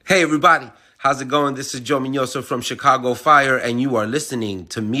Hey everybody, how's it going? This is Joe Mignoso from Chicago Fire, and you are listening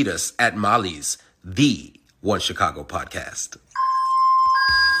to Meet Us at Molly's, the One Chicago podcast.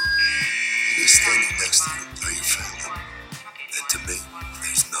 You're standing next to you are your family. And to me,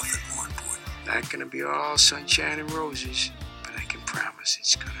 there's nothing more important. Not gonna be all sunshine and roses, but I can promise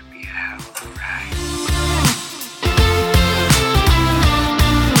it's gonna be a hell of a ride.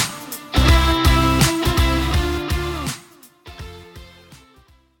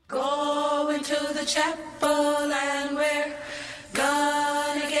 Going to the chapel and we're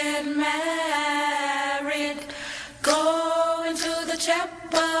gonna get married. Going to the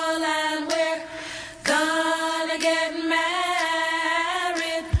chapel and we're gonna get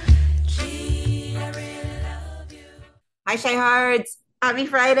married. Gee, I really love you. Hi, Shy Hearts. Happy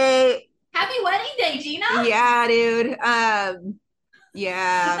Friday. Happy wedding day, Gina. Yeah, dude.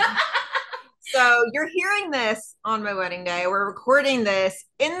 Yeah. So you're hearing this on my wedding day. We're recording this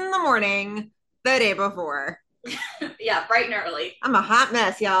in the morning the day before. Yeah, bright and early. I'm a hot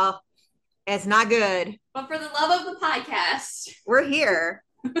mess, y'all. It's not good. But for the love of the podcast. We're here.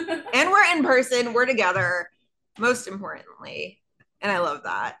 And we're in person. We're together. Most importantly. And I love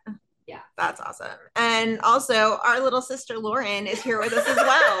that. Yeah. That's awesome. And also, our little sister Lauren is here with us as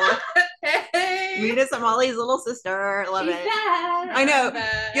well. Hey. Meet us at Molly's little sister. Love She's it. back. I know.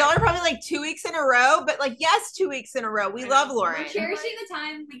 Y'all are probably like 2 weeks in a row, but like, yes, 2 weeks in a row. We love Lauren. We're cherishing the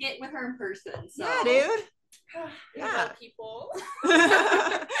time we get with her in person. So. Yeah, dude. Yeah. People.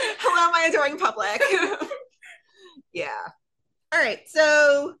 Hello, my adoring public. Yeah. All right.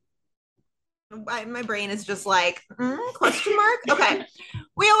 So my brain is just like, question mark? Okay.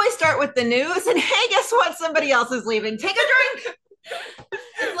 We always start with the news, and hey, guess what? Somebody else is leaving. Take a drink.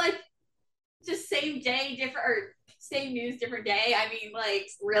 It's like just same day, different, or same news, different day. I mean, like,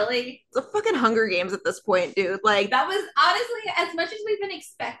 really? It's a fucking Hunger Games at this point, dude. Like, That was honestly, as much as we've been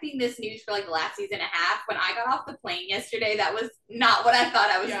expecting this news for like the last season and a half, when I got off the plane yesterday, that was not what I thought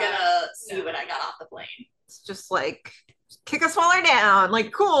I was gonna see when I got off the plane. it's just like, kick us while they're down.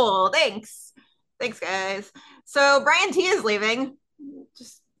 Like, cool. Thanks, guys. So Brian T is leaving.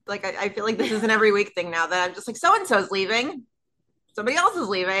 Just like, I feel like this is an every week thing now that I'm just like, so-and-so's leaving. Somebody else is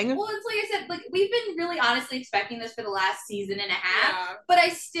leaving. Well, it's like I said, like, we've been really honestly expecting this for the last season and a half, but I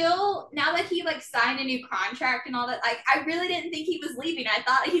still, now that he like signed a new contract and all that, like, I really didn't think he was leaving. I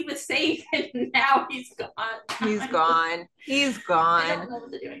thought he was safe, and now he's gone. He's gone. He's I gone. don't know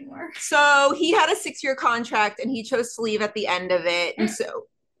what to do anymore. So he had a 6-year contract and he chose to leave at the end of it. And so,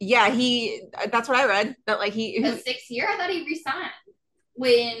 yeah, that's what I read. That like A 6 year? I thought he resigned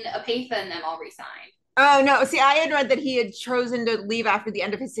when Apatha and them all resigned. oh no, see, I had read that he had chosen to leave after the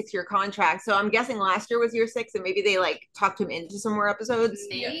end of his 6-year contract. So I'm guessing last year was year 6 and maybe they like talked him into some more episodes.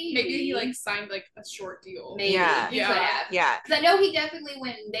 Maybe he like signed like a short deal. Maybe. Yeah. He could have. Yeah. Because I know he definitely,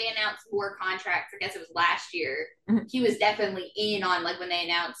 when they announced more contracts, I guess it was last year, Mhm. he was definitely in on, like, when they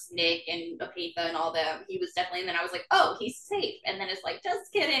announced Nick and Apatha and all them, he was definitely, and then I was like, oh, he's safe. And then it's like,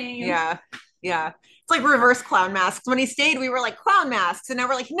 just kidding. Yeah. Yeah. It's like reverse clown masks. When he stayed, we were like clown masks. And now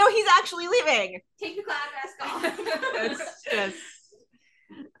we're like, no, he's actually leaving. Take the clown mask off. It's just,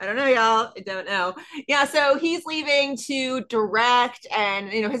 I don't know, y'all. I don't know. Yeah, so he's leaving to direct,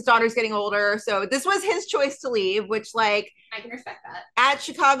 and you know his daughter's getting older, so this was his choice to leave. Which, like, I can respect that. at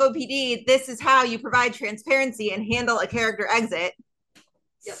Chicago PD, this is how you provide transparency and handle a character exit.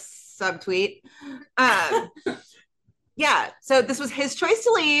 Yep. Subtweet. Yeah, so this was his choice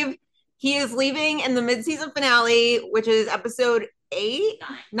to leave. He is leaving in the mid-season finale, which is episode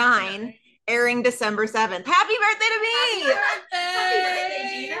 9, airing December 7th. Happy birthday to me! Happy birthday,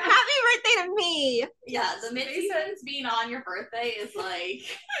 Gina. Happy birthday to me! Yeah, the mid-seasons being on your birthday is like...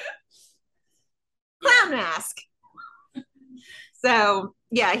 Clown mask. So,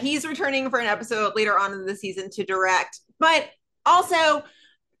 yeah, he's returning for an episode later on in the season to direct. But also...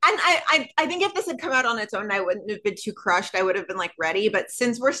 And I think if this had come out on its own, I wouldn't have been too crushed. I would have been like ready. But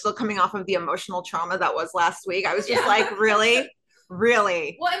since we're still coming off of the emotional trauma that was last week, I was just like, really?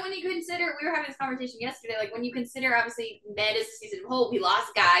 Really? Well, and when you consider, we were having this conversation yesterday, like when you consider obviously Med as a season of whole, we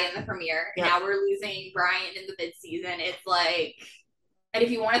lost Guy in the premiere. Yep. Now we're losing Brian in the mid-season. It's like, and if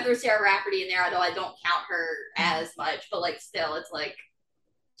you want to throw Sarah Rafferty in there, although I don't count her as much, but like still, it's like.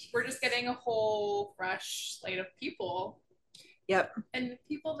 We're just getting a whole fresh slate of people. Yep. And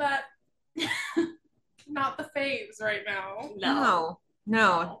people that not the faves right now. No.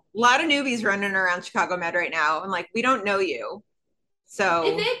 A lot of newbies running around Chicago Med right now. And like, we don't know you. So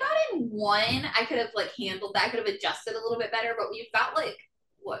If they had gotten one, I could have like handled that. I could have adjusted a little bit better, but you've got like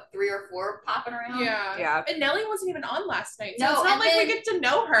what, 3 or 4 popping around? Yeah. And Nellie wasn't even on last night. So No, it's not and like we then- get to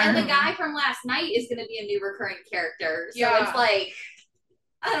know her. And the guy from last night is going to be a new recurring character. So Yeah. it's like,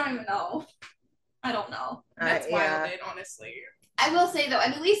 I don't even know. I don't know. That's yeah. wild, honestly. I will say though, I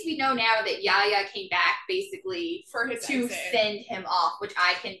mean, at least we know now that Yaya came back basically For his to exit. send him off, which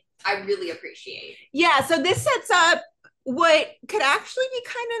I really appreciate. Yeah, so this sets up what could actually be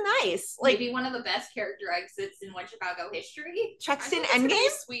kind of nice. Like Maybe one of the best character exits in One Chicago history. Chuxton I think it's gonna be Endgame.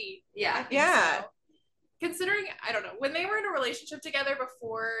 sweet. Yeah. I think Yeah. so. Considering, I don't know, when they were in a relationship together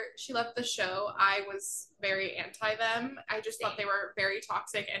before she left the show, I was very anti them. I just thought they were very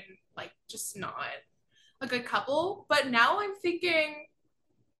toxic and like just not a good couple. But now I'm thinking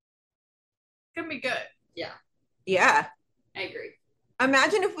it's gonna be good. Yeah. I agree.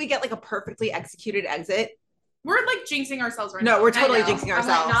 Imagine if we get like a perfectly executed exit. We're like jinxing ourselves right now. No, we're totally I know. jinxing I'm like,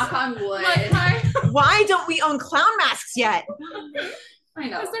 ourselves. knock on wood. Like, Why don't we own clown masks yet? I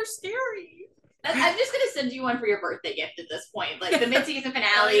know. because they're scary. I'm just gonna send you one for your birthday gift at this point. Like the mid-season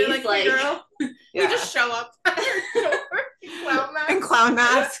finale You're is like, "Hey, girl." Yeah. You just show up at your door in clown masks. And clown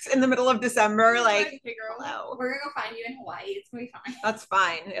masks in the middle of December, like, "Hey, girl." hello. we're gonna go find you in Hawaii. It's gonna be fine. That's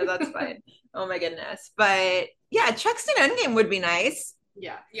fine. Yeah, that's fine. Oh my goodness. But yeah, Chuxton Endgame would be nice.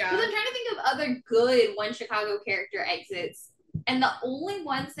 Yeah. Yeah. Because I'm trying to think of other good One Chicago character exits, and the only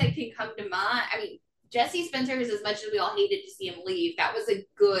ones that can come to mind, I mean, Jesse Spencer is as much as we all hated to see him leave. That was a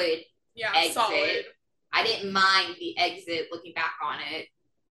good Yeah, exit. solid. I didn't mind the exit looking back on it.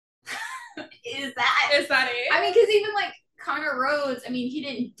 Is that it? I mean, because even like Connor Rhodes, I mean, he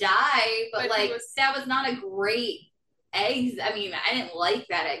didn't die, but, But he like was- that was not a great exit. I mean, I didn't like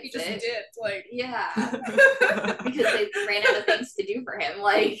that He just exit. dipped, like. Yeah, because they ran out of things to do for him.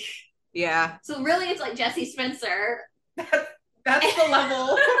 Like, Yeah. so really, it's like Jesse Spencer. That's the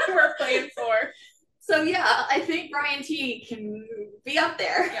level we're playing for. So yeah, I think Brian T can be up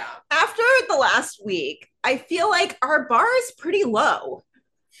there. Yeah. After the last week, I feel like our bar is pretty low.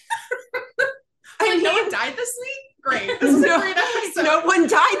 Like, no one died this week? Great. This is a great episode. No one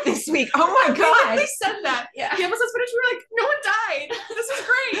died this week. Oh my god. They said that. Yeah. The episode's finished. We were like, no one died. This is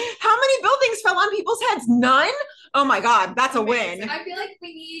great. How many buildings fell on people's heads? None? Oh my god, that's a Amazing. win. I feel like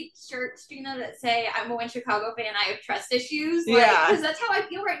we need shirts, Gina, that say I'm a One Chicago fan. I have trust issues. Yeah. Because that's how I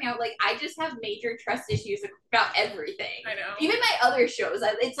feel right now. Like I just have major trust issues about everything. I know. Even my other shows,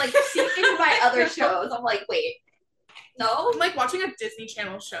 it's like seep into my other shows. I'm like, wait, no. I'm like watching a Disney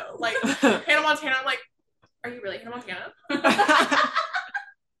Channel show. Like Hannah Montana. I'm like, are you really Hannah Montana?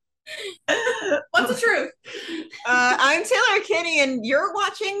 What's the truth? I'm Taylor Kinney, and you're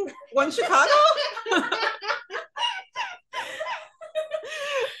watching One Chicago?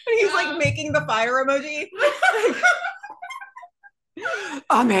 And he's like making the fire emoji.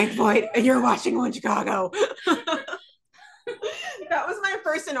 I'm Hank Voight, and you're watching One Chicago. That was my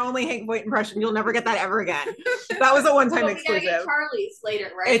first and only Hank Voight impression. You'll never get that ever again. That was a one-time But we gotta get exclusive. Charlie's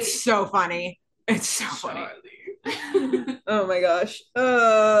later, right? It's so funny. It's so funny. Charlie. Oh my gosh.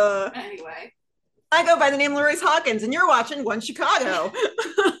 Anyway. I go by the name Loris Hawkins, and you're watching One Chicago.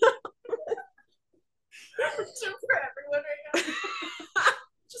 Joke for everyone right now.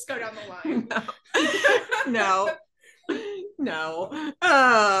 Just go down the line. No. No.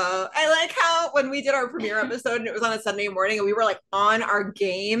 I like how when we did our premiere episode and it was on a Sunday morning and we were like on our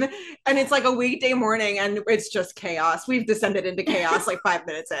game and it's like a weekday morning and it's just chaos. We've descended into chaos like 5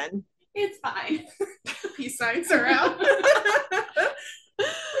 minutes in. It's fine. Peace signs are out.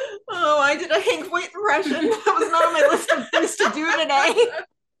 Oh, I did a Hank Voight impression. That was not on my list of things to do today.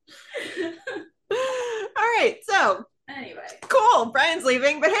 All right, so Anyway. cool. Brian's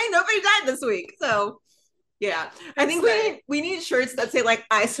leaving, but hey, nobody died this week. So yeah. I think we need shirts that say like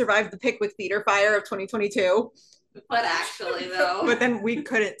I survived the Pickwick Theater fire of 2022. But actually though. But then we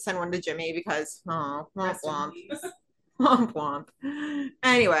couldn't send one to Jimmy because womp Rest in womp. peace. Womp womp.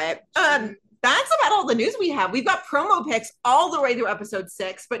 Anyway, that's about all the news we have. We've got promo pics all the way through episode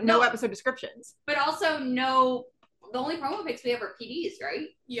 6, but no No. episode descriptions. But also the only promo pics we have are PDs, right?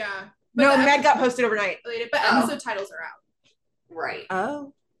 Yeah. No, the Meg got posted overnight. related, but Oh. episode titles are out. Right.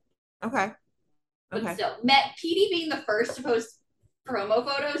 Oh. Okay. But Okay. still, PD being the first to post promo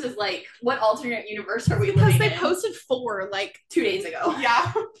photos is like, what alternate universe are we Because living they in? posted 4 like 2 days ago.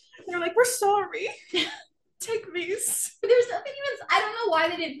 yeah. They're like, we're sorry. Take these. But there's nothing even, I don't know why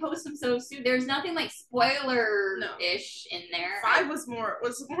they didn't post them so soon. There's nothing like spoiler-ish in there. 5 was more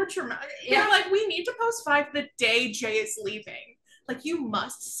traumatic. Yeah. They're like, we need to post 5 the day Jay is leaving. Like, you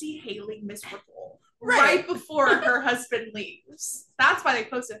must see Haley miserable right before her husband leaves. That's why they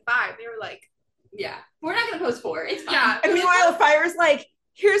posted 5. They were like, Yeah. We're not going to post 4. It's fine. yeah. And meanwhile, the fire's like,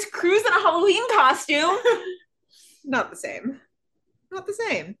 here's Cruz in a Halloween costume. Not the same. Not the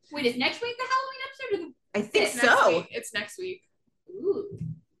same. Wait, is next week the Halloween episode? Or I think It's next so. week. It's next week. Ooh.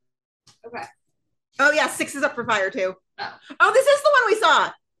 Okay. Oh yeah, 6 is up for fire too. Oh. Oh, this is the one we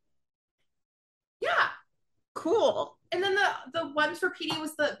saw. Cool. And then the ones for PD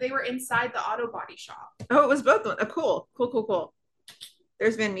was they were inside the auto body shop. Oh, it was both. Oh, cool.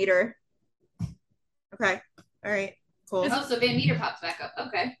 There's Van Meter. Okay. All right. Cool. Oh, so Van Meter pops back up.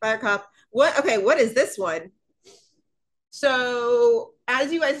 Okay. Fire Cop. What? Okay. What is this one? So,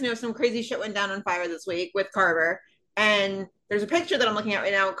 as you guys know, some crazy shit went down on Fire this week with Carver, and there's a picture that I'm looking at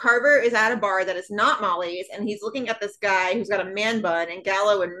right now. Carver is at a bar that is not Molly's, and he's looking at this guy who's got a man bun, and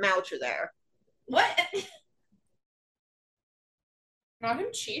Gallo and Mouch are there. What? Not him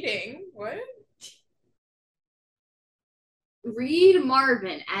cheating. What? Reed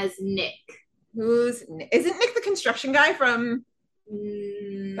Marvin as Nick. Isn't Nick the construction guy from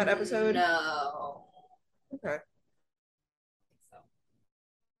that episode? No. Okay.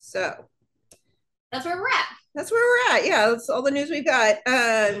 So that's where we're at. That's where we're at. Yeah, that's all the news we've got.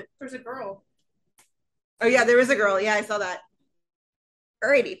 There's a girl. Oh yeah, there is a girl. Yeah, I saw that.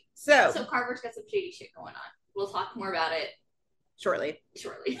 Alrighty. So Carver's got some shady shit going on. We'll talk more about it shortly.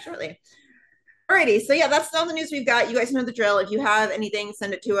 Alrighty. So yeah, that's all the news we've got. You guys know the drill. If you have anything,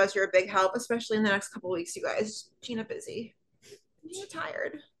 send it to us. You're a big help, especially in the next couple of weeks, you guys. Gina busy. Gina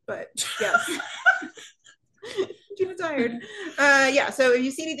tired, but yes. Gina tired. Yeah, so if you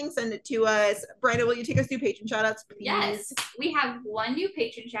see anything, send it to us. Brenda, will you take us through patron shout-outs, please? Yes. We have one new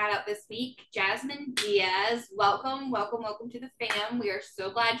patron shout-out this week. Jasmine Diaz. Welcome to the fam. We are so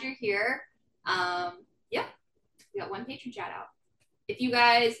glad you're here. Yeah, we got one patron shout-out. If you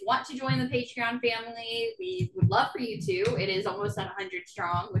guys want to join the Patreon family, we would love for you to. It is almost at 100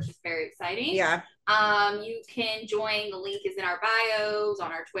 strong, which is very exciting. Yeah. You can join. The link is in our bios,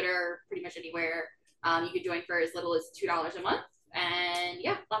 on our Twitter, pretty much anywhere. You can join for as little as $2 a month. And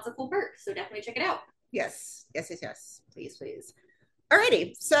yeah, lots of cool perks. So definitely check it out. Yes. Please.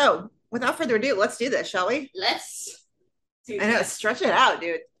 Alrighty. So without further ado, let's do this, shall we? Let's do this. I know, stretch it out,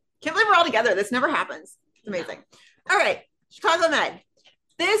 dude. Can't believe we're all together. This never happens. It's amazing. No. All right. Chicago Med.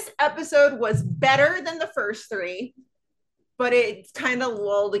 This episode was better than the first three, but it's kind of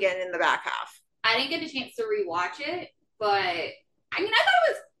lulled again in the back half. I didn't get a chance to rewatch it, but I mean,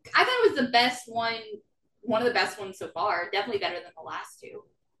 I thought it was the best one of the best ones so far. Definitely better than the last two.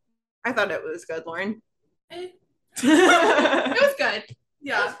 I thought it was good, Lauren. It was good.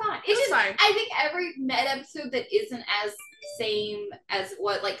 Yeah. It was fine. It's just fine. I think every Med episode that isn't as same as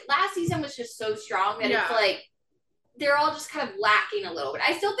what, like, last season was just so strong that it's like they're all just kind of lacking a little bit.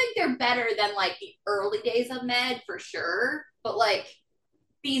 I still think they're better than like the early days of Med for sure, but like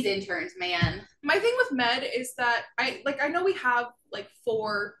these interns, man. My thing with Med is that I know we have like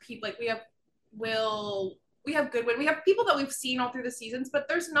 4 people, like we have Will, we have Goodwin, we have people that we've seen all through the seasons, but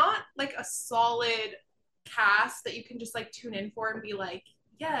there's not like a solid cast that you can just like tune in for and be like,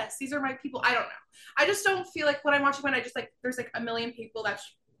 yes, these are my people. I don't know. I just don't feel like when I'm watching Med, I just like there's like a million people that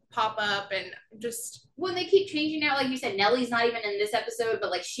pop up and just when they keep changing out, like you said, Nellie's not even in this episode, but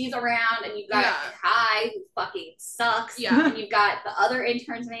like she's around, and you've got Kai, who fucking sucks. Yeah. And you've got the other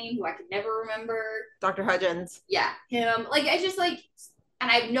intern's name, who I can never remember. Dr. Hudgens. Yeah, him. Like I just like, and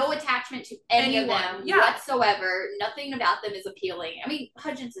I have no attachment to any of them whatsoever. Nothing about them is appealing. I mean,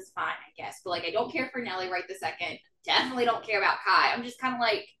 Hudgens is fine, I guess, but like I don't care for Nellie right this second. Definitely don't care about Kai. I'm just kind of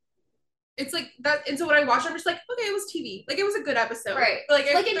like. It's like that, and so when I watched it, I'm just like, okay, it was TV. Like, it was a good episode. Right. But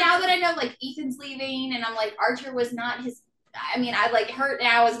and now that I know, like, Ethan's leaving, and I'm like, Archer was not his, I mean, I, like, her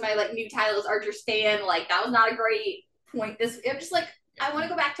now as my, like, new title is Archer Stan. Like, that was not a great point. I'm just like, I want to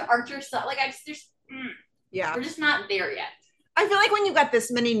go back to Archer stuff. Like, we're just not there yet. I feel like when you've got this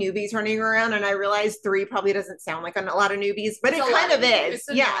many newbies running around, and I realize 3 probably doesn't sound like a lot of newbies, but it kind of is.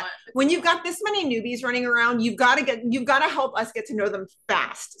 Yeah. When you've got this many newbies running around, you've got to help us get to know them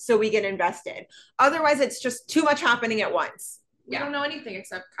fast so we get invested. Otherwise, it's just too much happening at once. We don't know anything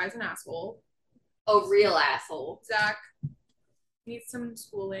except Kai's an asshole. A real asshole. Zach needs some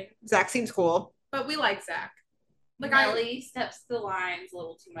schooling. Zach seems cool. But we like Zach. Like Nellie steps the lines a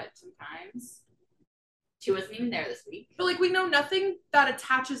little too much sometimes. She wasn't even there this week. But, like, we know nothing that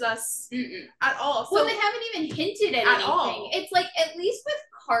attaches us at all. So well, they haven't even hinted at anything. All. It's like, at least with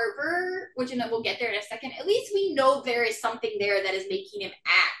Carver, which we'll get there in a second, at least we know there is something there that is making him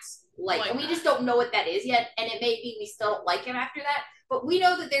act like and we just don't know what that is yet. And it may be we still don't like him after that. But we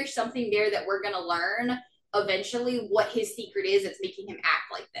know that there's something there that we're going to learn eventually what his secret is that's making him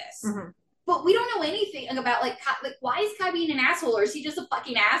act like this. Mm-hmm. But we don't know anything about, like, why is Kai being an asshole? Or is he just a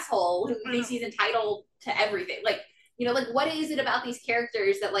fucking asshole who thinks he's entitled to everything? Like, you know, like, what is it about these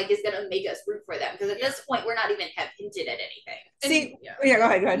characters that, like, is going to make us root for them? Because at this point, we're not even have hinted at anything. Go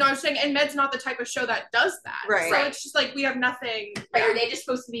ahead. No, I'm saying, and Med's not the type of show that does that. Right. So it's just, like, we have nothing. Right, are they just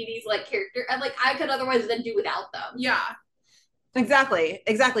supposed to be these, like, characters? And, like, I could otherwise then do without them. Yeah. Exactly.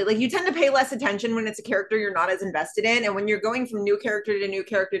 Like you tend to pay less attention when it's a character you're not as invested in. And when you're going from new character to new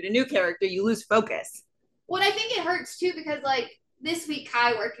character to new character, you lose focus. Well, I think it hurts too because like this week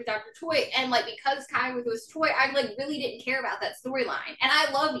Kai worked with Dr. Choi, and like because Kai was with Choi, I like really didn't care about that storyline. And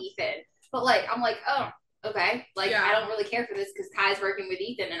I love Ethan, but like I'm like, oh, okay, like I don't really care for this because Kai's working with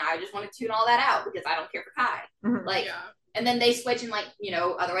Ethan, and I just want to tune all that out because I don't care for Kai. Mhm. Like, and then they switch and like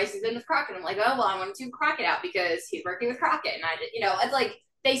otherwise he's in with Crockett. I'm like, oh well, I want to tune Crockett out because he's working with Crockett, and it's like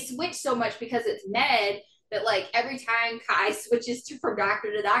they switch so much because it's Ned. That like every time Kai switches from doctor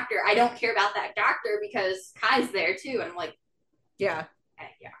to doctor, I don't care about that doctor because Kai's there too. And I'm like, yeah.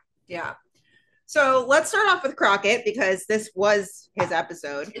 Yeah. So let's start off with Crockett because this was his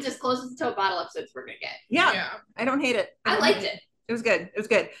episode. It's as close to a bottle episodes we're gonna get. Yeah. I don't hate it. I liked it. It was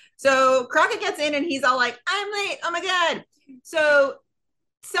good. So Crockett gets in and he's all like, I'm late. Oh my God. So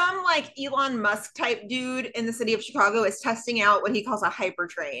some like Elon Musk type dude in the city of Chicago is testing out what he calls a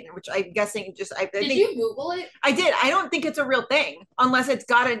hypertrain, which I'm guessing I Did think you Google it? I did. I don't think it's a real thing unless it's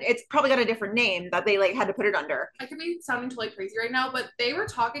probably got a different name that they like had to put it under. I could be sounding totally crazy right now, but they were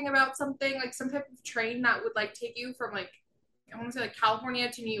talking about something like some type of train that would like take you from like, I want to say like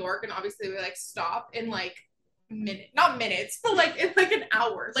California to New York, and obviously we like stop in like not minutes, but like in like an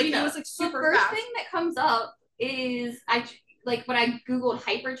hour. Like it was like super fast. The first thing that comes up is when I Googled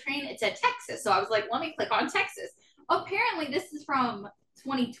hypertrain, it said Texas. So I was like, let me click on Texas. Apparently this is from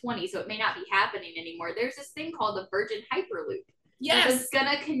 2020, so it may not be happening anymore. There's this thing called the Virgin Hyperloop. Yes. It's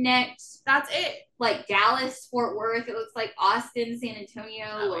gonna connect. That's it. Like Dallas, Fort Worth. It looks like Austin, San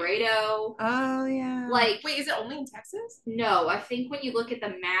Antonio, Laredo. Oh yeah. Like, wait, is it only in Texas? No, I think when you look at the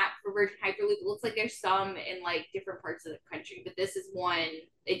map for Virgin Hyperloop, it looks like there's some in like different parts of the country, but this is one.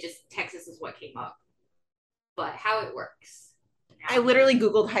 Texas is what came up. But how it works. I literally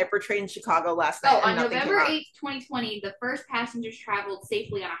Googled hypertrain Chicago last night. On November 8th, 2020, the first passengers traveled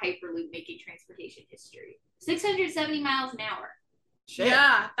safely on a Hyperloop, making transportation history. 670 miles an hour. Shit.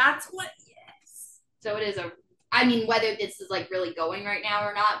 Yeah, that's what. Yes. So it is whether this is like really going right now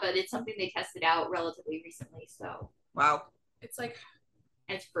or not, but it's something they tested out relatively recently. So wow, it's like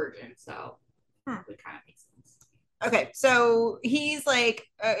it's Virgin, so it would kind of make sense. Okay, so he's like,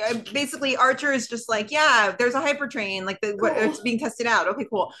 basically Archer is just like, yeah, there's a hypertrain, like it's being tested out. Okay,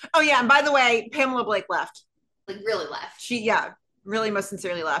 cool. Oh yeah, and by the way, Pamela Blake left. Like really left. She really most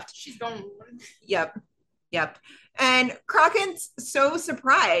sincerely left. She's gone. Yep. And Crockett's so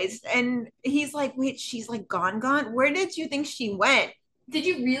surprised, and he's like, wait, she's like gone? Where did you think she went? Did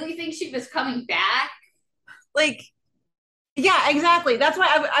you really think she was coming back? Like, yeah, exactly. That's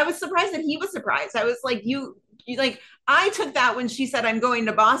why I was surprised that he was surprised. I was like, you like, I took that when she said I'm going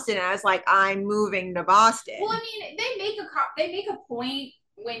to Boston, and I was like, I'm moving to Boston. Well, I mean, they make a point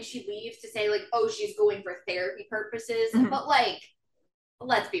when she leaves to say like, oh, she's going for therapy purposes, but like,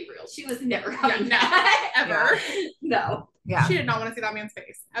 let's be real, she was never coming back ever. No. Yeah. She did not want to see that man's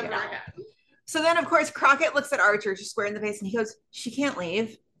face ever again. So then, of course, Crockett looks at Archer just square in the face, and he goes, she can't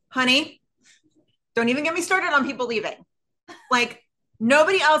leave. Honey, don't even get me started on people leaving. Like,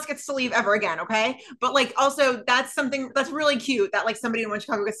 nobody else gets to leave ever again, okay? But like, also, that's something that's really cute that like somebody in One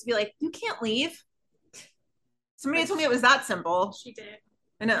Chicago gets to be like, you can't leave. Somebody told me it was that simple. She did.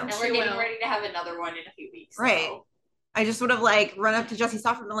 I know. And we're getting ready to have another one in a few weeks. Right. So. I just would have like run up to Jesse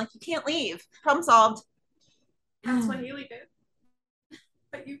Stauffer and been like, you can't leave. Problem solved. That's what Haley did.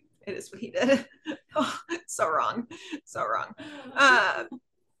 But you. It is what he did. Oh, so wrong.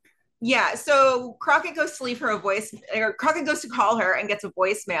 Yeah, so Crockett goes to leave her a voice, or Crockett goes to call her and gets a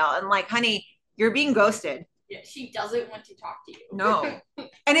voicemail, and like, honey, you're being ghosted. Yeah, she doesn't want to talk to you. No.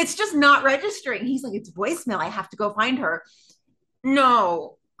 And it's just not registering. He's like, it's voicemail. I have to go find her.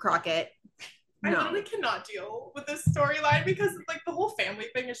 No, Crockett. I literally cannot deal with this storyline because like the whole family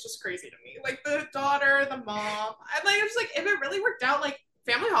thing is just crazy to me. Like the daughter, the mom. I like it's like if it really worked out, like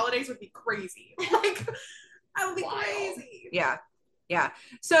family holidays would be crazy. Like I would be crazy. Yeah.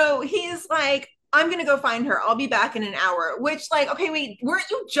 So he's like, I'm going to go find her. I'll be back in an hour, which like, okay, wait, weren't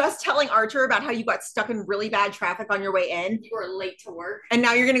you just telling Archer about how you got stuck in really bad traffic on your way in? You were late to work. And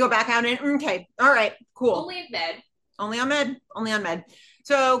now you're going to go back out and, okay, all right, cool. Only in bed. Only on med.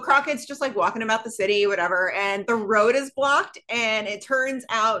 So Crockett's just like walking about the city, whatever, and the road is blocked, and it turns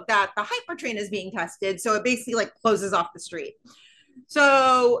out that the hypertrain is being tested, so it basically like closes off the street.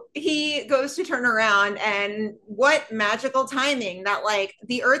 So he goes to turn around, and what magical timing that like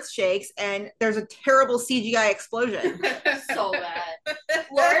the earth shakes and there's a terrible CGI explosion. So bad.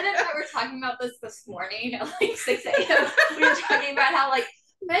 Lauren and I were talking about this morning at like 6 a.m. We were talking about how like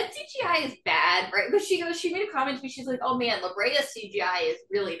Med CGI is bad, right? But she made a comment to me. She's like, "Oh man, La Brea's CGI is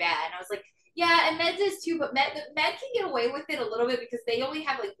really bad." And I was like, Yeah, and Meds is too, but Med can get away with it a little bit because they only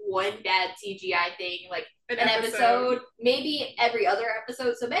have like one bad CGI thing, like an episode, maybe every other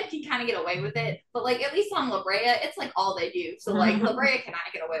episode. So Med can kind of get away with it, but like at least on La Brea, it's like all they do. So like La Brea cannot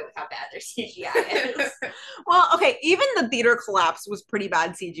get away with how bad their CGI is. Well, okay, even the theater collapse was pretty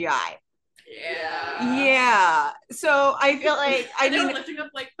bad CGI. Yeah. So I feel like they were lifting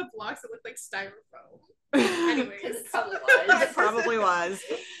up like the blocks that looked like styrofoam. Anyways, it probably was. It probably was.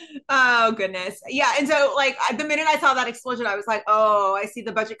 Oh goodness. Yeah. And so like the minute I saw that explosion, I was like, oh, I see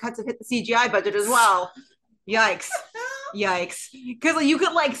the budget cuts have hit the CGI budget as well. Yikes. Yikes. Because like, you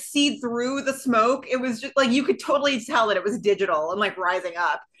could like see through the smoke. It was just like you could totally tell that it was digital and like rising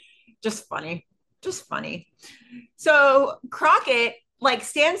up. Just funny. Just funny. So Crockett like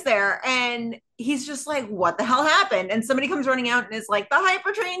stands there and he's just like, what the hell happened? And somebody comes running out and is like, the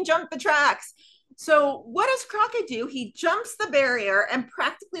hyper train jumped the tracks. So what does Crockett do? He jumps the barrier and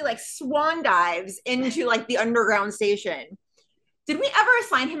practically like swan dives into like the underground station. Did we ever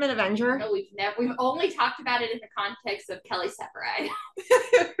assign him an Avenger? No, we've never. We've only talked about it in the context of Kelly Separide.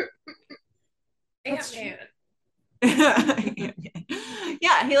 Ant-Man.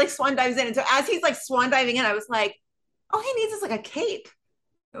 Yeah, he like swan dives in. And so as he's like swan diving in, I was like, all he needs is like a cape.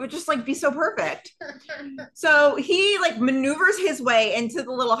 It would just like be so perfect. So he like maneuvers his way into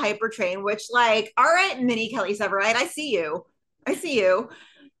the little hyper train, which like, all right, mini Kelly Severide, I see you. I see you.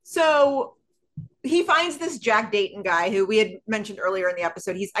 So he finds this Jack Dayton guy who we had mentioned earlier in the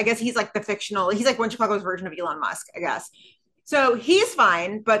episode. I guess he's like the fictional, he's like One Chicago's version of Elon Musk, I guess. So he's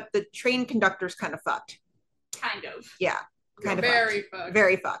fine, but the train conductor's kind of fucked. Kind of. Yeah. Kind of very fucked.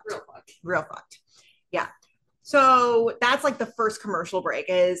 Very fucked. Real fucked. Real fucked. Yeah. So that's like the first commercial break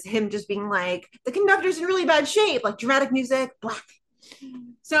is him just being like, the conductor's in really bad shape, like dramatic music, black.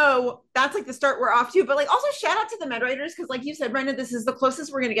 So that's like the start we're off to. But like also shout out to the Med writers because like you said, Brenda, this is the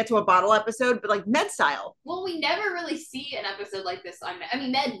closest we're going to get to a bottle episode, but like Med style. Well, we never really see an episode like this on Med. I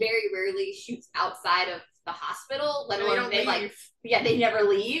mean, Med very rarely shoots outside of the hospital, let alone they like, yeah, they never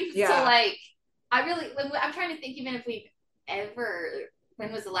leave. Yeah. So like, I'm trying to think even if we've ever,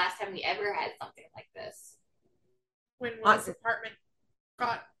 when was the last time we ever had something like this? When Will's apartment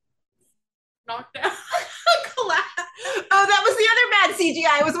got knocked out. Collapsed. Oh, that was the other bad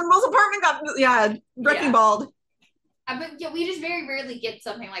CGI. It was when Will's apartment got, wrecking balled. But yeah, we just very rarely get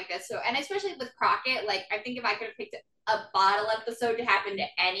something like this. So, and especially with Crockett, like I think if I could have picked a bottle episode to happen to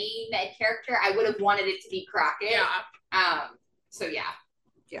any Med character, I would have wanted it to be Crockett. Yeah. So yeah,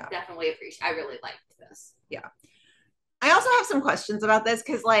 definitely appreciate. I really liked this. Yeah. I also have some questions about this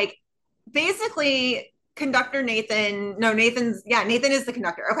because, like, basically, Nathan is the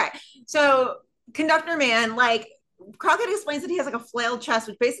conductor. Okay, so conductor man, like, Crockett explains that he has like a flailed chest,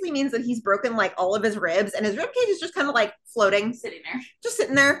 which basically means that he's broken like all of his ribs, and his rib cage is just kind of like floating, sitting there,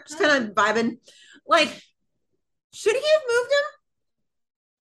 just kind of vibing. Like, should he have moved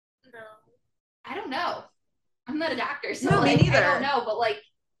him? No, I don't know. I'm not a doctor, so no, like, me neither. I don't know, but like,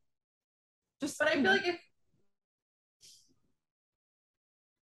 but I feel like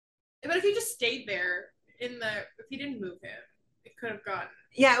if he just stayed there if he didn't move him, it could have gotten.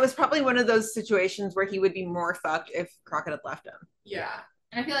 Yeah, it was probably one of those situations where he would be more fucked if Crockett had left him. Yeah.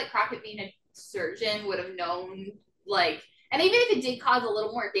 And I feel like Crockett being a surgeon would have known, like, and even if it did cause a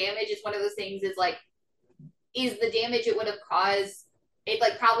little more damage, it's one of those things is like, is the damage it would have caused, it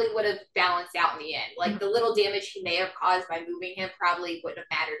like probably would have balanced out in the end. Like the little damage he may have caused by moving him probably wouldn't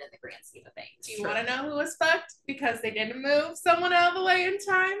have mattered in the grand scheme of things. Do you want to know who was fucked? Because they didn't move someone out of the way in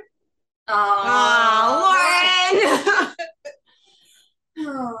time? Oh, Lauren!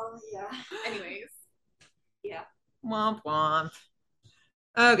 Oh, yeah. Anyways. Yeah. Womp womp.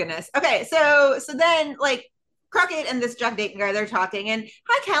 Oh, goodness. Okay, so then, like, Crockett and this Jack Dayton guy, they're talking, and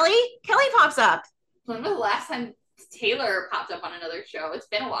hi, Kelly. Kelly pops up. When was the last time Taylor popped up on another show? It's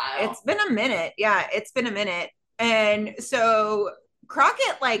been a while. It's been a minute. Yeah, it's been a minute. And so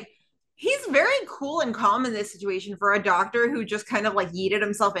Crockett, like, he's very cool and calm in this situation for a doctor who just kind of, like, yeeted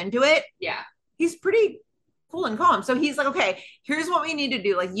himself into it. Yeah. He's pretty cool and calm. So he's like, okay, here's what we need to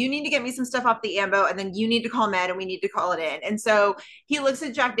do. Like, you need to get me some stuff off the ambo, and then you need to call Med, and we need to call it in. And so he looks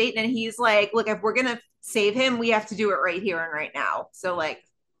at Jack Dayton, and he's like, look, if we're going to save him, we have to do it right here and right now. So, like,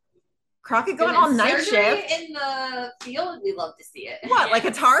 Crockett going all night shift. In the field, we love to see it. What, like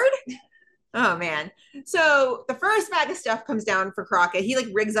it's hard? Oh, man. So the first bag of stuff comes down for Crockett. He, like,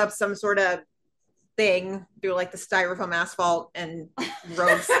 rigs up some sort of thing through, like, the styrofoam asphalt and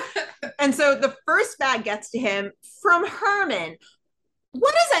ropes. And so the first bag gets to him from Herman.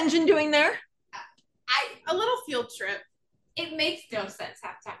 What is Engine doing there? A little field trip. It makes no sense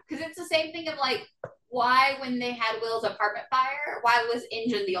half the time. Because it's the same thing of like, why when they had Will's apartment fire, why was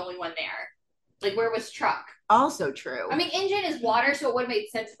Engine the only one there? Like, where was Truck? Also true. I mean, engine is water, so it would have made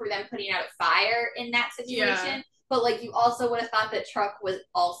sense for them putting out a fire in that situation. Yeah. But like, you also would have thought that Truck was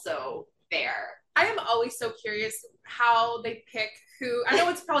also there. I am always so curious how they pick who. I know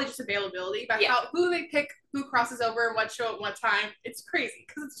it's probably just availability, but who they pick, who crosses over, and what show at what time. It's crazy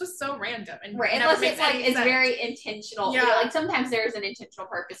because it's just so random and right. Unless it's like it's very intentional. Yeah. You know, like sometimes there's an intentional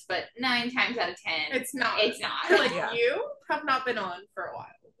purpose, but 9 times out of 10, it's not. It's not. Like you have not been on for a while.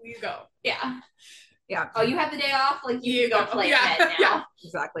 You go. Yeah. Yeah. Oh, you have the day off? Like, you go play ahead now. Yeah.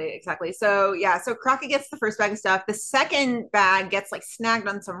 Exactly. So, so Crockett gets the first bag of stuff. The second bag gets, like, snagged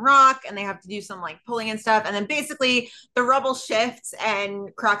on some rock, and they have to do some, like, pulling and stuff. And then basically the rubble shifts,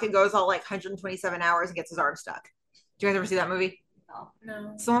 and Crockett goes all, like, 127 hours and gets his arm stuck. Do you guys ever see that movie?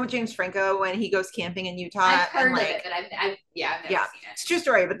 No. It's the one with James Franco when he goes camping in Utah. I've heard and, like, of it, but I've never seen it. It's a true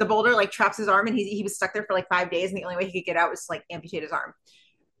story, but the boulder, like, traps his arm, and he was stuck there for, like, 5 days, and the only way he could get out was to, like, amputate his arm.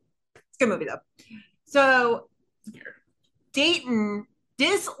 It's a good movie, though. So Dayton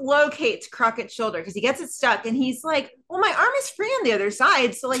dislocates Crockett's shoulder because he gets it stuck, and he's like, well, my arm is free on the other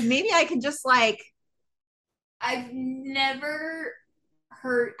side, so like maybe I can just like. I've never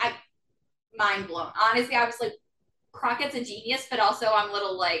heard. Mind blown. Honestly, I was like, Crockett's a genius, but also I'm a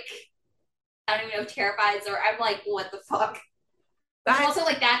little like, I don't even know if terrified, or I'm like, what the fuck? I'm also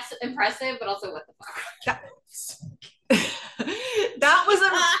like, that's impressive, but also what the fuck? That was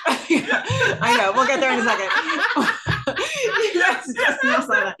I know, we'll get there in a second. Yes,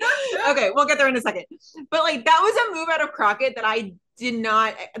 okay, we'll get there in a second. But like, that was a move out of Crockett that I did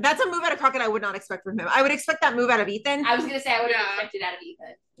not. That's a move out of Crockett I would not expect from him. I would expect that move out of Ethan. I was gonna say I would have expected out of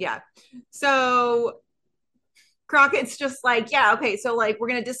Ethan. Yeah. So Crockett's just like, yeah, okay, so like we're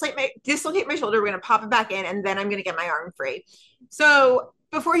gonna dislocate my shoulder, we're gonna pop it back in, and then I'm gonna get my arm free. So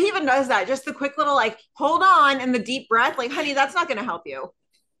before he even does that, just the quick little like, hold on, and the deep breath, like, honey, that's not gonna help you.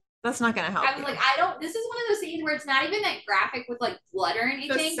 That's not gonna help. I was like, this is one of those scenes where it's not even that graphic with like blood or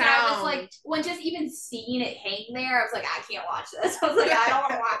anything. But I was like, when just even seeing it hang there, I was like, I can't watch this. I was like, I don't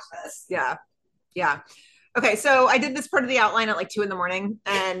want to watch this. Yeah. Okay, so I did this part of the outline at like 2 a.m,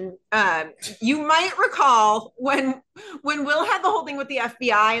 and you might recall when Will had the whole thing with the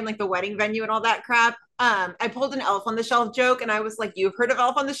FBI and like the wedding venue and all that crap. I pulled an Elf on the Shelf joke, and I was like, "You've heard of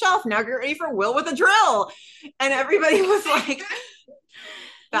Elf on the Shelf? Now get ready for Will with a drill." And everybody was like,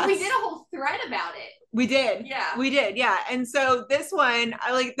 we did a whole thread about it. We did. Yeah. And so this one,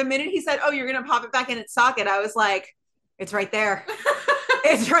 I like the minute he said, "Oh, you're gonna pop it back in its socket," I was like, "It's right there.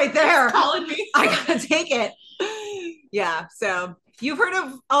 It's right there. It's calling me. I gotta take it." Yeah. So you've heard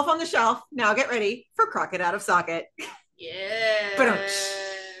of Elf on the Shelf. Now get ready for Crockett out of socket. Yeah.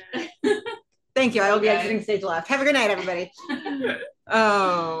 Thank you. I will be exiting stage left. Have a good night, everybody.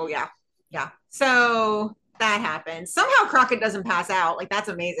 Oh, yeah. So that happened. Somehow Crockett doesn't pass out. Like, that's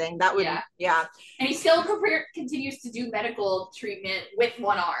amazing. That would, yeah. And he still continues to do medical treatment with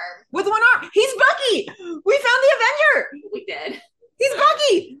one arm. With one arm. He's Bucky. We found the Avenger. We did. He's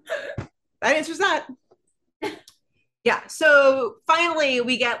Bucky. That answers that. Yeah. So finally,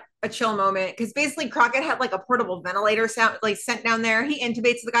 we get a chill moment because basically Crockett had like a portable ventilator sent down there. He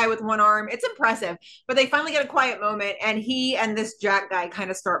intubates the guy with one arm. It's impressive, but they finally get a quiet moment, and he and this Jack guy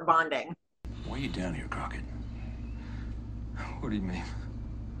kind of start bonding. Why are you down here, Crockett? What do you mean?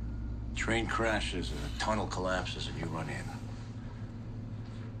 Train crashes, a tunnel collapses, and you run in.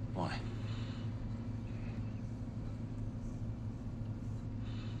 Why?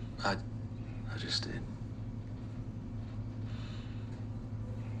 I just did.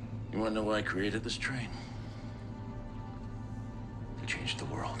 You want to know why I created this train? To change the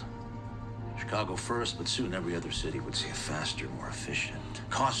world. Chicago first, but soon every other city would see a faster, more efficient,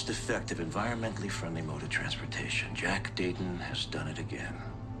 cost-effective, environmentally friendly mode of transportation. Jack Dayton has done it again.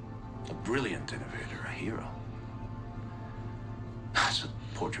 A brilliant innovator, a hero. That's a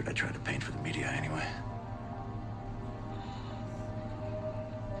portrait I tried to paint for the media anyway.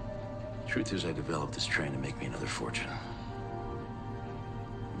 Truth is, I developed this train to make me another fortune.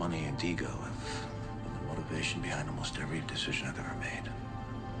 Money and ego have been the motivation behind almost every decision I've ever made.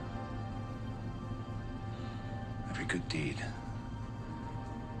 Every good deed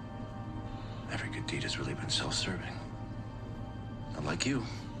has really been self-serving. Not like you.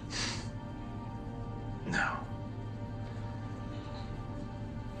 No.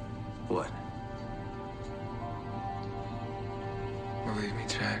 What? Believe me,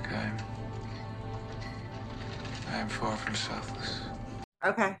 Jack, I am far from selfless.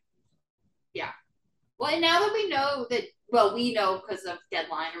 Okay. Yeah. Well, and now that we know that, well, we know because of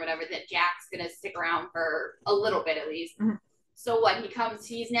Deadline or whatever that Jack's going to stick around for a little bit at least. Mm-hmm. So what,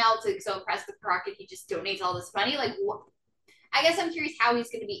 he's now so impressed with Crockett, he just donates all this money? Like, what? I guess I'm curious how he's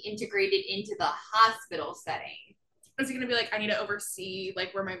going to be integrated into the hospital setting. Is he gonna be like, I need to oversee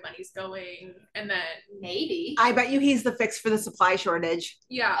like where my money's going, and then Maybe. I bet you he's the fix for the supply shortage.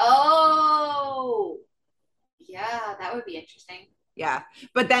 yeah, Oh, yeah, that would be interesting. Yeah.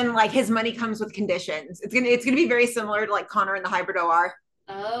 But then like his money comes with conditions. It's gonna be very similar to like Connor in the hybrid OR.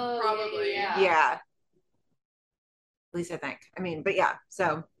 Oh, Probably. Yeah. At least I think. I mean, but yeah.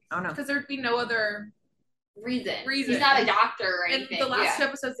 So I don't know. because there'd be no other. Reason. Reason. He's not a doctor or In anything. the last two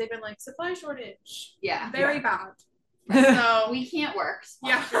episodes, they've been like supply shortage, Yeah. very bad. So We can't work. Supply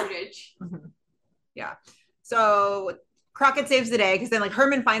Yeah. shortage. Yeah. So Crockett saves the day because then like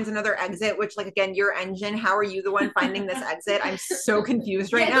Herman finds another exit, which like again, your engine. How are you the one finding this exit? I'm so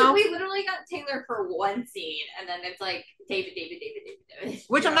confused right Yeah, now. we literally got Taylor for one scene, and then it's like David.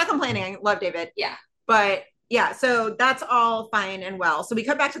 Which I'm not complaining. I love David. Yeah. But yeah, so that's all fine and well. So we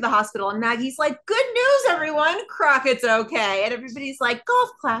come back to the hospital and Maggie's like, good news, everyone. Crockett's okay. And everybody's like, golf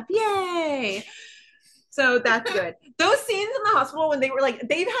clap. Yay. So that's good. Those scenes in the hospital when they were like,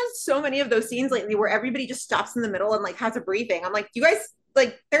 they've had so many of those scenes lately where everybody just stops in the middle and like has a briefing. I'm like, you guys,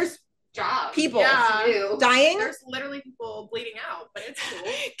 like, there's Job. people Yeah. to do. dying. there's literally people bleeding out, but it's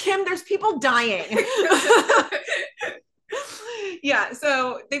cool. Kim, there's people dying. Yeah,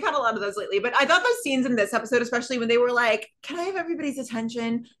 so they've had a lot of those lately. But I thought those scenes in this episode, especially when they were like, can I have everybody's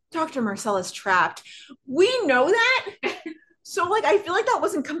attention? Dr. Marcella's trapped. We know that. So like I feel like that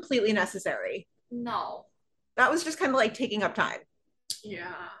wasn't completely necessary. No. That was just kind of like taking up time.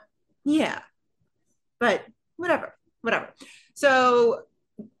 Yeah. Yeah. But whatever. So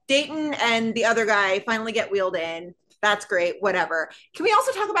Dayton and the other guy finally get wheeled in. That's great. Whatever. Can we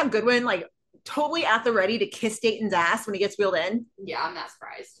also talk about Goodwin, like totally at the ready to kiss Dayton's ass when he gets wheeled in? Yeah, I'm not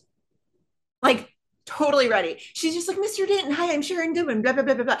surprised. Like totally ready. She's just like, Mr. Dayton, hi, I'm Sharon Goodwin, blah, blah,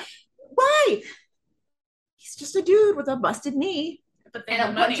 blah, blah, blah. Why? He's just a dude with a busted knee. But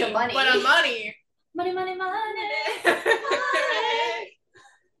And a bunch of money. But a money. Money.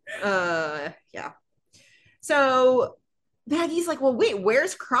 Yeah. So Maggie's like, well, wait,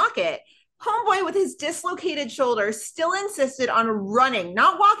 where's Crockett? Homeboy with his dislocated shoulder still insisted on running,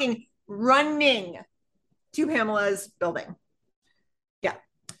 not walking, running to Pamela's building. Yeah.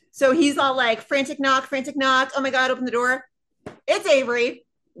 So he's all like, frantic knock. Oh my God, open the door. It's Avery.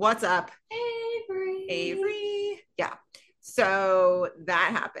 What's up? Avery. Yeah. So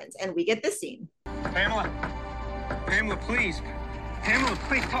that happens. And we get this scene. Pamela, please. Pamela,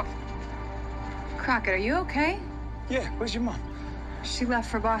 please talk. Crockett, are you okay? Yeah, where's your mom? She left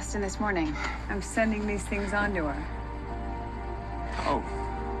for Boston this morning. I'm sending these things on to her. Oh,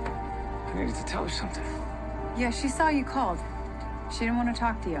 I needed to tell her something. Yeah, she saw you called. She didn't want to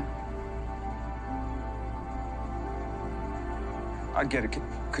talk to you. I get it.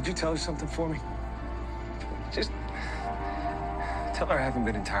 Could you tell her something for me? Just tell her I haven't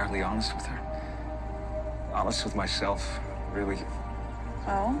been entirely honest with her. Honest with myself, really.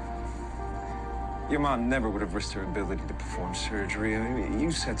 Oh? Your mom never would have risked her ability to perform surgery. I mean,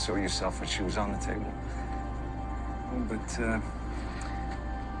 you said so yourself when she was on the table.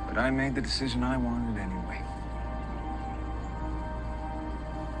 But I made the decision I wanted anyway.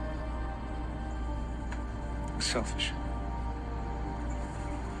 I was selfish.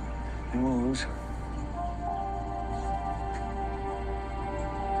 And we'll lose her.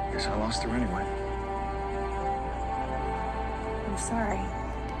 Guess I lost her anyway. I'm sorry.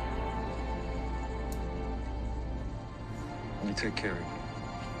 You take care of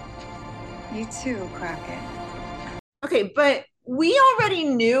her. You too, Crockett. Okay, but we already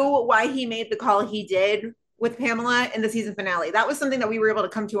knew why he made the call he did with Pamela in the season finale. That was something that we were able to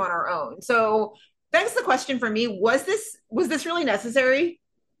come to on our own. So that's the question for me. Was this really necessary?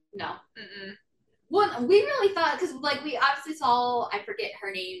 No. Mm-mm. Well, we really thought, because like we obviously saw, I forget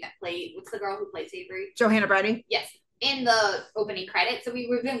her name that played, what's the girl who plays Avery? Johanna Brady? Yes, in the opening credits. So we've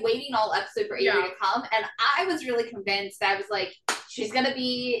been waiting all episode for Avery to come, and I was really convinced that I was like, she's gonna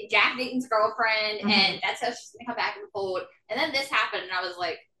be Jack Dayton's girlfriend, and that's how she's gonna come back in the fold. And then this happened, and I was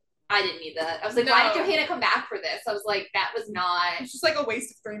like, I didn't need that. I was like, why did Johanna come back for this? I was like, that was not. It's just like a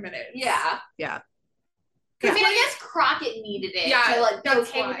waste of 3 minutes. Yeah. Yeah. I mean, I guess Crockett needed it to like be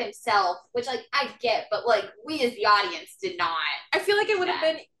okay with himself, which like I get, but like we as the audience did not. I feel like it would have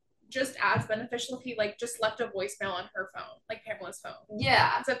been just as beneficial if he like just left a voicemail on her phone, like Pamela's phone.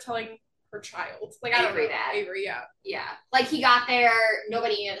 Yeah. Instead of telling her child. Like I don't know. Avery, yeah. Yeah. Like he got there,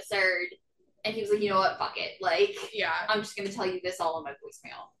 nobody answered, and he was like, you know what, fuck it. Like, yeah, I'm just gonna tell you this all on my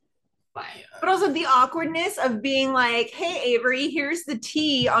voicemail. But also the awkwardness of being like, hey, Avery, here's the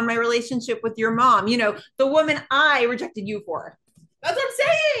tea on my relationship with your mom. You know, the woman I rejected you for. That's what I'm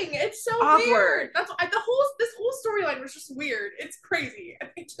saying. It's so Awkward. weird. This whole storyline was just weird. It's crazy. I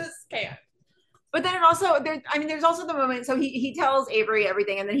just can't. But then there's also the moment. So he tells Avery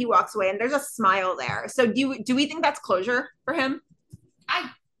everything, and then he walks away, and there's a smile there. So do we think that's closure for him?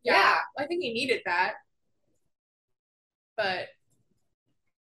 Yeah, I think he needed that. But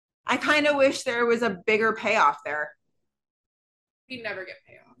I kind of wish there was a bigger payoff there. he'd never get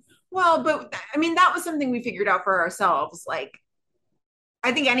payoff. Well, but I mean, that was something we figured out for ourselves. Like,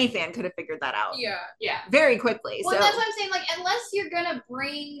 I think any fan could have figured that out. Yeah. Very quickly. Well, so that's what I'm saying. Like, unless you're gonna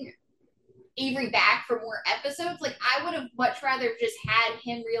bring Avery back for more episodes, like I would have much rather just had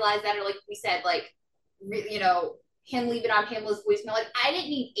him realize that, or like we said, like him leave it on Pamela's voicemail. Like, I didn't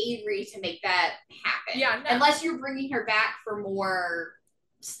need Avery to make that happen. Yeah, no. Unless you're bringing her back for more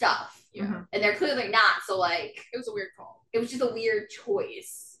stuff. Yeah. And they're clearly not. So like, It was a weird call. it was just a weird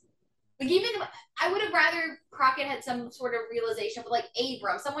choice. Like, even I would have rather Crockett had some sort of realization, but like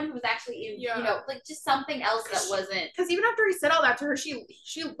Abram, someone who was actually in, like just something else that wasn't. Because even after he said all that to her, she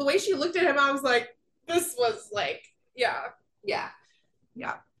the way she looked at him, I was like, this was like, yeah.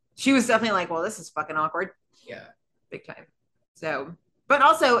 she was definitely like, well, this is fucking awkward. Yeah. Big time. So, but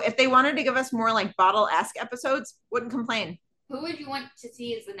also, if they wanted to give us more like bottle-esque episodes, wouldn't complain. Who would you want to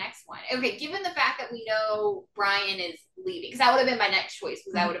see as the next one? Okay, given the fact that we know Brian is leaving, because that would have been my next choice,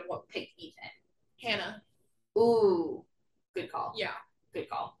 because I would have picked Ethan. Hannah. Ooh, good call. Yeah. Good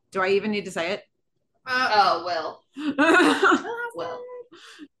call. Do I even need to say it? Will.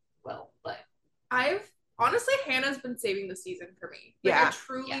 But Honestly, Hannah's been saving the season for me. Like, I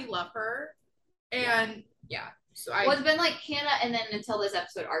truly love her. And so it's been like Hannah, and then until this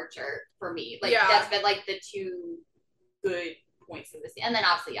episode, Archer for me. Like, that's been like the two good points of this, and then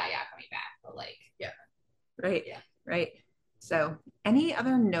obviously Yaya coming back, but like right. So, any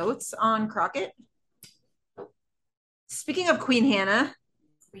other notes on Crockett? Speaking of Queen Hannah.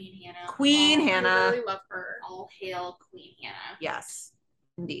 I really love her. All hail Queen Hannah. Yes,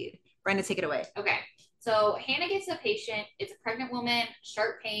 indeed. Brenda, take it away. Okay, so Hannah gets a patient. It's a pregnant woman,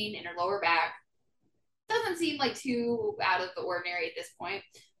 sharp pain in her lower back. Doesn't seem like too out of the ordinary at this point.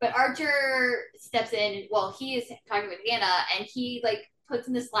 But Archer steps in. Well, he is talking with Hannah, and he like puts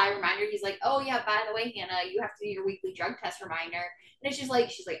in this sly reminder. He's like, "Oh yeah, by the way, Hannah, you have to do your weekly drug test reminder." And she's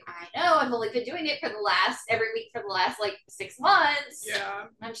like, "I know. I've only been doing it for every week for the last like 6 months." Yeah. And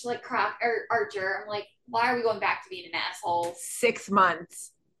I'm just like, Archer. I'm like, why are we going back to being an asshole? 6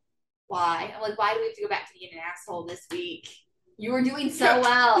 months. Why? I'm like, why do we have to go back to being an asshole this week? You were doing so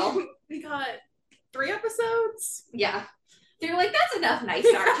well. We got 3 episodes. Yeah. They're like, that's enough, nice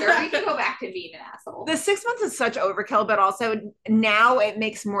Archer. We can go back to being an asshole. The 6 months is such overkill, but also now it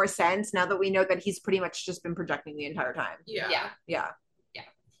makes more sense now that we know that he's pretty much just been projecting the entire time. Yeah.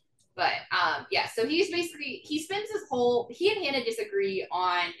 But so he's basically, he and Hannah disagree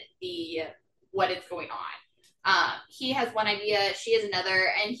on what is going on. He has one idea, she has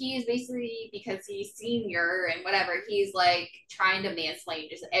another, and he is basically, because he's senior and whatever, he's like trying to mansplain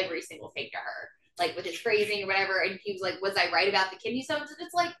just every single thing to her, like with his phrasing or whatever. And he was like, was I right about the kidney stones? And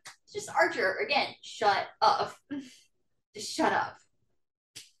it's like, it's just Archer again, shut up. Just shut up.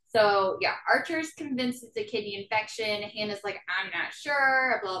 So yeah, Archer's convinced it's a kidney infection. Hannah's like, I'm not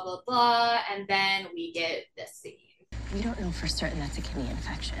sure, blah blah blah, and then we get this scene. We don't know for certain that's a kidney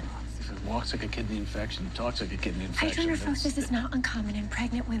infection. If it walks like a kidney infection, it talks like a kidney infection. Hydronephrosis is not uncommon in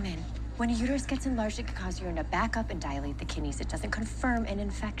pregnant women. When a uterus gets enlarged, it can cause urine to back up and dilate the kidneys. It doesn't confirm an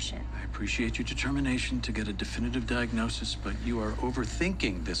infection. I appreciate your determination to get a definitive diagnosis, but you are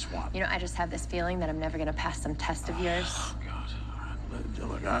overthinking this one. You know, I just have this feeling that I'm never going to pass some test of yours. Oh, God.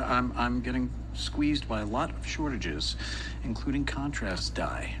 Look, I'm getting squeezed by a lot of shortages, including contrast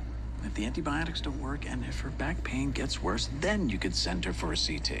dye. If the antibiotics don't work, and if her back pain gets worse, then you could send her for a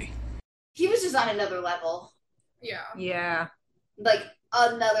CT. He was just on another level. Yeah. Like,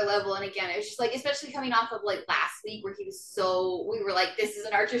 another level. And again, it was just like, especially coming off of like last week where we were like, this is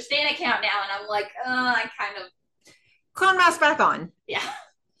an Archer Stan account now. And I'm like, I kind of. Clown mask back on. Yeah.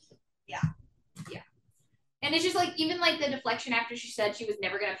 And it's just like, even like the deflection after she said she was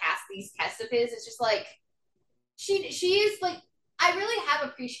never going to pass these tests of his, it's just like, she is like, I really have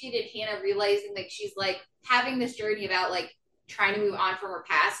appreciated Hannah realizing like she's like having this journey about like trying to move on from her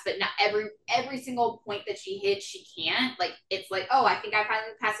past, but not every single point that she hits, she can't. Like, it's like, oh, I think I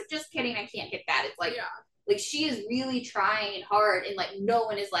finally passed it. Just kidding, I can't hit that. It's like, like she is really trying hard, and like no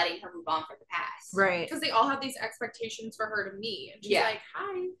one is letting her move on from the past. Right. Because they all have these expectations for her to meet. And she's like,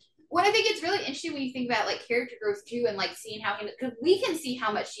 hi. What I think it's really interesting when you think about like character growth too, and like seeing how, because we can see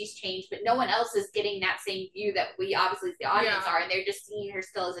how much she's changed, but no one else is getting that same view that we obviously as the audience are, and they're just seeing her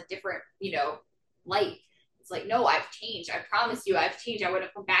still as a different, light. It's like, no, I've changed. I promise you I've changed. I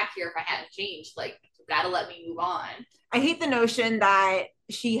wouldn't come back here if I hadn't changed. Like, you gotta let me move on. I hate the notion that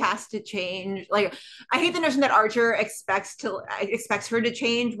she has to change. Like, I hate the notion that Archer expects her to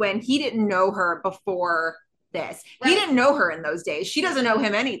change when he didn't know her before this. Right. He didn't know her in those days. She doesn't know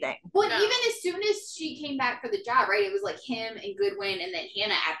him anything. Well, even as soon as she came back for the job, right? It was like him and Goodwin and then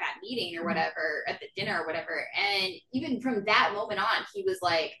Hannah at that meeting or whatever, at the dinner or whatever. And even from that moment on, he was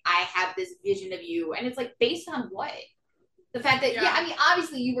like, I have this vision of you. And it's like, based on what? The fact that, I mean,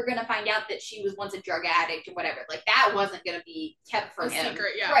 obviously you were going to find out that she was once a drug addict or whatever. Like, that wasn't going to be kept from him.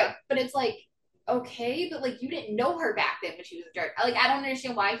 Secret, Right. But it's like, okay, but like, you didn't know her back then when she was a drug. Like, I don't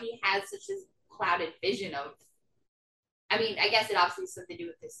understand why he has such this clouded vision of, I mean, I guess it obviously has something to do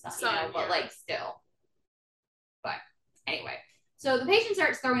with his son, you know, but like, still. But anyway. So the patient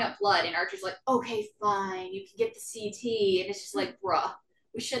starts throwing up blood and Archer's like, okay, fine, you can get the CT. And it's just like, bruh,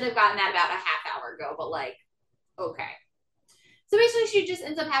 we should have gotten that about a half hour ago, but like, okay. So basically, she just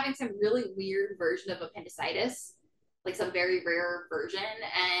ends up having some really weird version of appendicitis, like some very rare version.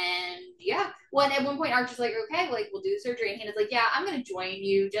 And yeah, well, and at one point, Archer's like, okay, like, we'll do surgery. And Hannah's like, yeah, I'm going to join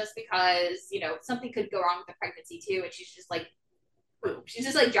you just because, you know, something could go wrong with the pregnancy too. And she's just like, boom. She's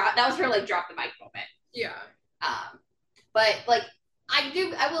just like, that was her, like, drop the mic moment. Yeah. But like,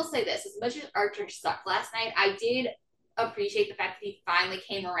 I will say this, as much as Archer sucked last night, I did appreciate the fact that he finally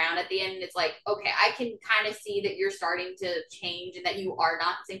came around at the end, and it's like, okay, I can kind of see that you're starting to change and that you are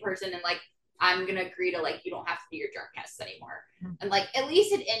not the same person, and like, I'm gonna agree to, like, you don't have to do your drug tests anymore. And like, at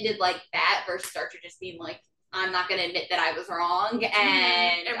least it ended like that versus Archer just being like, I'm not gonna admit that I was wrong,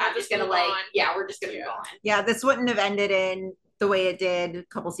 and I'm just gonna like, we're just gonna move on. Yeah, this wouldn't have ended in the way it did a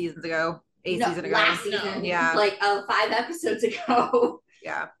couple seasons ago, season ago. Last season, like 5 episodes ago.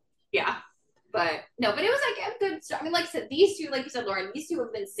 Yeah. But no, but it was like a good start. I mean, like I said, these two, like you said, Lauren, these two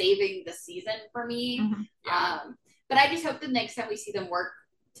have been saving the season for me. But I just hope the next time we see them work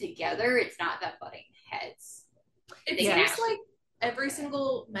together, it's not that butting heads. It seems like every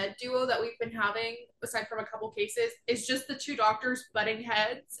single med duo that we've been having, aside from a couple cases, is just the two doctors butting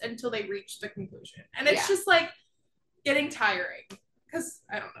heads until they reach the conclusion. And it's just like getting tiring. Because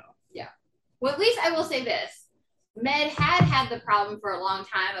I don't know. Yeah. Well, at least I will say this. Med had the problem for a long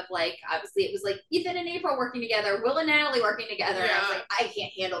time of like, obviously it was like Ethan and April working together, Will and Natalie working together. And I was like, I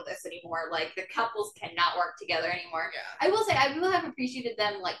can't handle this anymore. Like, the couples cannot work together anymore. I will say, I really have appreciated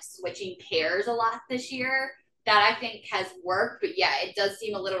them like switching pairs a lot this year. That I think has worked. But yeah, it does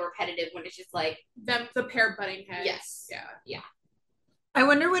seem a little repetitive when it's just like the pair butting heads. Yes. Yeah. I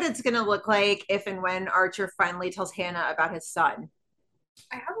wonder what it's going to look like if and when Archer finally tells Hannah about his son.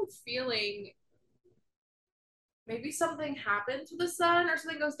 I have a feeling maybe something happens with the son or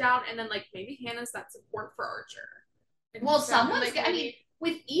something goes down, and then like maybe Hannah's that support for Archer. Well, someone's like, I mean,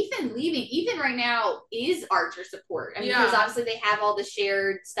 with Ethan leaving, Ethan right now is Archer support. I mean, because obviously they have all the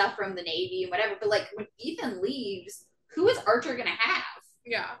shared stuff from the Navy and whatever, but like when Ethan leaves, who is Archer gonna have?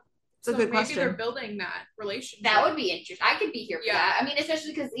 Yeah. It's a good question. Maybe they're building that relationship. That would be interesting. I could be here for that. I mean,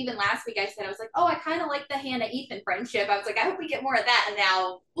 especially because even last week I said, I was like, oh, I kind of like the Hannah-Ethan friendship. I was like, I hope we get more of that. And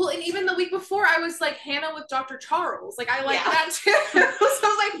now... Well, and even the week before, I was like, Hannah with Dr. Charles. Like, I like that too. So I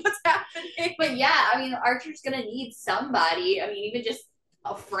was like, what's happening? But yeah, I mean, Archer's going to need somebody. I mean, even just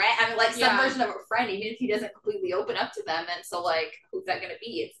a friend. I mean, like, some version of a friend, even if he doesn't completely open up to them. And so, like, who's that going to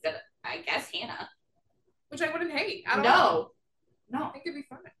be? It's going to, I guess, Hannah. Which I wouldn't hate. I don't know. No. I think it'd be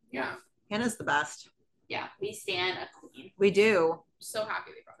fun. Yeah. Hannah's the best. Yeah, we stand a queen. We do. So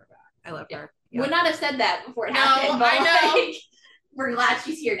happy they brought her back. I love her. Would not have said that before it happened. But I know. Like, we're glad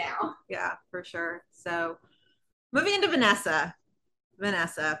she's here now. Yeah, for sure. So, moving into Vanessa.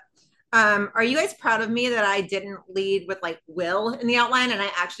 Are you guys proud of me that I didn't lead with like Will in the outline and I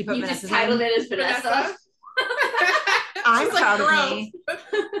actually put Vanessa? You just titled it as Vanessa. I'm proud of me.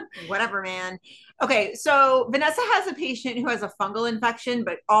 Whatever, man. Okay, so Vanessa has a patient who has a fungal infection,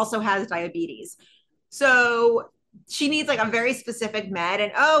 but also has diabetes. So she needs like a very specific med.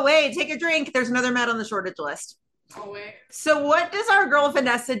 And oh, wait, take a drink. There's another med on the shortage list. Oh, wait. So what does our girl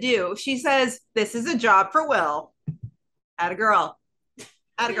Vanessa do? She says, this is a job for Will. Atta girl.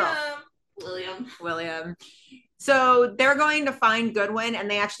 William. So they're going to find Goodwin and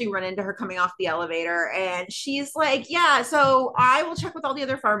they actually run into her coming off the elevator. And she's like, yeah, so I will check with all the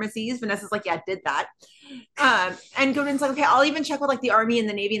other pharmacies. Vanessa's like, yeah, did that. And Goodwin's like, okay, I'll even check with like the Army and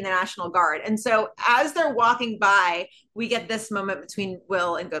the Navy and the National Guard. And so as they're walking by, we get this moment between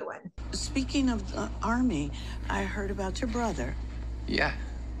Will and Goodwin. Speaking of the Army, I heard about your brother. Yeah,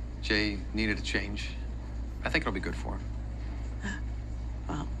 Jay needed a change. I think it'll be good for him.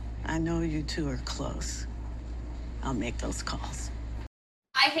 Well, I know you two are close. I'll make those calls.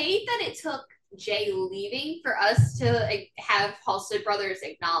 I hate that it took Jay leaving for us to like, have Halstead Brothers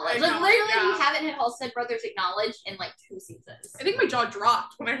acknowledged. Like literally, we haven't had Halstead Brothers acknowledged in like 2 seasons. I think my jaw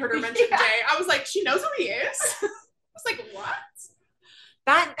dropped when I heard her mention Jay. I was like, she knows who he is. I was like, what?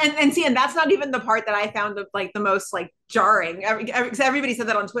 That and see, and that's not even the part that I found the most like jarring. Everybody said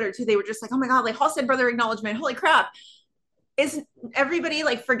that on Twitter too. They were just like, oh my god, like Halstead brother acknowledgement. Holy crap! Is everybody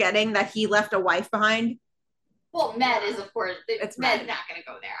like forgetting that he left a wife behind? Well, Med is of course. Med's not going to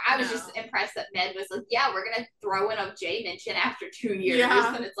go there. I was just impressed that Med was like, yeah, we're going to throw in a Jay mention after 2 years,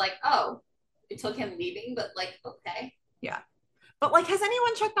 and it's like, oh, it took him leaving, but like, okay, yeah. But like, has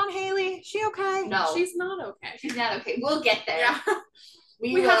anyone checked on Haley? Is she okay? No, she's not okay. She's not okay. We'll get there. Yeah.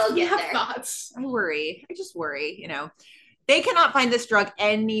 We will get there. Thoughts. I just worry, you know. They cannot find this drug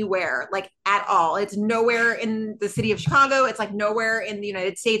anywhere, like at all. It's nowhere in the city of Chicago. It's like nowhere in the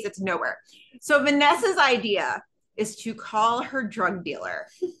United States. It's nowhere. So Vanessa's idea is to call her drug dealer.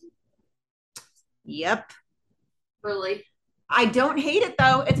 Yep. Really? I don't hate it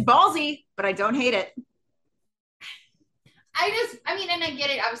though. It's ballsy, but I don't hate it. I mean, and I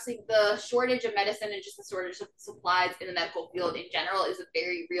get it. Obviously, the shortage of medicine and just the shortage of supplies in the medical field in general is a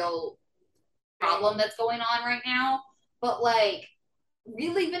very real problem that's going on right now. But, like,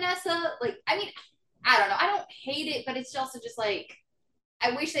 really, Vanessa? Like, I mean, I don't know. I don't hate it, but it's also just, like,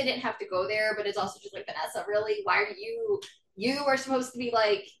 I wish they didn't have to go there, but it's also just, like, Vanessa, really? Why are you are supposed to be,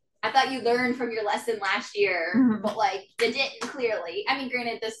 like, I thought you learned from your lesson last year, but, like, you didn't, clearly. I mean,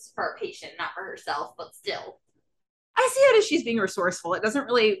 granted, this is for a patient, not for herself, but still. I see it as she's being resourceful. It doesn't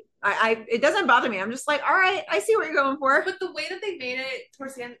really, it doesn't bother me. I'm just like, all right, I see what you're going for. But the way that they made it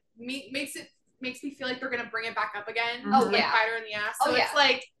towards the end makes me feel like they're gonna bring it back up again. Oh like, yeah, bite her in the ass. So it's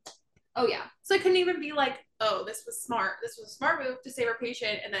like, oh yeah. So it couldn't even be like, oh, this was smart. This was a smart move to save her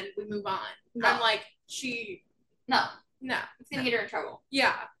patient, and then we move on. No. I'm like, no, it's gonna get her in trouble.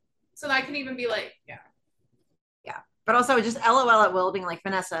 Yeah. So I can even be like, yeah. But also just LOL at Will being like,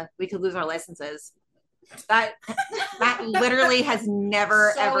 Vanessa, we could lose our licenses. That literally has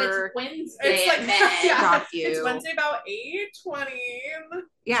never ever. It's Wednesday. It's like you. It's Wednesday about 8:20.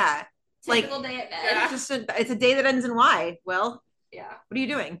 Yeah, typical day at Med. Yeah. It's a day that ends in Y. Will. Yeah. What are you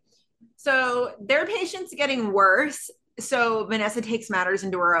doing? So their patient's getting worse. So Vanessa takes matters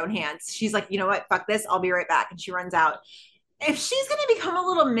into her own hands. She's like, you know what? Fuck this. I'll be right back. And she runs out. If she's gonna become a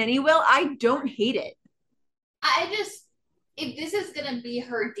little mini Will, I don't hate it. If this is going to be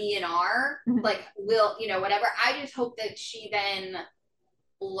her DNR, like, Will, you know, whatever, I just hope that she then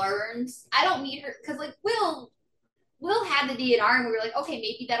learns. I don't need her, because, like, Will had the DNR, and we were like, okay,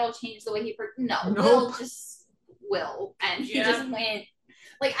 maybe that'll change the way he, Will just will, and he just went,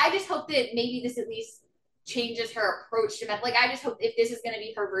 like, I just hope that maybe this at least changes her approach to like, I just hope if this is going to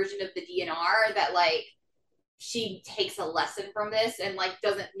be her version of the DNR, that, like, she takes a lesson from this and like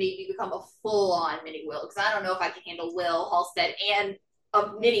doesn't maybe become a full-on mini Will, because I don't know if I can handle Will Halstead and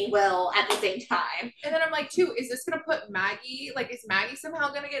a mini Will at the same time. And then I'm like, too, is this gonna put Maggie, like, is Maggie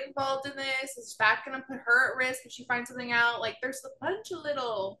somehow gonna get involved in this? Is that gonna put her at risk if she finds something out? Like, there's a bunch of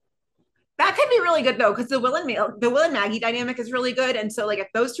little. That could be really good though, because the Will and Maggie dynamic is really good, and so like if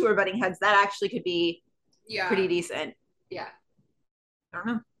those two are butting heads, that actually could be pretty decent. Yeah, I don't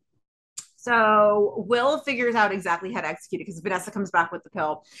know. So Will figures out exactly how to execute it because Vanessa comes back with the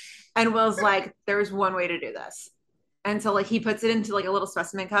pill, and Will's like, there's one way to do this. And so like he puts it into like a little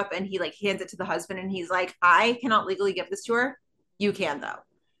specimen cup and he like hands it to the husband, and he's like, I cannot legally give this to her. You can though.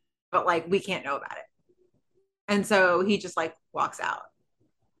 But like we can't know about it. And so he just like walks out.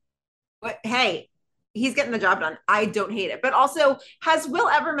 But hey, he's getting the job done. I don't hate it. But also, has Will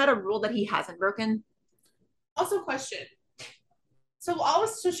ever met a rule that he hasn't broken? Also, question.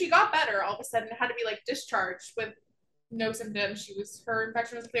 So she got better all of a sudden, had to be like discharged with no symptoms. Her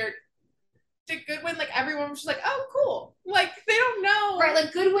infection was cleared. Did Goodwin, like, everyone was just like, oh, cool. Like, they don't know. Right,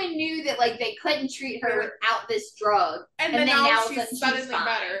 like, Goodwin knew that, like, they couldn't treat her without this drug. And then now she's suddenly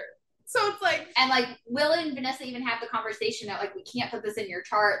better. So it's like. And, like, Will and Vanessa even have the conversation that, like, we can't put this in your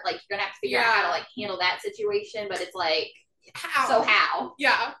chart. Like, you're going to have to figure out how to, like, handle that situation. But it's like, how?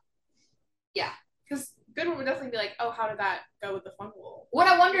 Yeah. Yeah. Because Goodwin would definitely be like, oh, how did that go with the fungal? What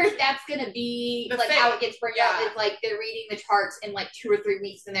I wonder if that's going to be, like, how it gets brought up. Is, like, they're reading the charts in, like, 2 or 3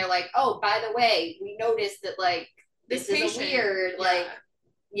 weeks, and they're like, oh, by the way, we noticed that, like, this is a weird, like,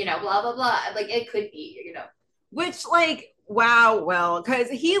 you know, blah, blah, blah. Like, it could be, you know. Which, like, wow, Will, because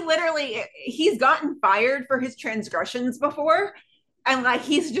he's gotten fired for his transgressions before, and, like,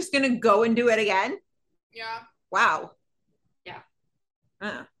 he's just going to go and do it again? Yeah. Wow.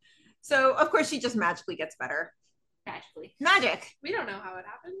 Yeah. So, of course, she just magically gets better. Magically. Magic. We don't know how it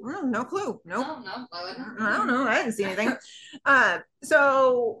happened. No clue. Nope. No. I don't know. I didn't see anything.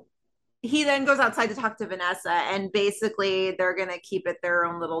 So he then goes outside to talk to Vanessa, and basically they're gonna keep it their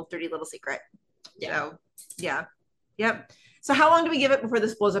own little dirty little secret. So yeah. Yep. So how long do we give it before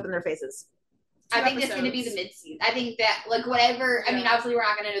this blows up in their faces? I think it's going to be the mid-season. I think that, like, whatever, I mean, obviously we're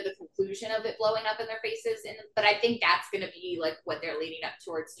not going to know the conclusion of it blowing up in their faces, but I think that's going to be, like, what they're leading up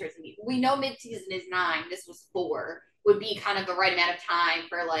towards the we know mid-season is 9, this was 4, would be kind of the right amount of time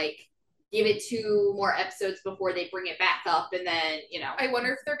for, like, give it 2 more episodes before they bring it back up, and then, you know. I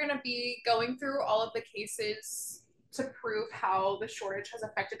wonder if they're going to be going through all of the cases to prove how the shortage has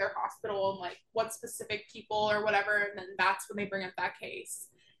affected their hospital and, like, what specific people or whatever, and then that's when they bring up that case.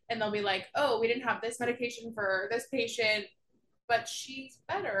 And they'll be like, oh, we didn't have this medication for this patient, but she's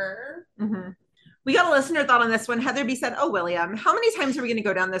better. Mm-hmm. We got a listener thought on this one. Heather B said, oh, William, how many times are we going to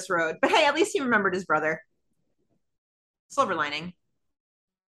go down this road? But hey, at least he remembered his brother. Silver lining.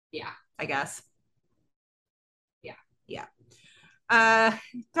 Yeah. I guess. Yeah. Yeah.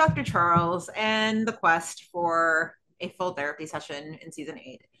 Dr. Charles and the quest for a full therapy session in season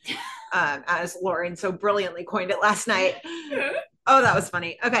 8. As Lauren so brilliantly coined it last night. Oh, that was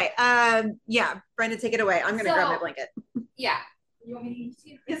funny. Okay. Yeah, Brenda, take it away. I'm gonna grab my blanket. Yeah. You want me to use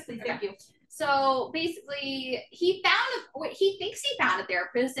you? Yes, please. Thank you. So basically, he thinks he found a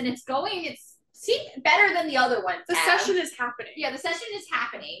therapist, and it's seemed better than the other ones. The session is happening. Yeah, the session is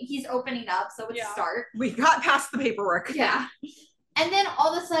happening. He's opening up, so it's a start. We got past the paperwork. Yeah. And then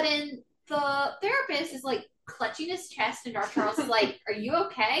all of a sudden, the therapist is like clutching his chest, and Dr. Charles is like, are you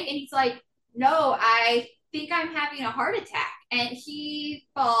okay? And he's like, no, I think I'm having a heart attack. And he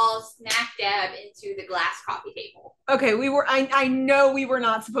falls smack dab into the glass coffee table. Okay, I know we were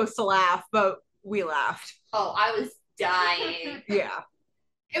not supposed to laugh, but we laughed. Oh, I was dying. Yeah.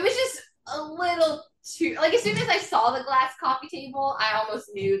 It was just a little too, like, as soon as I saw the glass coffee table, I almost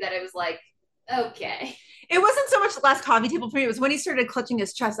knew that it was like, okay. It wasn't so much the glass coffee table for me. It was when he started clutching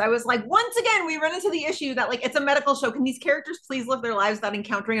his chest. I was like, once again, we run into the issue that, like, it's a medical show. Can these characters please live their lives without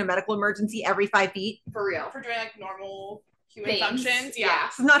encountering a medical emergency every 5 feet? For real. For doing, like, normal human functions. Yeah.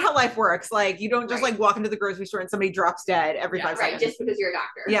 It's not how life works. Like, you don't just, like, walk into the grocery store and somebody drops dead every 5 seconds. Right, just because you're a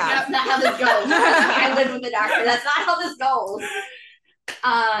doctor. Yeah. That's not how this goes. I live with a doctor. That's not how this goes.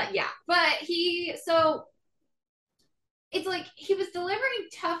 Yeah. But it's like he was delivering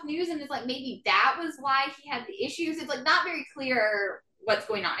tough news, and it's like maybe that was why he had the issues. It's like not very clear what's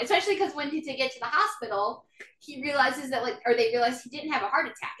going on, especially because when they get to the hospital, he realizes that they realize he didn't have a heart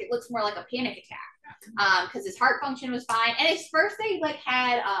attack. It looks more like a panic attack because his heart function was fine. And at first they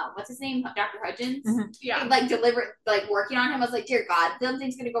had what's his name, Dr. Hudgens, delivered working on him. I was like, dear God,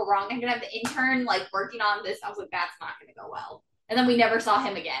 something's gonna go wrong. I'm gonna have the intern working on this. I was like, that's not gonna go well. And then we never saw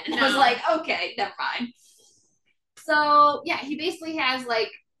him again. And I was like, okay, never mind. So yeah, he basically has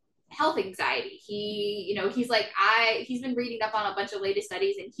health anxiety. He's been reading up on a bunch of latest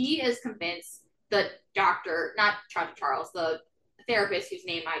studies, and he is convinced the doctor, not Dr. Charles, the therapist whose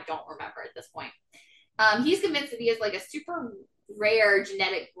name I don't remember at this point. He's convinced that he has a super rare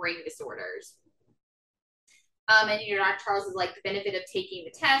genetic brain disorders. And Dr. Charles is the benefit of taking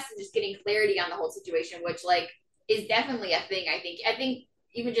the test and just getting clarity on the whole situation, which is definitely a thing. I think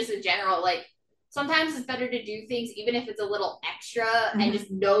even just in general, sometimes it's better to do things even if it's a little extra and just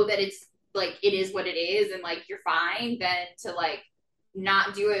know that it's it is what it is and you're fine than to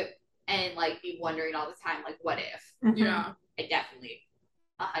not do it and be wondering all the time what if. Yeah, I definitely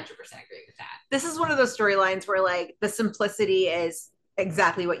 100% agree with that. This is one of those storylines where the simplicity is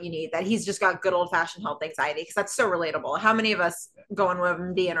exactly what you need, that he's just got good old-fashioned health anxiety, because that's so relatable. How many of us go on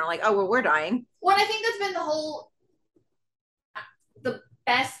WebMD and are like, oh well, we're dying? Well, I think that's been the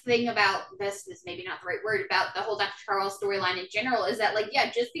best thing about this is maybe not the right word about the whole Dr. Charles storyline in general is that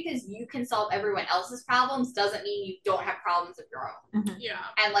just because you can solve everyone else's problems doesn't mean you don't have problems of your own. Yeah.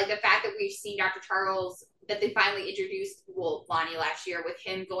 And the fact that we've seen Dr. Charles, that they finally introduced Lonnie last year with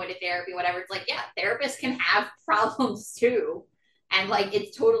him going to therapy, whatever, it's therapists can have problems too, and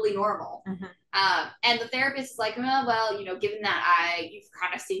it's totally normal. And the therapist is oh, well, given that you've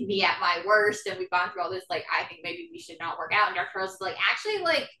kind of seen me at my worst and we've gone through all this, I think maybe we should not work out. And Dr. Charles is actually,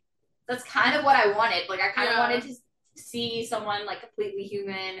 that's kind of what I wanted. I kind of wanted to see someone completely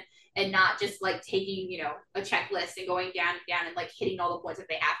human and not just taking, a checklist and going down and down and hitting all the points that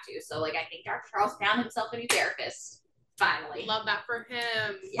they have to. So I think Dr. Charles found himself a new therapist. Finally. Love that for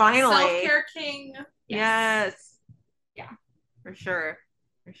him. Finally. Self-care king. Yes. Yeah. For sure.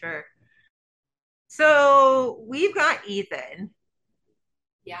 So we've got Ethan.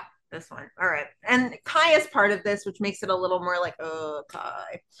 Yeah. This one. All right. And Kai is part of this, which makes it a little more oh,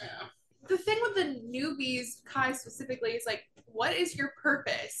 Kai. Yeah. The thing with the newbies, Kai specifically, is what is your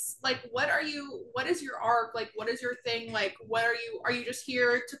purpose? Like, what is your arc? Like, what is your thing? Like, are you just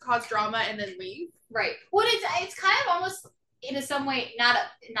here to cause drama and then leave? Right. Well, it's kind of almost in some way, not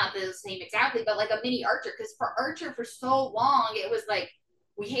the same exactly, but like a mini Archer, because for Archer for so long, it was like,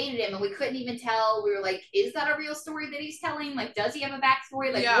 we hated him and we couldn't even tell. We were like, is that a real story that he's telling? Like, does he have a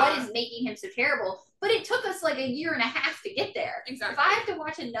backstory? Like, what is making him so terrible? But it took us like a year and a half to get there. Exactly. If I have to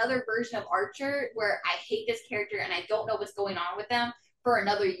watch another version of Archer where I hate this character and I don't know what's going on with them for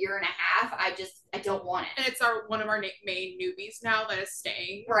another year and a half, I don't want it. And it's one of our main newbies now that is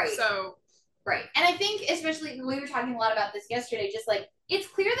staying. Right. So. Right. And I think, especially, we were talking a lot about this yesterday, just like, it's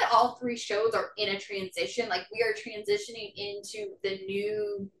clear that all three shows are in a transition. Like, we are transitioning into the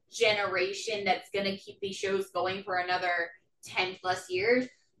new generation that's going to keep these shows going for another 10 plus years.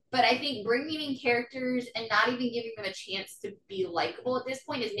 But I think bringing in characters and not even giving them a chance to be likable at this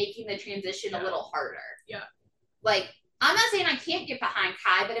point is making the transition a little harder. Yeah. Like, I'm not saying I can't get behind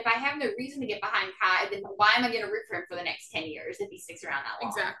Kai, but if I have no reason to get behind Kai, then why am I going to root for him for the next 10 years if he sticks around that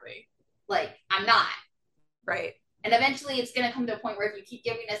long? Exactly. Like, I'm not. Right. And eventually it's going to come to a point where if you keep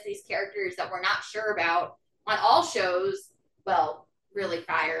giving us these characters that we're not sure about on all shows, well, really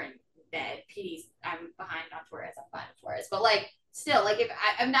Fire and Ned, PD's, I'm behind on Torres, I'm behind on Torres. But, like, still, like, if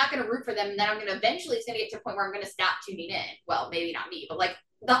I'm not going to root for them, then I'm going to eventually, it's going to get to a point where I'm going to stop tuning in. Well, maybe not me, but, like,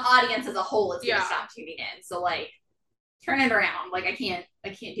 the audience as a whole is going to stop tuning in. So, like, turn it around. Like, I can't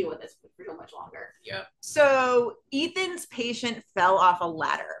deal with this for so much longer. Yep. So Ethan's patient fell off a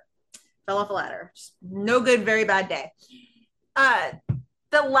ladder. Just no good, very bad day.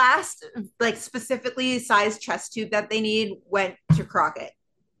 The last, like, specifically sized chest tube that they need went to Crockett.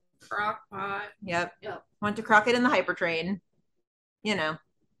 Crockpot. Yep. Went to Crockett in the hypertrain. You know,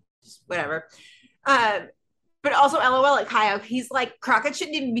 just whatever. But also LOL at Kyle. He's like, Crockett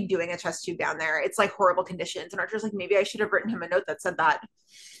shouldn't even be doing a chest tube down there. It's like horrible conditions. And Archer's like, maybe I should have written him a note that said that.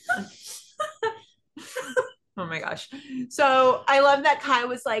 Oh my gosh. So I love that Kai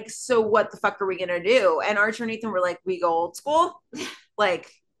was like, so what the fuck are we gonna do? And Archer and Ethan were like, we go old school. Like,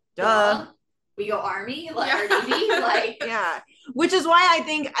 duh. We go Army, like, or Navy, like. Yeah. Which is why I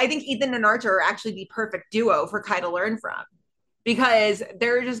think Ethan and Archer are actually the perfect duo for Kai to learn from. Because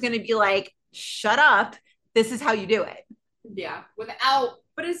they're just gonna be like, shut up. This is how you do it. Yeah. Without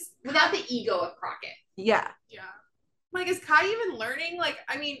the ego of Crockett. Yeah. Yeah. Like, is Kai even learning? Like,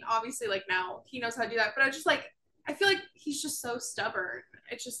 I mean, obviously, like, now he knows how to do that, but I feel like he's just so stubborn.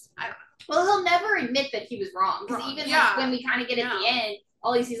 It's just, I don't know. Well, he'll never admit that he was wrong. Because even like, when we kind of get at the end,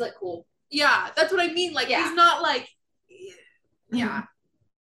 all he sees, like, cool. Yeah, that's what I mean. Like, he's not like, yeah.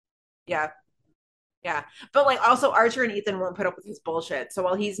 Yeah. But, like, also Archer and Ethan won't put up with his bullshit. So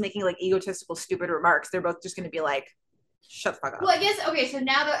while he's making, like, egotistical, stupid remarks, they're both just going to be like, shut the fuck up. Well, I guess, okay, so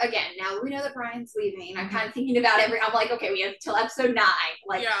now that we know that Brian's leaving, I'm kind of thinking about I'm like, okay, we have till episode 9.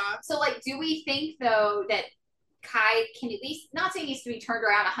 Like, so, like, do we think, though, that Kai can at least, not saying he needs to be turned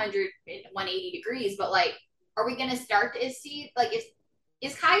around 180 degrees, but, like, are we going to start to see, like,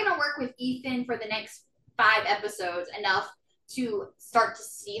 is Kai going to work with Ethan for the next 5 episodes enough to start to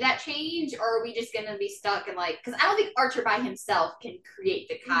see that change, or are we just going to be stuck in, like, because I don't think Archer by himself can create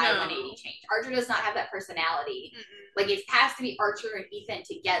the Kai 180 change. Archer does not have that personality. Mm-mm. Like, it has to be Archer and Ethan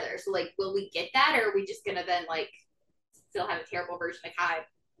together. So, like, will we get that, or are we just going to then, like, still have a terrible version of Kai?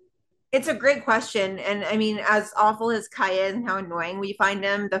 It's a great question. And I mean, as awful as Kai is and how annoying we find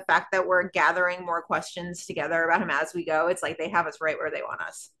him, the fact that we're gathering more questions together about him as we go, it's like they have us right where they want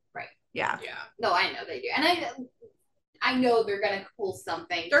us. Right. Yeah. No, I know they do. And I know they're going to pull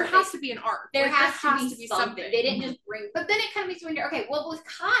something. There has to be an arc. There has to be something. They didn't just bring, but then it kind of makes me wonder, okay, well, with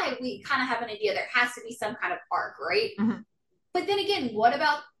Kai, we kind of have an idea there has to be some kind of arc, right? Mm-hmm. But then again, what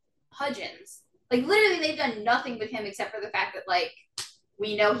about Hudgens? Like, literally, they've done nothing with him except for the fact that, like,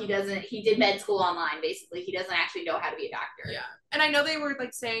 we know he did med school online, basically. He doesn't actually know how to be a doctor. Yeah. And I know they were,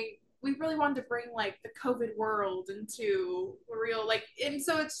 like, saying, we really wanted to bring, like, the COVID world into real, like, and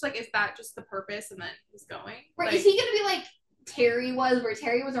so it's like, is that just the purpose? And then he's going. Right. Like, is he going to be like Terry was, where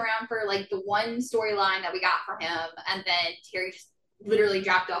Terry was around for, like, the one storyline that we got from him, and then Terry just literally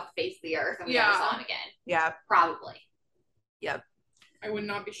dropped off the face of the earth and we never saw him again? Yeah. Probably. Yep. I would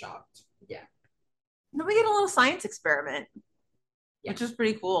not be shocked. Yeah. Then we get a little science experiment, which is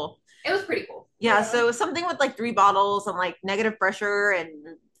pretty cool. It was pretty cool. Yeah. So something with, like, 3 bottles and, like, negative pressure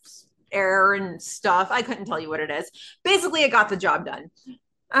and air and stuff. I couldn't tell you what it is. Basically, it got the job done.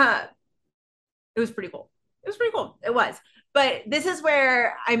 It was pretty cool. It was. But this is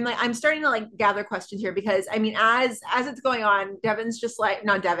where I'm starting to, like, gather questions here, because I mean, as it's going on, Devin's just like,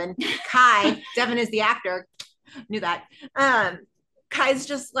 not Devin, Kai. Devin is the actor. Knew that. Kai's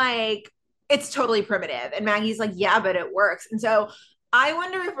just like, it's totally primitive. And Maggie's like, yeah, but it works. And so I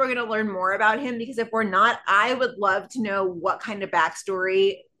wonder if we're going to learn more about him, because if we're not, I would love to know what kind of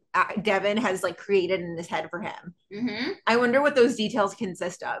backstory Devin has like created in his head for him. Mm-hmm. I wonder what those details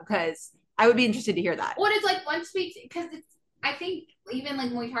consist of, because I would be interested to hear that. Well, it's like once we, because it's, I think even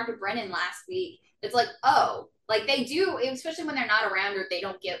like when we talked to Brennan last week, it's like, oh, like they do, especially when they're not around or they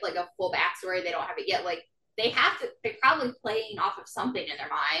don't get like a full backstory, they don't have it yet. Like they have to, they're probably playing off of something in their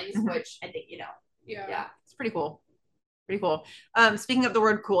minds, which I think, you know, yeah, it's pretty cool. Pretty cool. Speaking of the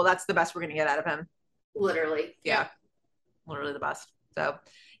word cool, that's the best we're gonna get out of him. Literally. Yeah. Literally the best. So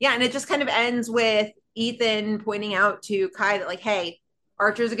yeah, and it just kind of ends with Ethan pointing out to Kai that like, hey,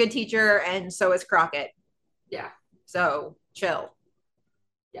 Archer's a good teacher and so is Crockett. Yeah. So chill.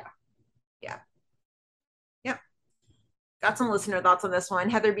 Yeah. Yeah. Yep. Got some listener thoughts on this one.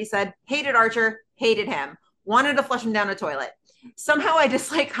 Heather B said, hated Archer, hated him, wanted to flush him down a toilet. Somehow I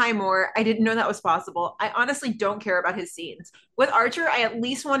dislike Kai more. I didn't know that was possible. I honestly don't care about his scenes. With Archer, I at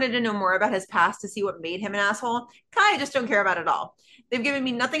least wanted to know more about his past to see what made him an asshole. Kai, I just don't care about at all. They've given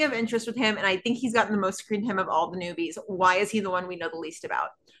me nothing of interest with him, and I think he's gotten the most screen time of all the newbies. Why is he the one we know the least about?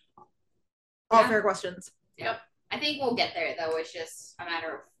 All fair questions. Yep. I think we'll get there, though. It's just a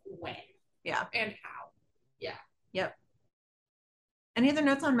matter of when. Yeah. And how. Yeah. Yep. Any other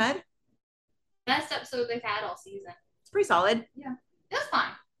notes on Med? Best episode they've had all season. Pretty solid. Yeah. It was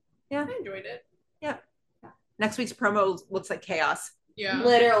fine. Yeah. I enjoyed it. Yeah. Next week's promo looks like chaos. Yeah.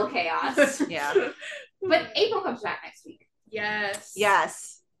 Literal chaos. Yeah. But April comes back next week. Yes.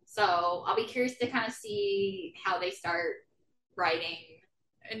 Yes. So I'll be curious to kind of see how they start writing.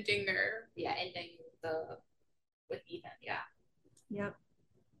 Ending with Ethan. Yeah. Yep.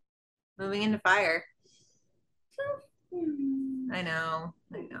 Moving into Fire. I know.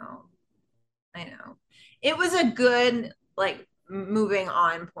 It was a good, like, moving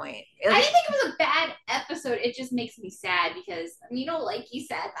on point. I didn't think it was a bad episode. It just makes me sad because, you know, like you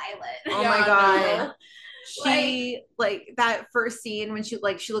said, Violet. Oh my God. She, like, that first scene when she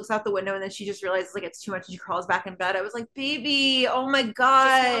looks out the window and then she just realizes, like, it's too much and she crawls back in bed. I was like, baby, oh my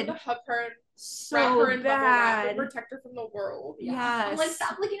God. Just wanted to hug her and wrap her in bubble wrap and protect her from the world. Yeah. Yes. I'm like,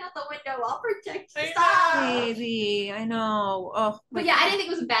 stop looking out the window. I'll protect you. Stop. Baby, I know. Oh, but yeah, I didn't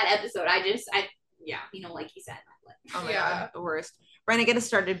think it was a bad episode. You know, like you said, Violet. Oh my God, the worst. Brenna, get us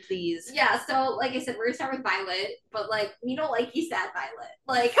started, please. Yeah, so like I said, we're gonna start with Violet, but like, you know, like you said, Violet.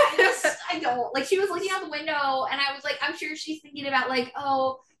 Like, I don't. Like, she was looking out the window, and I was like, I'm sure she's thinking about, like,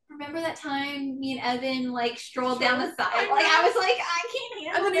 oh, remember that time me and Evan, like, strolled down the side? Like, I was like, I can't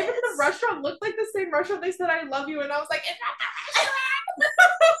handle And then even this. the restaurant looked like the same restaurant they said I love you, and I was like, it's not the restaurant.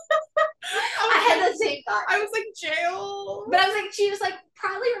 I had the same thought. I was like, jail. But I was like, she was like,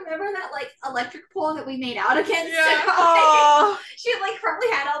 probably remember that like electric pole that we made out against? Yeah. Like, she like probably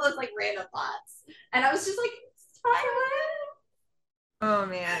had all those like random thoughts. And I was just like, oh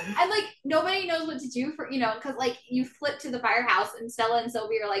man. And like nobody knows what to do for, you know, because like you flip to the firehouse and Stella and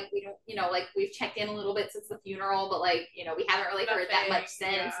Sylvie are like, we don't, you know, like we've checked in a little bit since the funeral, but like, you know, we haven't really heard that much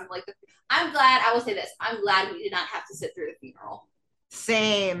since. Yeah. And like, I'm glad, I will say this, I'm glad we did not have to sit through the funeral.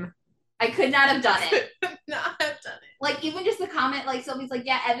 Same. I could not have done it. Not have done it. Like, even just the comment, like, Sylvie's like,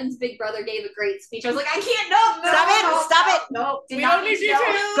 yeah, Evan's big brother gave a great speech. I was like, I can't, Stop it. No, did We not don't need to know.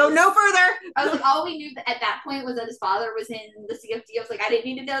 details. Go no further. I was like, all we knew at that point was that his father was in the CFD. I was like, I didn't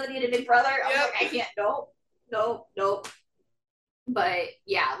need to know that he had a big brother. I was Yep. like, I can't, nope. But,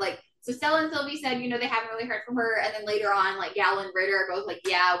 yeah, like, so Stella and Sylvie said, you know, they haven't really heard from her. And then later on, like, Gal and Ritter are both like,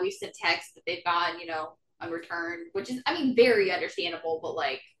 yeah, we've sent texts that they've gone, you know, unreturned, which is, I mean, very understandable, but,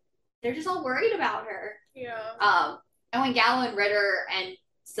 like, they're just all worried about her. Yeah. And when Gallo and Ritter and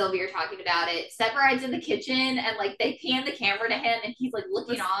Sylvie are talking about it, Seth rides in the kitchen and like they pan the camera to him and he's like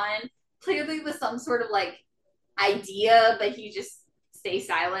looking on, clearly with some sort of like idea, but he just stays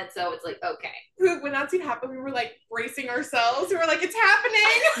silent. So it's like, okay. When that scene happened, we were like bracing ourselves. We were like, it's happening.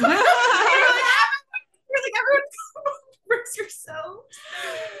 we were like, everyone brace yourselves.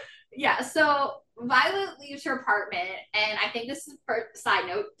 Yeah, so Violet leaves her apartment, and I think this is, side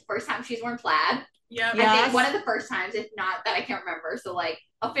note, the first time she's worn plaid. Yeah. I think one of the first times, if not that I can't remember. So, like,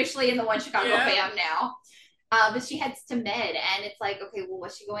 officially in the One Chicago fam now. But she heads to Med, and it's like, okay, well,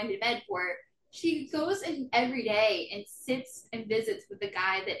 what's she going to Med for? She goes in every day and sits and visits with the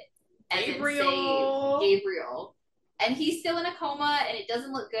guy that Evan saved, Gabriel. And he's still in a coma, and it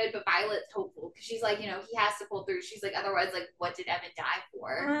doesn't look good, but Violet's hopeful, because she's like, you know, he has to pull through. She's like, otherwise, like, what did Evan die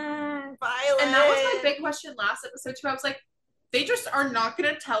for? Violet. And that was my big question last episode, too. I was like, they just are not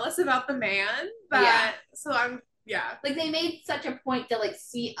going to tell us about the man that, so I'm Yeah. Like, they made such a point to, like,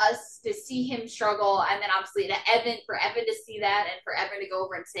 see him struggle, and then obviously for Evan to see that, and for Evan to go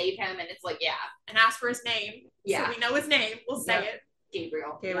over and save him, and it's like, yeah. And ask for his name. Yeah. So we know his name. We'll say it.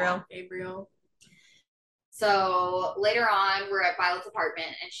 Gabriel. Gabriel. So later on, we're at Violet's apartment,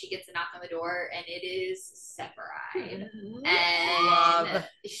 and she gets a knock on the door, and it is Severide. And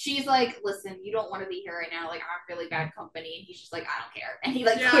she's like, "Listen, you don't want to be here right now. Like, I'm really bad company." And he's just like, "I don't care." And he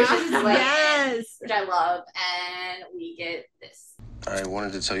like pushes his way in, which I love. And we get this. I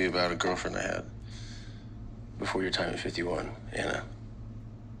wanted to tell you about a girlfriend I had before your time at 51, Anna.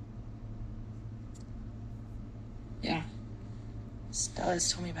 Yeah.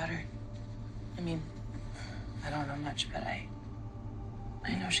 Stella's told me about her. I mean, I don't know much, but I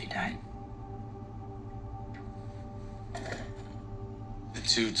know she died. The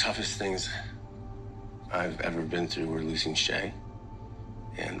two toughest things I've ever been through were losing Shay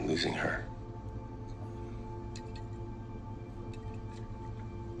and losing her.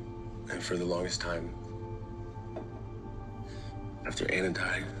 And for the longest time, after Anna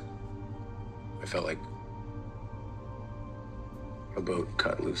died, I felt like a boat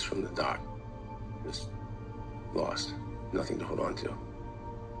cut loose from the dock. Just lost. Nothing to hold on to.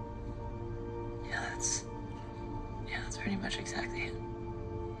 Yeah, that's pretty much exactly it.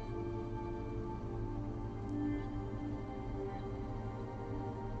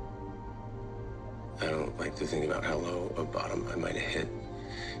 I don't like to think about how low a bottom I might have hit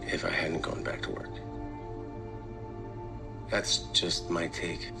if I hadn't gone back to work. That's just my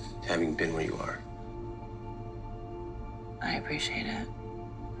take, having been where you are. I appreciate it.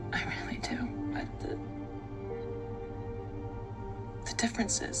 I really do. But the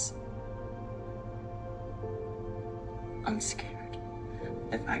difference is, I'm scared.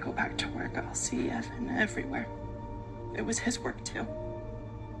 If I go back to work, I'll see Evan everywhere. It was his work too.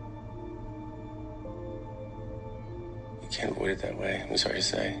 You can't avoid it that way, I'm sorry to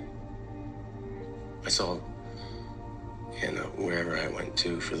say. I saw Anna wherever I went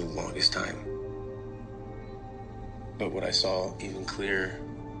to for the longest time. But what I saw even clearer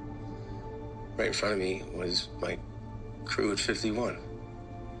right in front of me was my crew at 51.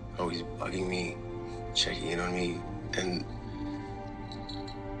 Always bugging me, checking in on me, and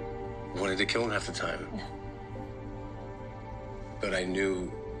wanted to kill him half the time. But I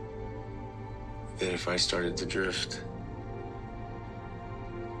knew that if I started to drift,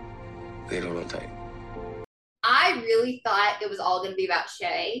 they'd hold on tight. I really thought it was all going to be about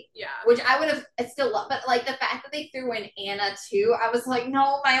Shay. Yeah. Which I would have still loved. But, like, the fact that they threw in Anna, too, I was like,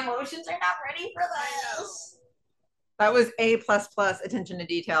 no, my emotions are not ready for this. That was A++ attention to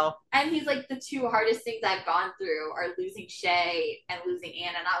detail. And he's like, the two hardest things I've gone through are losing Shay and losing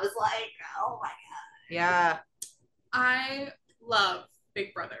Anna. And I was like, oh, my God. Yeah. I love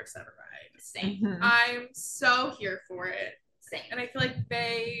Big Brother Severide. Same. Mm-hmm. I'm so here for it. Same. And I feel like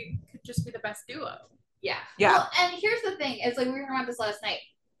they could just be the best duo. Yeah. Yeah. Well, and here's the thing. It's like we were talking about this last night.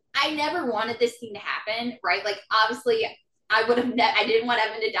 I never wanted this scene to happen, right? Like, obviously, I would have I didn't want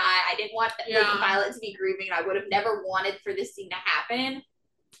Evan to die. I didn't want Violet to be grieving. I would have never wanted for this scene to happen.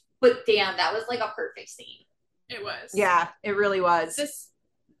 But damn, that was like a perfect scene. It was. Yeah, it really was.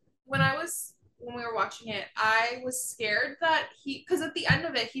 When we were watching it, I was scared that because at the end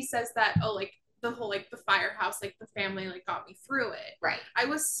of it, he says that, oh, like, the whole, like, the firehouse, like, the family, like, got me through it. Right. I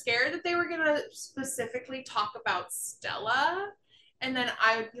was scared that they were going to specifically talk about Stella, and then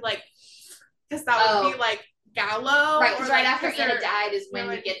I would be like, because that would be, like, Gallo. Right, because right like, after Anna died is when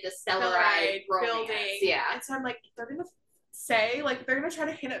we get the Severide building. Yeah. And so I'm like, they're going to say, like, they're going to try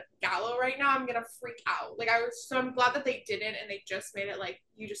to hit at Gallo right now, I'm going to freak out. Like, I'm glad that they didn't, and they just made it, like,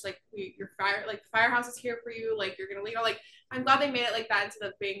 you just, like, the firehouse is here for you, like, you're going to lead on. Like, I'm glad they made it like that instead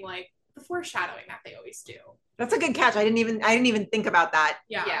of being, like, the foreshadowing that they always do. That's a good catch. I didn't even think about that.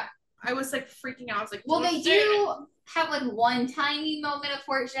 Yeah. I was like freaking out. I was like, well, they do have like one tiny moment of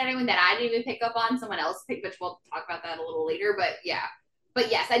foreshadowing that I didn't even pick up on. Someone else picked, which we'll talk about that a little later. But yeah. But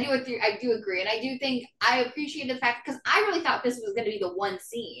yes, I do agree. And I do think I appreciate the fact because I really thought this was going to be the one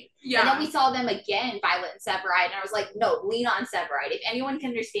scene. Yeah. And then we saw them again, Violet and Severide, and I was like, no, lean on Severide. If anyone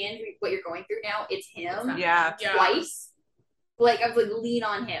can understand what you're going through now, it's him. Yeah. Twice. Like, I was like, lean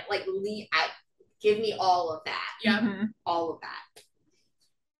on him. Like, give me all of that. Yeah. Mm-hmm. All of that.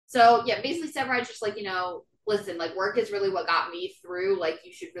 So, yeah, basically, Severide's just like, listen, like, work is really what got me through. Like,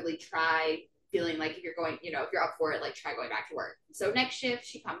 you should really try feeling like if you're going, if you're up for it, like, try going back to work. So, next shift,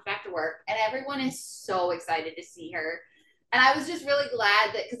 she comes back to work, and everyone is so excited to see her. And I was just really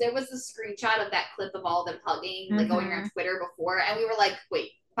glad that, because there was a screenshot of that clip of all them hugging, like, going around Twitter before, and we were like,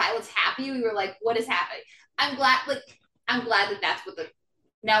 wait, Violet's happy? We were like, what is happening? I'm glad that that's what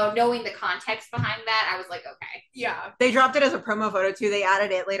Now, knowing the context behind that, I was like, okay. Yeah. They dropped it as a promo photo too. They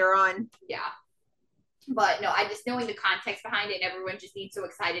added it later on. Yeah. But no, I just knowing the context behind it, and everyone just being so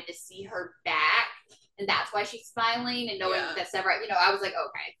excited to see her back, and that's why she's smiling, and knowing that Severide, I was like,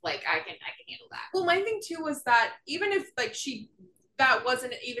 okay, like I can handle that. Well, my thing too was that even if like that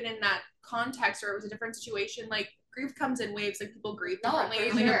wasn't even in that context, or it was a different situation, like grief comes in waves, like people grieve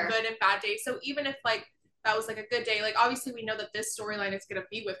differently, like a good and bad day. So even if like that was like a good day, like obviously we know that this storyline is gonna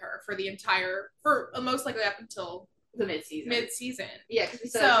be with her for most likely up until the mid-season. Yeah, because we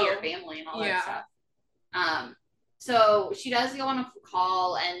still see her family and all that stuff. So she does go on a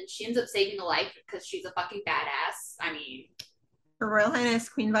call, and she ends up saving the life because she's a fucking badass. I mean, Her Royal Highness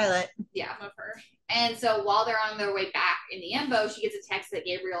Queen Violet. Yeah, love her. And so while they're on their way back in the Embo, she gets a text that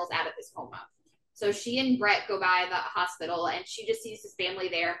Gabriel's out of his coma. So she and Brett go by the hospital, and she just sees his family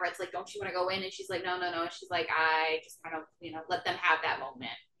there. Brett's like, "Don't you want to go in?" And she's like, "No." And she's like, "I just kind of, let them have that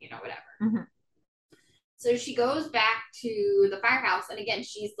moment, whatever." Mm-hmm. So she goes back to the firehouse, and again,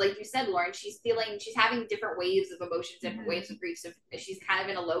 she's like you said, Lauren, she's having different waves of emotions, different waves of grief. So she's kind of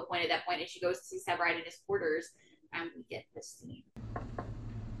in a low point at that point, and she goes to see Severide in his quarters, and we get this scene.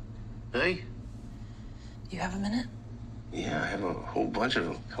 Hey? You have a minute? Yeah, I have a whole bunch of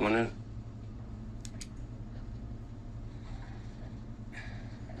them. Come on in.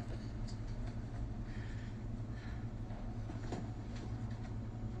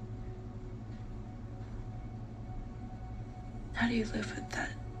 How do you live with that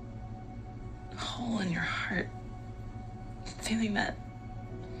hole in your heart, feeling that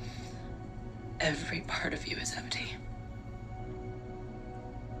every part of you is empty?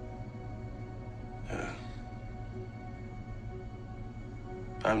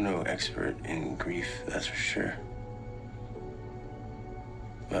 I'm no expert in grief, that's for sure.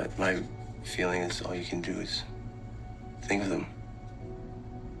 But my feeling is all you can do is think of them,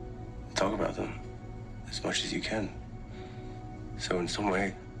 talk about them as much as you can. So in some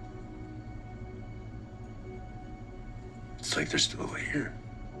way, it's like they're still here.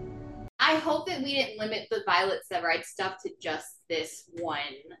 I hope that we didn't limit the Violet Severide stuff to just this one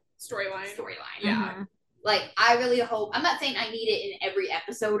storyline. Yeah. Like, I really hope, I'm not saying I need it in every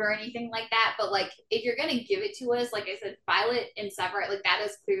episode or anything like that, but like, if you're gonna give it to us, like I said, Violet and Severide, like that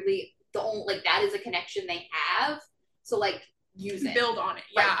is clearly the only, like that is a connection they have. So like, use it. Build on it.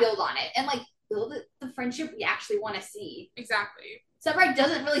 Right, build on it. And like, build the friendship we actually want to see. Exactly. Severide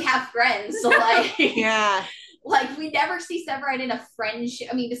doesn't really have friends, so like yeah, like we never see Severide in a friendship.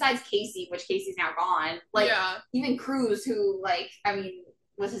 I mean, besides Casey, which Casey's now gone. Like even Cruz, who like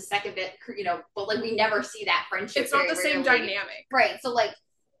was his second bit, but like we never see that friendship. It's not the same dynamic, right? So like,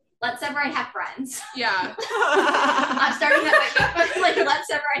 let Severide have friends. Yeah, I'm starting that like let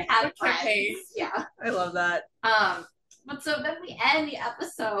Severide have friends. Okay. Yeah, I love that. But so then we end the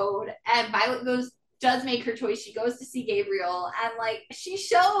episode, and Violet does make her choice. She goes to see Gabriel, and like she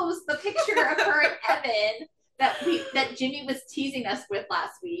shows the picture of her and Evan that Jimmy was teasing us with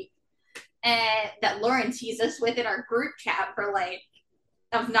last week, and that Lauren teased us with in our group chat for like,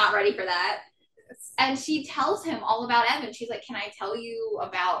 I'm not ready for that. And she tells him all about Evan. She's like, "Can I tell you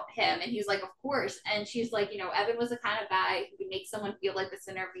about him?" And he's like, "Of course." And she's like, Evan was the kind of guy who could make someone feel like the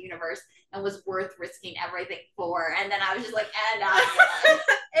center of the universe and was worth risking everything for. And then I was just like, and I'm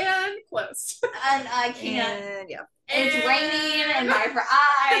and close. And I can't. And yeah. And it's raining and my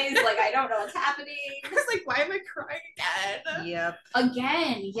eyes. Like, I don't know what's happening. I was like, why am I crying again? Yep.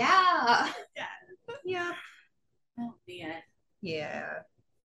 Again. Yeah. Yep. Oh, man. Yeah.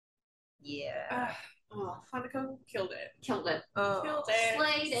 Yeah. Hanako killed it. Killed it. Oh, killed it.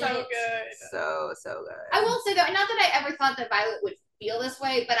 Slayed so it. good. So good. I will say though, not that I ever thought that Violet would feel this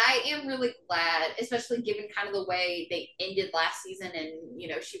way, but I am really glad, especially given kind of the way they ended last season, and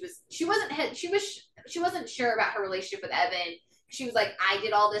she wasn't sure about her relationship with Evan. She was like, I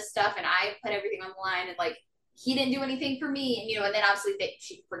did all this stuff and I put everything on the line, and like he didn't do anything for me, and then obviously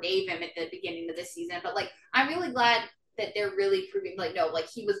she forgave him at the beginning of this season. But like, I'm really glad that they're really proving like, no, like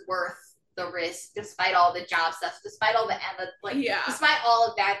he was worth the risk, despite all the job stuff, despite all the Emma, like despite all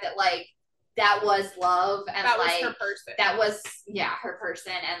of that, like that was love, and that like was her person. That was her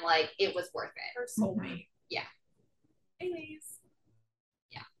person, and like it was worth it. Her soulmate. Yeah. Anyways.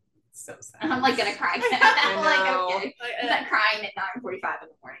 Yeah. So sad. I'm like gonna cry. I'm like, okay. I'm not crying at 9:45 in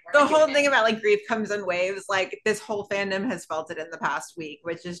the morning. The whole thing about like grief comes in waves. Like this whole fandom has felt it in the past week,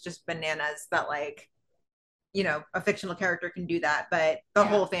 which is just bananas that like, a fictional character can do that, but the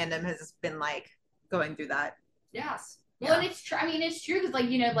whole fandom has been like going through that. Yes. Well, and it's true. I mean, it's true because like,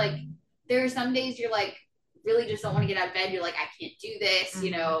 like there are some days you're like really just don't want to get out of bed. You're like, I can't do this. I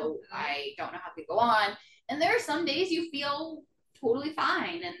don't know how to go on. And there are some days you feel totally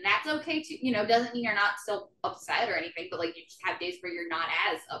fine. And that's okay too. You know, doesn't mean you're not still upset or anything, but like you just have days where you're not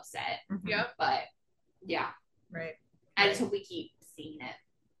as upset. Yep. But yeah. Right. I just hope we keep seeing it,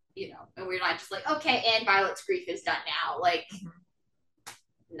 you know, and we're not just like, okay, and Violet's grief is done now. Like,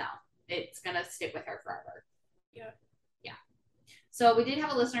 no, it's going to stick with her forever. Yeah. Yeah. So we did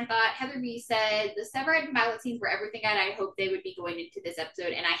have a listener thought. Heather B said, the Severide and Violet scenes were everything I hoped they would be going into this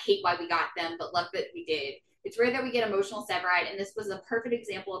episode, and I hate why we got them, but love that we did. It's rare that we get emotional Severide, and this was a perfect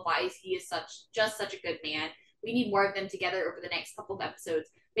example of why he is just such a good man. We need more of them together over the next couple of episodes.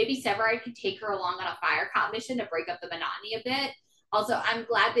 Maybe Severide could take her along on a fire cop mission to break up the monotony a bit. Also, I'm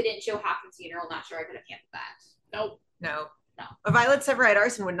glad they didn't show Hawkins' funeral. Not sure I could have handled that. Nope. No. No. A Violet Severide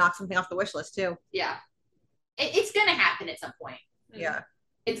arson would knock something off the wish list too. Yeah. It's going to happen at some point. Yeah.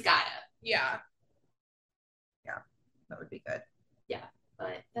 It's gotta. Yeah. Yeah. That would be good. Yeah.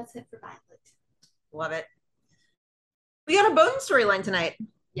 But that's it for Violet. Love it. We got a Bowden storyline tonight.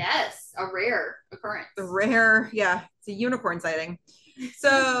 Yes. A rare occurrence. The rare, yeah. It's a unicorn sighting.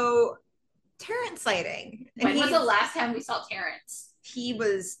 So, Terrence sighting. When was the last time we saw Terrence? He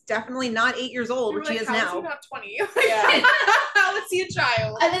was definitely not 8 years old, which he is how now. Is he not 20? Yeah. How is he a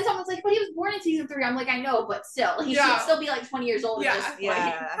child? And then someone's like, but he was born in season 3. I'm like, I know, but still. He should still be like 20 years old.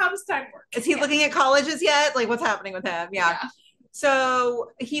 Yeah. How does time work? Is he looking at colleges yet? Like, what's happening with him? Yeah.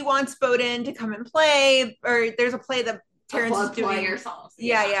 So he wants Bowden to come and play, or there's a play that Terrence is doing. Or something.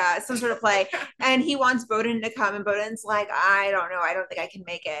 Yeah, some sort of play. And he wants Bowden to come, and Bowden's like, I don't know. I don't think I can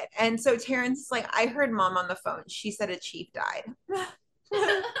make it. And so Terrence is like, I heard Mom on the phone. She said a chief died.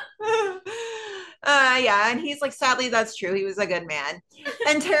 Yeah, and he's like, sadly, that's true. He was a good man.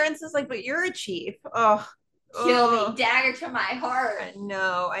 And Terrence is like, but you're a chief. Oh, kill me, dagger to my heart. I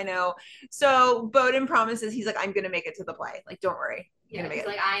know. So Bowden promises, he's like, I'm gonna make it to the play. Like, don't worry. Yeah, he's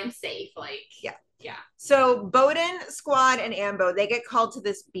like, I am safe. Like, yeah. Yeah. So Bowden, Squad, and Ambo, they get called to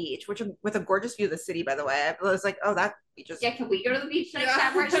this beach, which with a gorgeous view of the city, by the way. I was like, oh, that beach is. Yeah, can we go to the beach next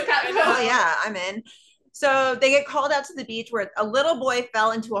time we're in Chicago? Oh yeah, I'm in. So they get called out to the beach where a little boy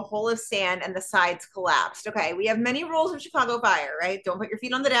fell into a hole of sand and the sides collapsed. Okay, we have many rules of Chicago Fire, right? Don't put your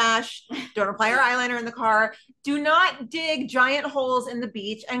feet on the dash. Don't apply your eyeliner in the car. Do not dig giant holes in the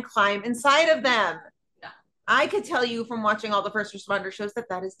beach and climb inside of them. No. I could tell you from watching all the first responder shows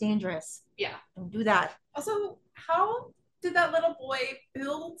that is dangerous. Yeah. Don't do that. Also, how did that little boy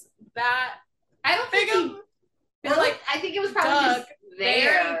build that? I don't think he built, like, I think it was probably just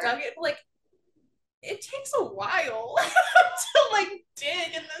there. He dug it, like, it takes a while to like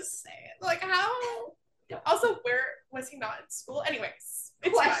dig in the sand. Like, how? Also, where was he not in school? Anyways,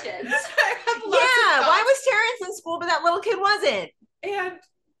 questions. Yeah, why was Terrence in school but that little kid wasn't? And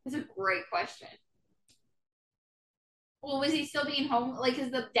it's a great question. Well, was he still being home? Like,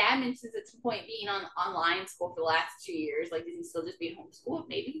 because the dad mentions at some point being on online school for the last 2 years. Like, is he still just being homeschooled?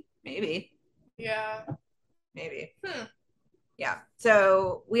 Maybe. Yeah. Maybe. Yeah.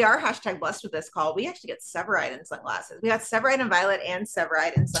 So we are #blessed with this call. We actually get Severide in sunglasses. We got Severide and Violet and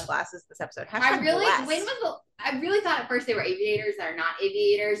Severide in sunglasses this episode. I really #blessed. thought at first they were aviators that are not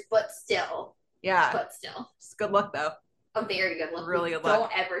aviators, but still. Yeah. But still. It's good luck though. A very good look. Really good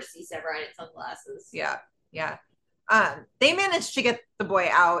luck. Don't ever see Severide in sunglasses. Yeah. They managed to get the boy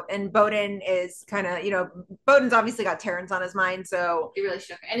out, and Bowden is kind of, Bowden's obviously got Terrence on his mind, so it really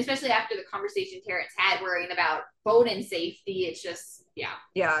shook her. And especially after the conversation Terrence had worrying about Bowden's safety, it's just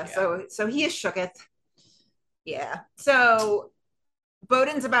yeah. So he is shooketh. Yeah. So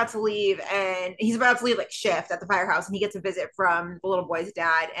Bowden's about to leave, and he's about to leave like shift at the firehouse, and he gets a visit from the little boy's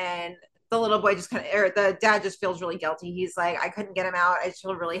dad, and the little boy just the dad just feels really guilty. He's like, I couldn't get him out. I just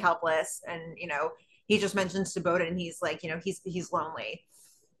feel really helpless, and he just mentions to Bowden, he's like, he's lonely.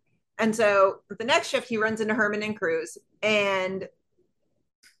 And so the next shift, he runs into Herman and Cruz, and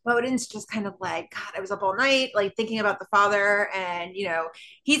Bowden's just kind of like, God, I was up all night, like thinking about the father. And,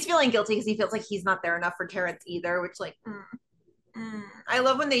 he's feeling guilty because he feels like he's not there enough for Terrence either, which I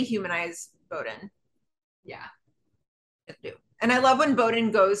love when they humanize Bowden. Yeah. I do. And I love when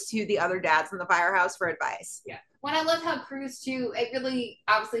Bowden goes to the other dads in the firehouse for advice. Yeah. When I love how Cruz too, it really,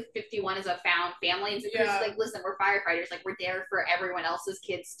 obviously 51 is a found family. And so Cruz is like, listen, we're firefighters. Like, we're there for everyone else's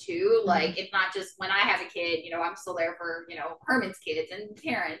kids too. Mm-hmm. Like, it's not just when I have a kid, I'm still there for, Herman's kids and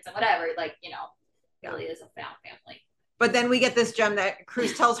Terrence and whatever. Like, really is a found family. But then we get this gem that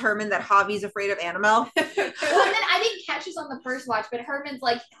Cruz tells Herman that Javi's afraid of Annabelle. Well, and then I didn't catch this on the first watch, but Herman's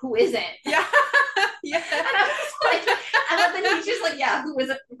like, who isn't? Yeah. Yeah. And I was like, and then he's just like, yeah, who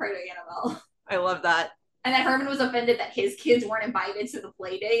isn't afraid of Annabelle? I love that. And then Herman was offended that his kids weren't invited to the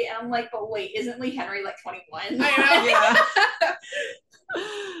play date. And I'm like, but wait, isn't Lee Henry like 21? I know.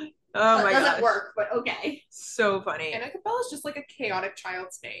 Yeah. Oh That my doesn't gosh. work, but okay. So funny. And Isabella's just like a chaotic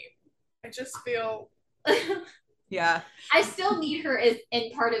child's name. I just feel. Yeah. I still need her as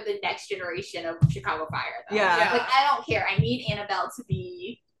in part of the next generation of Chicago Fire, though. Yeah. Like, I don't care. I need Annabelle to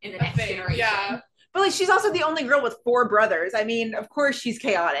be in the next generation. Yeah. But like she's also the only girl with 4 brothers. I mean, of course she's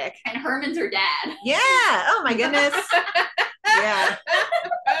chaotic. And Herman's her dad. Yeah. Oh my goodness. Yeah.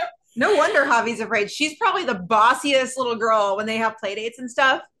 No wonder Javi's afraid. She's probably the bossiest little girl when they have play dates and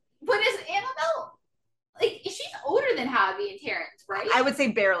stuff. But is Annabelle, like, she's older than Javi and Terrence, right? I would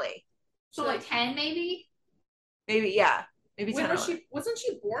say barely. So like 10 maybe? Maybe, yeah. Maybe When 10. was she? Wasn't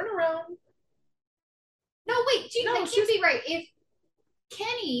she born around? No, wait, No, that can't be right. If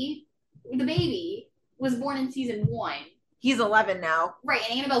Kenny, the baby, was born in season 1. He's 11 now. Right,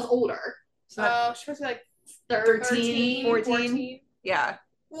 and Annabelle's older. So that- She must be like 13, 14. Yeah.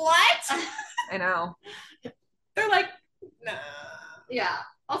 What? I know. They're like, nah. Yeah.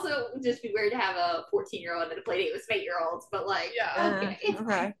 Also, it would just be weird to have a 14-year-old at a playdate with some 8-year-olds, but like, Yeah. okay, it's okay.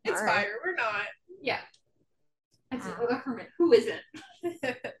 fine. It's All right. fire. We're not. Yeah. That's Herman. Who isn't?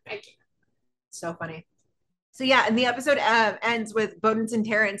 I can't. So funny. So yeah, and the episode ends with Bowden and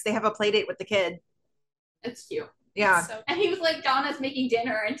Terrence. They have a play date with the kid. It's cute. Yeah. So And he was like, Donna's making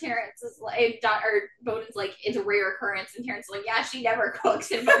dinner, and Terrence is like, or Bowden's like, it's a rare occurrence, and Terrence is like, yeah, she never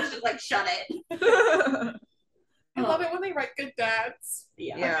cooks, and Bowden's just like, shut it. I love it when they write good dads.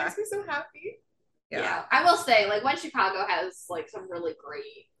 Yeah. That makes me so happy. Yeah. I will say, like, One Chicago has like some really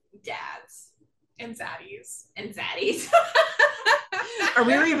great dads And zaddies. and zaddies. Are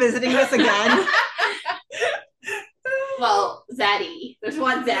we revisiting this again? Well, Zaddy. There's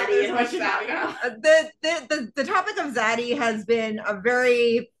one Zaddy in One There's one Zaddy. Chicago. The topic of Zaddy has been a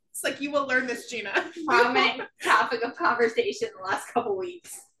very It's like, you will learn this, Gina. Prominent topic of conversation the last couple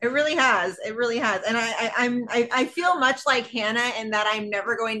weeks. It really has. It really has. And I feel much like Hannah in that I'm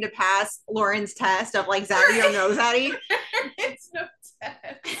never going to pass Lauren's test of like Zaddy or no Zaddy. It's no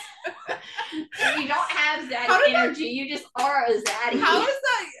test. If you don't have Zaddy How did that- energy, you just are a Zaddy. How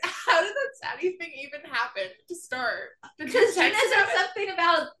did that zaddy thing even happen to start? Did you Because Gina text said about it? something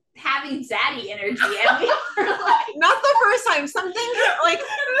about having Zaddy energy, and we were like, Not the first time. Something like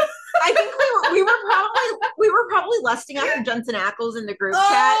I think we were probably lusting after Jensen Ackles in the group chat.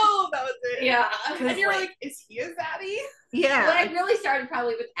 Oh, that was it. yeah. And you're like, is he a zaddy? Yeah. But it really started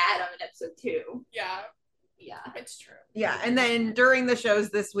probably with Adam in episode 2. Yeah, Yeah. it's true. Yeah. And then during the shows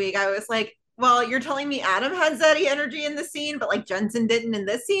this week, I was like, well, you're telling me Adam had Zaddy energy in the scene, but like Jensen didn't in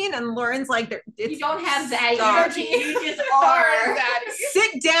this scene. And Lauren's like, You don't have Zaddy Stop. energy, you just Or are. a zaddy.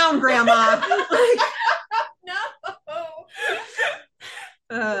 Sit down, Grandma. Like, No. oh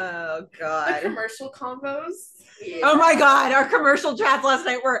The God. commercial combos. Yeah. Oh my God. Our commercial chats last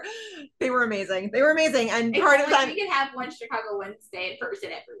night were amazing. They were amazing. And It's part of like that, we could have One Chicago Wednesday in person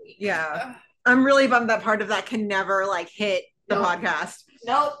every week. yeah. Ugh. I'm really bummed that part of that can never like hit the No. podcast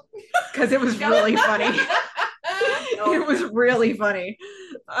Nope. because it was Nope. really funny. Nope. It was really funny.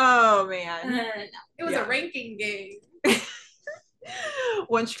 Oh man. No. It was Yeah. a ranking game.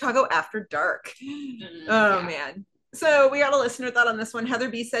 One Chicago After Dark. Mm, Oh yeah. man. So we got a listener thought on this one. Heather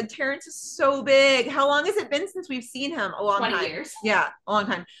B said Terrence is so big. How long has it been since we've seen him? A long 20 time. years. Yeah, a long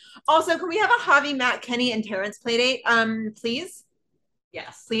time. Also, can we have a Javi, Matt, Kenny, and Terrence play date? Please,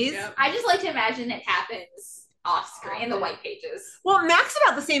 Yes. please. Yep. I just like to imagine it happens off screen in the white pages. Well, Mac's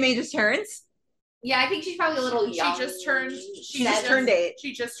about the same age as Terrence. Yeah, I think she's probably a little young. She just turned 8.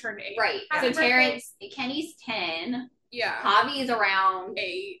 She just turned 8. Right. Happy So birthday. Terrence, Kenny's 10. Yeah. Javi is around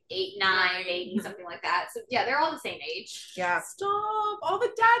 8. 8, 9, maybe something like that. So yeah, they're all the same age. Yeah. Stop. All the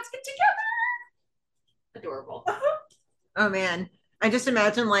dads get together. Adorable. Oh man. I just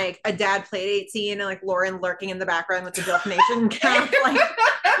imagine like a dad play date scene and like Lauren lurking in the background with the Dilf Nation cap, like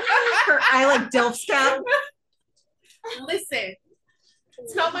her eye like Dilf's cap. Listen,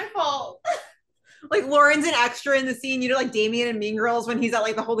 it's not my fault. Like Lauren's an extra in the scene, you know, like Damien and Mean Girls when he's at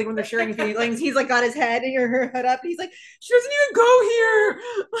like the whole thing when they're sharing feelings. He's like got his head and her head up. And he's like, she doesn't even go here.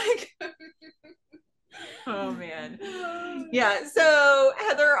 Like, oh man. Yeah. So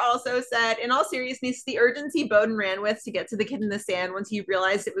Heather also said, in all seriousness, the urgency Bowden ran with to get to the kid in the sand once he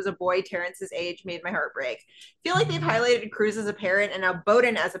realized it was a boy Terrence's age made my heart break. Feel like they've highlighted Cruz as a parent and now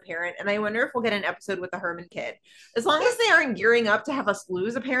Bowden as a parent, and I wonder if we'll get an episode with the Herman kid. As long as they aren't gearing up to have us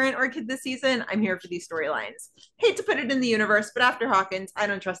lose a parent or a kid this season, I'm here for these storylines. Hate to put it in the universe, but after Hawkins, I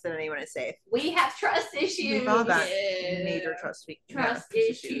don't trust that anyone is safe. We have trust issues. We've all got Yeah. major trust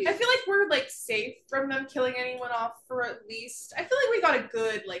issues. I feel like we're like safe from them killing anyone off for at least. I feel like we got a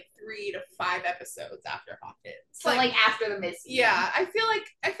good like 3 to 5 episodes after Hawkins. So like after the mid-season. Yeah, I feel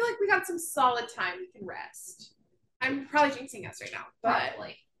like we got some solid time we can rest. I'm probably jinxing us right now, but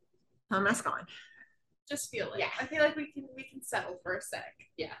Probably. That's gone. Just feel it. Yeah. I feel like we can settle for a sec.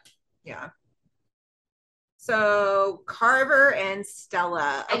 Yeah. Yeah. So Carver and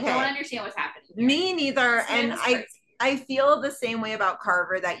Stella. Okay. I don't understand what's happening here. Me neither. And I feel the same way about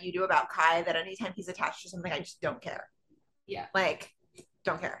Carver that you do about Kai, that anytime he's attached to something, I just don't care. Yeah. Like,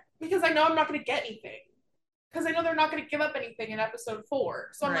 don't care. Because I know I'm not going to get anything. Because I know they're not going to give up anything in episode 4.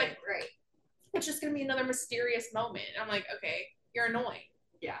 So I'm like, right. It's just going to be another mysterious moment. I'm like, okay, you're annoying.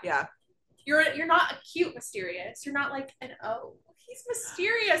 Yeah. Yeah. You're not a cute mysterious. You're not like an, oh, he's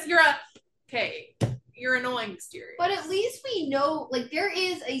mysterious. You're annoying mysterious. But at least we know, like, there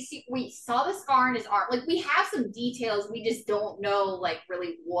is we saw the scar in his arm. Like, we have some details. We just don't know, like,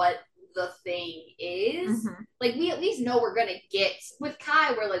 really what the thing is. Mm-hmm. Like, we at least know we're gonna get with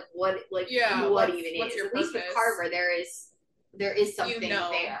Kai. We're like, what even is? At least with Carver, there is something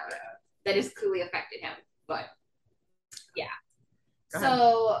there that has clearly affected him. But yeah.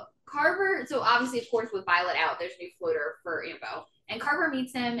 So Carver. So obviously, of course, with Violet out, there's a new floater for Ambo. And Carver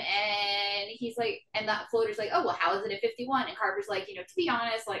meets him, and he's like, and that floater's like, oh, well, how is it at 51? And Carver's like, to be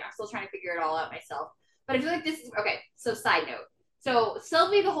honest, like, I'm still trying to figure it all out myself. But I feel like this is, okay, so side note. So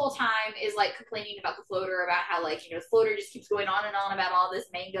Sylvie the whole time is, like, complaining about the floater, about how, like, the floater just keeps going on and on about all this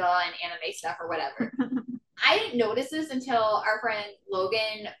manga and anime stuff or whatever. I didn't notice this until our friend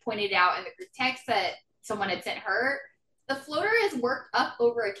Logan pointed out in the group text that someone had sent her. The floater is worked up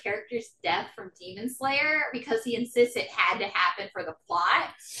over a character's death from Demon Slayer because he insists it had to happen for the plot.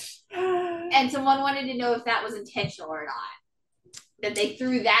 And someone wanted to know if that was intentional or not. That they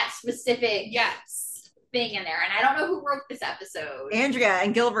threw that specific thing in there. And I don't know who wrote this episode. Andrea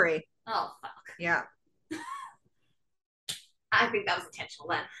and Gilvery. Oh, fuck. Yeah. I think that was intentional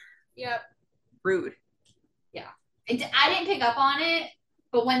then. Yep. Rude. Yeah. I didn't pick up on it.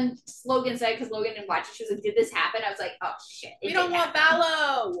 But when Logan said, because Logan didn't watch it, she was like, did this happen? I was like, oh, shit. We don't want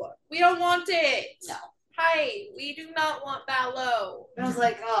Ballo. We don't want it. No. Hi, we do not want Ballo. And I was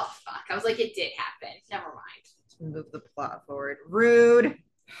like, oh, fuck. I was like, it did happen. Never mind. Let's move the plot forward. Rude.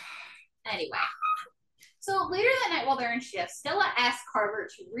 Anyway. So later that night while they're in shift, Stella asked Carver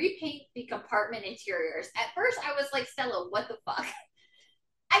to repaint the compartment interiors. At first, I was like, Stella, what the fuck?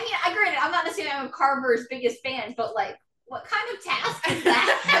 I mean, granted, I'm not necessarily I'm Carver's biggest fan, but like, what kind of task is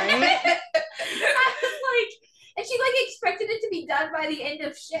that? Right? I was like, and she like expected it to be done by the end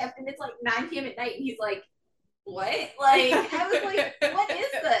of shift, and it's like 9 p.m. at night, and he's like, what? Like, I was like, what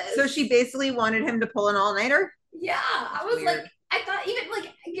is this? So she basically wanted him to pull an all-nighter? Yeah, I was like, I thought even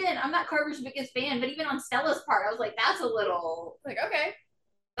like, again, I'm not Carver's biggest fan, but even on Stella's part, I was like, that's a little, like, okay.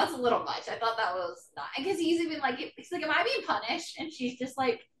 That's a little much. I thought that was not, because he's even like, he's like, am I being punished? And she's just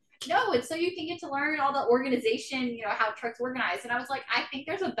like, no, it's so you can get to learn all the organization, how trucks organized. And I was like, I think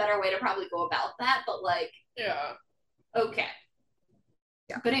there's a better way to probably go about that, but like, yeah, okay.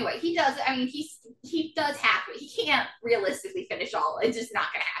 Yeah. But anyway, he does, I mean, he does half of it. He can't realistically finish all. It's just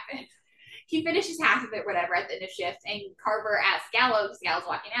not going to happen. He finishes half of it, whatever, at the end of shift. And Carver asks Gallo, because Gallo's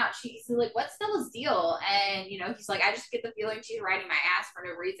walking out, she's like, what's Stella's deal? And, he's like, I just get the feeling she's riding my ass for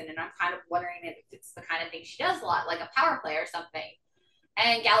no reason. And I'm kind of wondering if it's the kind of thing she does a lot, like a power play or something.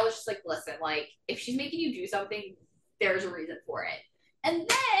 And Gallo's just like, listen, like, if she's making you do something, there's a reason for it. And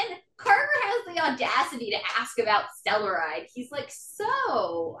then Carver has the audacity to ask about Stellaride. He's like,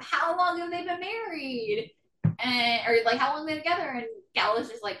 so, how long have they been married? Or like, how long are they together? And Gallo's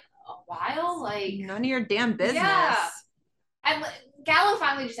just like, a while? Like, none of your damn business. Yeah. And Gallo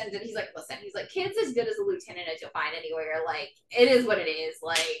finally just ends it. He's like, listen, kid's as good as a lieutenant as you'll find anywhere. Like, it is what it is.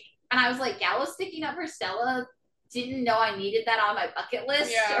 Like, and I was like, Gallo sticking up for Stella. Didn't know I needed that on my bucket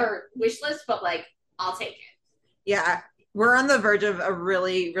list or wish list, but like, I'll take it. Yeah. We're on the verge of a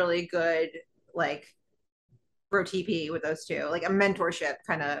really, really good, like, bro TP with those two. Like a mentorship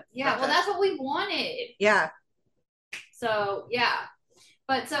kind of. Yeah, well, that's what we wanted. Yeah. So, yeah.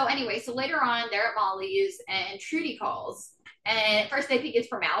 But so anyway, so later on, they're at Molly's and Trudy calls. And at first they think it's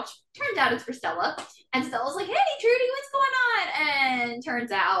for Mouch. Turns out it's for Stella. And Stella's like, hey, Trudy, what's going on? And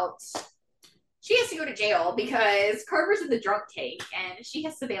turns out she has to go to jail because Carver's in the drunk tank and she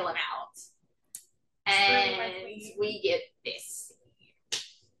has to bail him out. And we get this.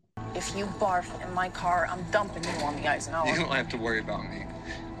 If you barf in my car, I'm dumping you on the Eisenhower. You don't have to worry about me.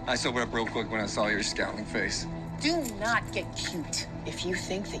 I sobered up real quick when I saw your scowling face. Do not get cute. If you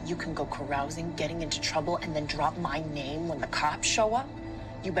think that you can go carousing, getting into trouble, and then drop my name when the cops show up,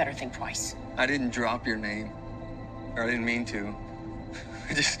 you better think twice. I didn't drop your name. Or I didn't mean to.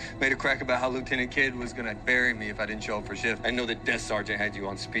 I just made a crack about how Lieutenant Kidd was gonna bury me if I didn't show up for shift. I know the desk sergeant had you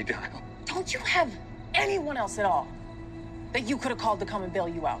on speed dial. Don't you have anyone else at all that you could have called to come and bail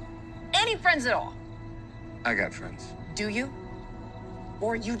you out? Any friends at all? I got friends. Do you?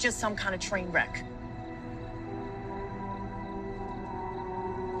 Or are you just some kind of train wreck?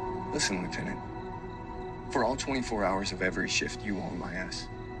 Listen, Lieutenant. For all 24 hours of every shift, you own my ass.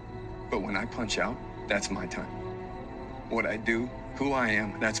 But when I punch out, that's my time. What I do, who I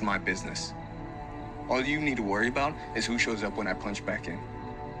am, that's my business. All you need to worry about is who shows up when I punch back in.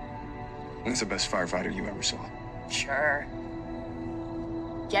 That's the best firefighter you ever saw. Sure.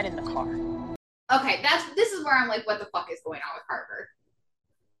 Get in the car. Okay, this is where I'm like, what the fuck is going on with Carver?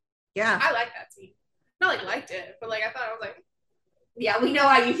 Yeah. I like that scene. Not like liked it, but like I thought I was like, yeah, we know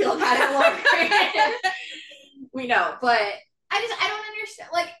how you feel about it, Lauren. We know, but I don't understand.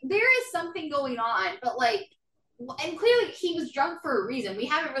 Like, there is something going on, but like, and clearly he was drunk for a reason. We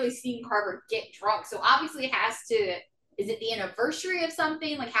haven't really seen Carver get drunk, so obviously it has to. Is it the anniversary of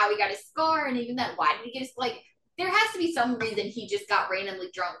something? Like how he got his scar, and even then, why did he get his like? There has to be some reason he just got randomly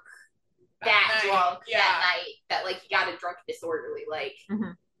drunk that night that like he got a drunk disorderly. Like,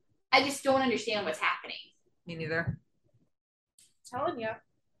 I just don't understand what's happening. Me neither. Telling you,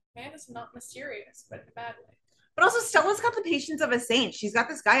 man is not mysterious, but in a bad way. But also, Stella's got the patience of a saint. She's got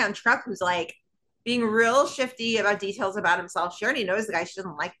this guy on truck who's like being real shifty about details about himself. She already knows the guy. She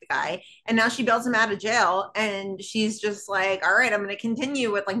doesn't like the guy. And now she bails him out of jail. And she's just like, all right, I'm going to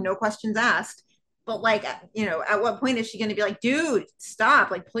continue with like no questions asked. But like, you know, at what point is she going to be like, dude,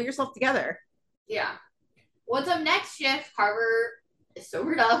 stop, like pull yourself together? Yeah. What's up next shift? Carver is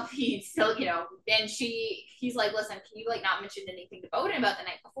sobered up. He's still, you know, and he's like, listen, can you like not mention anything to Bowden about the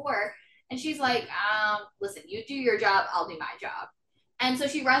night before? And she's like, listen, you do your job, I'll do my job. And so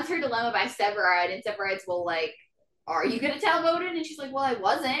she runs her dilemma by Severide, and Severide's well, like, are you going to tell Bowden? And she's like, well, I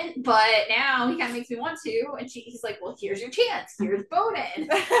wasn't, but now he kind of makes me want to. And he's like, well, here's your chance. Here's Bowden.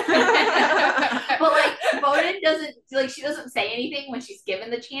 But like, Bowden doesn't, like, she doesn't say anything when she's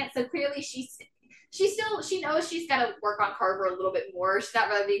given the chance. So clearly she knows she's got to work on Carver a little bit more. She's not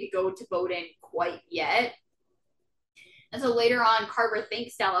ready to go to Bowden quite yet. And so later on, Carver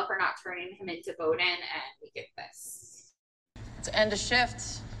thanks Stella for not turning him into Bowden, and we get this. It's end of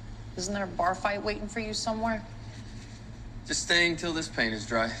shift. Isn't there a bar fight waiting for you somewhere? Just staying till this paint is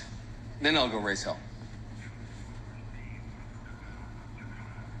dry. Then I'll go raise hell.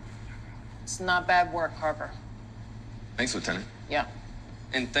 It's not bad work, Carver. Thanks, Lieutenant. Yeah.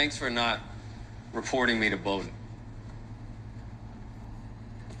 And thanks for not reporting me to Bowden.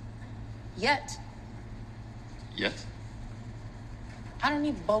 Yet. Yet? I don't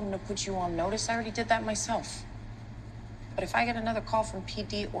need Bowden to put you on notice. I already did that myself. But if I get another call from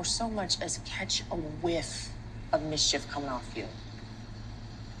PD or so much as catch a whiff of mischief coming off you,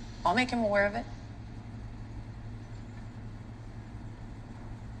 I'll make him aware of it.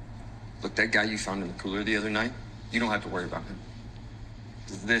 Look, that guy you found in the cooler the other night, you don't have to worry about him.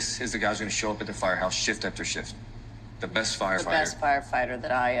 This is the guy who's going to show up at the firehouse shift after shift. The best firefighter. The best firefighter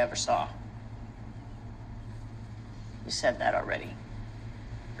that I ever saw. You said that already.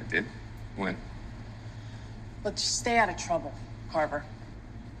 I did? When? But just stay out of trouble, Carver.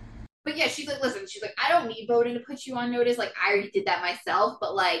 But yeah, she's like, listen, she's like, I don't need Bowden to put you on notice. Like, I already did that myself,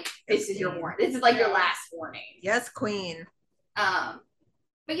 but like, this is your warning. This is like your last warning. Yes, queen.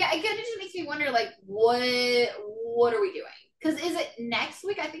 But yeah, again, it just makes me wonder, like, what are we doing? Because is it next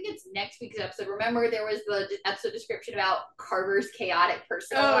week? I think it's next week's episode. Remember, there was the episode description about Carver's chaotic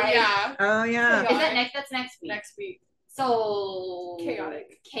personal life. Yeah. Oh, yeah. Is that next? That's next week. Next week. So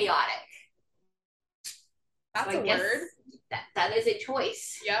Chaotic. So That's I a guess word. That is a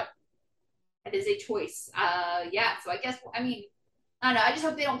choice. Yep. That is a choice. Yeah. So I guess, I mean, I don't know. I just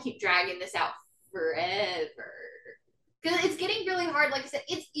hope they don't keep dragging this out forever. Because it's getting really hard. Like I said,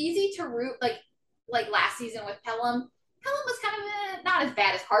 it's easy to root, like last season with Pelham. Pelham was kind of not as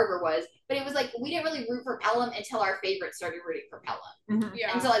bad as Carver was, but it was like we didn't really root for Pelham until our favorites started rooting for Pelham. Mm-hmm.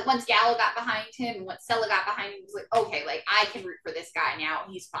 Yeah. And so like once Gallo got behind him and once Stella got behind him, it was like, okay, like I can root for this guy now.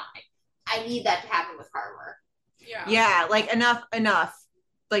 He's fine. I need that to happen with Carver. Yeah. Yeah, like enough.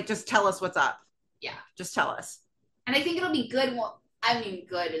 Like just tell us what's up. Yeah. Just tell us. And I think it'll be good. I mean,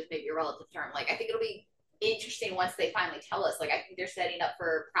 good is maybe a relative term. Like I think it'll be interesting once they finally tell us. Like I think they're setting up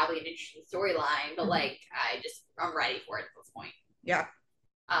for probably an interesting storyline, but like I'm ready for it at this point. Yeah.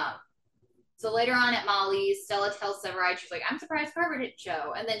 So later on at Molly's, Stella tells Severide, she's like, I'm surprised Carver didn't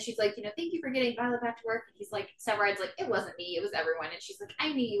show. And then she's like, you know, thank you for getting Violet back to work. And he's like, Severide's like, it wasn't me, it was everyone. And she's like,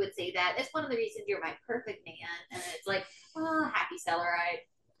 I knew you would say that. That's one of the reasons you're my perfect man. And it's like, oh, happy Severide.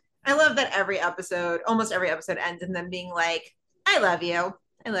 I love that almost every episode ends in them being like, I love you.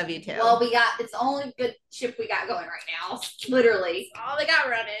 I love you too. Well, it's the only good ship we got going right now. Literally. All they got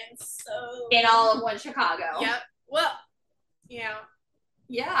running. So In all of one Chicago. Yep. Well, yeah.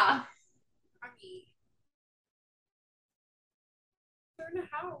 Yeah. I mean, they're in a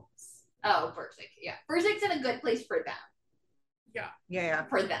house. Oh, Berzik. Yeah. Berzik's in a good place for them. Yeah. Yeah.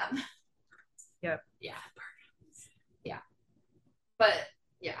 For them. Yep. Yeah. Yeah. But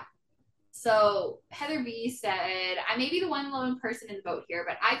yeah. So Heather B said, I may be the one lone person in the boat here,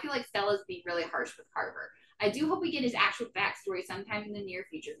 but I feel like Stella's being really harsh with Carver. I do hope we get his actual backstory sometime in the near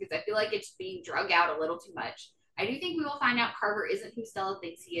future because I feel like it's being drug out a little too much. I do think we will find out Carver isn't who Stella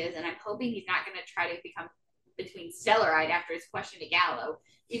thinks he is, and I'm hoping he's not going to try to become between Stellaride after his question to Gallo,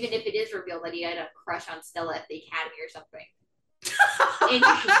 even if it is revealed that he had a crush on Stella at the Academy or something.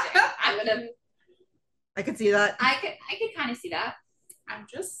 Interesting. I could see that. I could kind of see that. I'm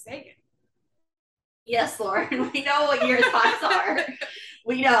just saying. Yes, Lauren. We know what your thoughts are.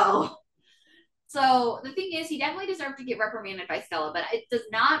 We know. So the thing is, he definitely deserved to get reprimanded by Stella, but it does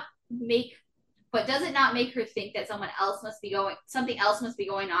not make. But does it not make her think that something else must be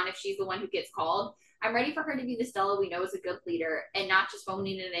going on if she's the one who gets called? I'm ready for her to be the Stella we know is a good leader and not just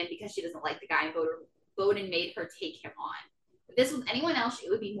phoning it in because she doesn't like the guy and Bowden made her take him on. If this was anyone else, she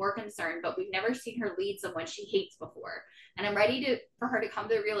would be more concerned, but we've never seen her lead someone she hates before. And I'm ready for her to come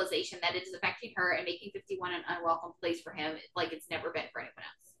to the realization that it is affecting her and making 51 an unwelcome place for him like it's never been for anyone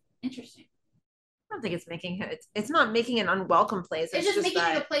else. Interesting. I don't think it's making him. It's not making an unwelcome place. It's just making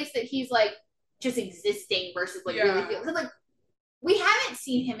it a place that he's like just existing versus like really feeling. Because like we haven't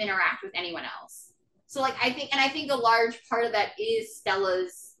seen him interact with anyone else. So like I think a large part of that is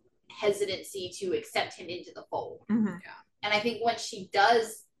Stella's hesitancy to accept him into the fold. Mm-hmm. Yeah. And I think when she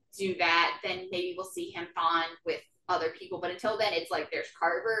does do that, then maybe we'll see him bond with other people. But until then, it's like there's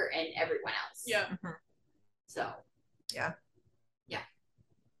Carver and everyone else. Yeah. Mm-hmm. So. Yeah. Yeah.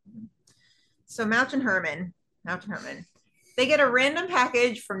 So Mouch and Herman, they get a random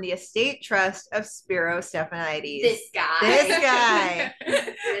package from the estate trust of Spiro Stephanides. This guy.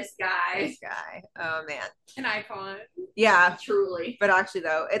 Oh man. An icon. Yeah. Truly. But actually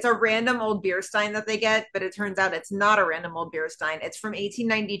though, it's a random old beer stein that they get, but it turns out it's not a random old beer stein. It's from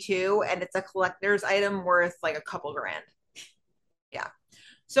 1892 and it's a collector's item worth like a couple grand. Yeah.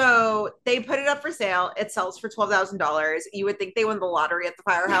 So they put it up for sale. It sells for $12,000. You would think they won the lottery at the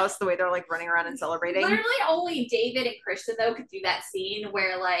firehouse the way they're like running around and celebrating. Literally only David and Christian though could do that scene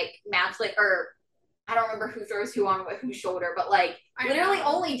where like Mouch like or I don't remember who throws who on whose shoulder, but like literally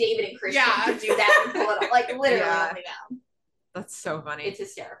only David and Christian could do that and pull it up. Like literally only them. That's so funny. It's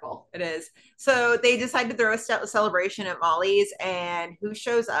hysterical. It is. So they decide to throw a celebration at Molly's, and who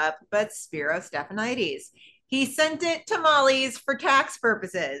shows up but Spiro Stephanides. He sent it to Molly's for tax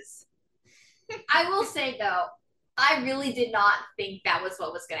purposes. I will say though, I really did not think that was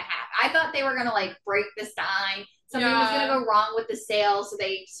what was going to happen. I thought they were going to like break the sign. Something was going to go wrong with the sale, so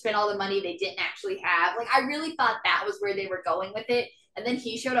they spent all the money they didn't actually have. Like, I really thought that was where they were going with it. And then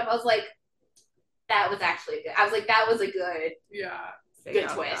he showed up. I was like, that was actually good. I was like, that was a good, good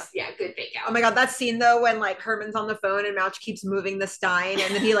twist. Yeah, good fake out. Oh my God, that scene though, when like Herman's on the phone and Mouch keeps moving the stein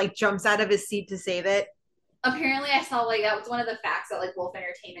and then he like jumps out of his seat to save it. Apparently, I saw like that was one of the facts that like Wolf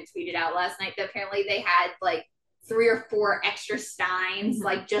Entertainment tweeted out last night. That apparently they had like 3 or 4 extra steins,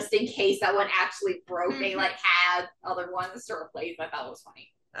 like just in case that one actually broke. They like had other ones to replace. I thought it was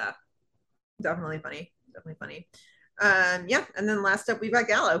funny. Definitely funny. Yeah, and then last up we've got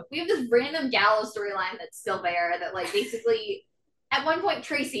Gallo. We have this random Gallo storyline that's still there. That like basically, at one point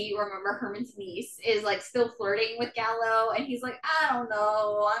Tracy, remember Herman's niece, is like still flirting with Gallo, and he's like, I don't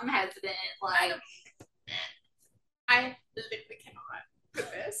know, I'm hesitant. Like, I literally cannot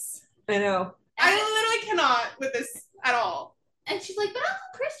with this. I know. I literally cannot with this at all. And she's like, but Uncle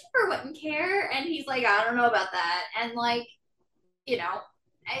Christopher wouldn't care. And he's like, I don't know about that. And like, you know,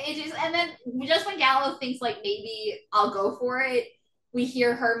 it just, and then just when Gallo thinks like maybe I'll go for it, we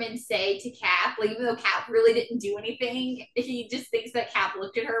hear Herman say to Cap, like even though Cap really didn't do anything, he just thinks that Cap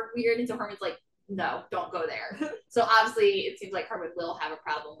looked at her weird. And so Herman's like, no, don't go there. So obviously it seems like Herman will have a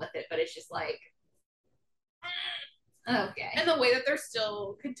problem with it, but it's just like, okay. And the way that they're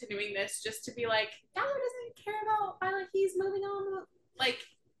still continuing this just to be like, Gallo doesn't care about Violet, he's moving on. Like,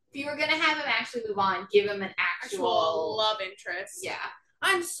 if you were going to have him actually move on, give him an actual love interest. Yeah.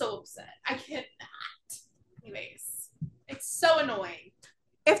 I'm so upset. I cannot. Anyways, it's so annoying.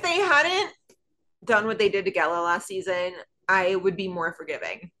 If they hadn't done what they did to Gallo last season, I would be more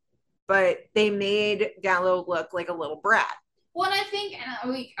forgiving. But they made Gallo look like a little brat. Well, and I think, and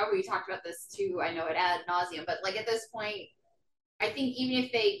we talked about this too, I know it ad nauseum, but like at this point, I think even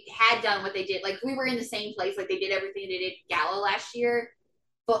if they had done what they did, like we were in the same place, like they did everything they did Gallo last year,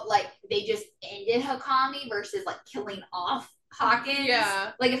 but like they just ended Hakami versus like killing off Hawkins.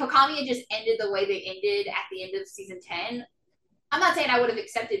 Yeah. Like if Hakami had just ended the way they ended at the end of season 10, I'm not saying I would have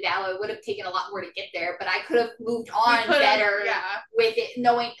accepted Valor. It would have taken a lot more to get there, but I could have moved on better with it,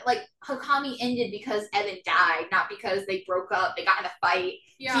 knowing like Hakami ended because Evan died, not because they broke up. They got in a fight.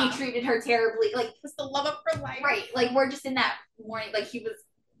 Yeah. He treated her terribly. Like, it was the love of her life. Right. Like, we're just in that morning. Like, he was,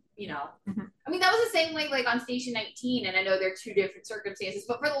 you know. Mm-hmm. I mean, that was the same way, like, on Station 19, and I know they're two different circumstances,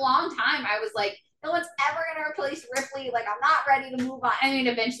 but for the long time, I was like, no one's ever going to replace Ripley. Like, I'm not ready to move on. I mean,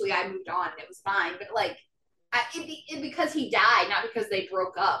 eventually I moved on, and it was fine, but, like, it because he died, not because they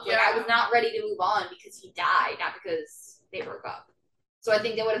broke up. Like, I was not ready to move on because he died, not because they broke up. So I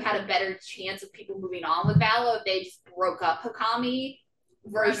think they would have had a better chance of people moving on with Valor if they just broke up Hakami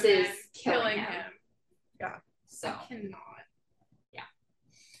versus killing him. Yeah. So I cannot. Yeah.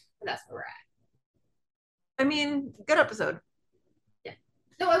 But that's where we're at. I mean, good episode. Yeah.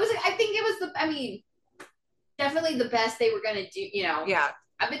 No, it was. I think it was definitely the best they were gonna do. You know. Yeah.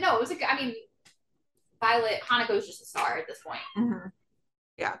 But no, it was I mean, Violet Hanako's just a star at this point. Mm-hmm.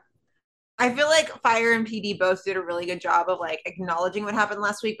 Yeah. I feel like Fire and PD both did a really good job of like acknowledging what happened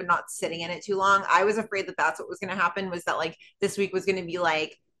last week, but not sitting in it too long. I was afraid that that's what was going to happen, was that like this week was going to be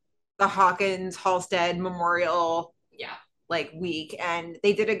like the Hawkins Halstead Memorial like week. And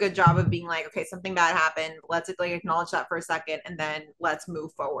they did a good job of being like, okay, something bad happened. Let's like acknowledge that for a second and then let's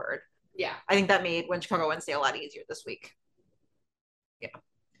move forward. Yeah. I think that made When Chicago Wednesday a lot easier this week. Yeah.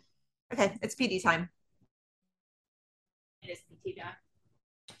 Okay. It's PD time. It is PT time.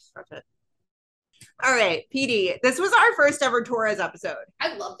 Stretch it. All right, PD. This was our first ever Torres episode.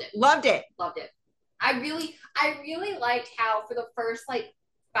 I loved it. Loved it. Loved it. I really liked how for the first like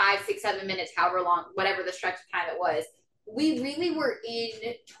 5, 6, 7 minutes, however long, whatever the stretch of time it was, we really were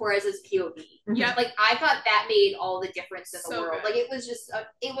in Torres's POV. Yeah. Like I thought that made all the difference in the So world. good. Like it was just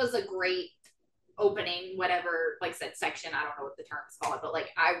it was a great opening, whatever, like said section. I don't know what the term is called, but like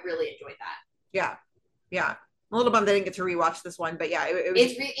I really enjoyed that. Yeah. Yeah. I'm a little bummed I didn't get to rewatch this one, but yeah, it was.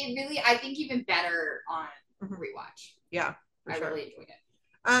 It really, I think even better on rewatch. Yeah, I really enjoyed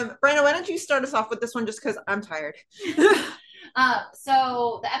it. Brenda, why don't you start us off with this one just because I'm tired.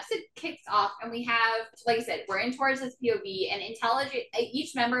 So the episode kicks off and we have, like I said, we're in Torres' POV and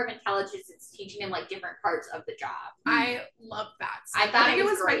each member of intelligence is teaching him like different parts of the job. I love that. I thought think it it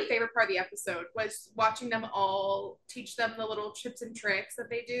was was my great. favorite part of the episode was watching them all teach them the little tips and tricks that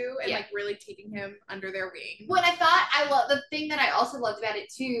they do and like really taking him under their wing. When I love the thing that I also loved about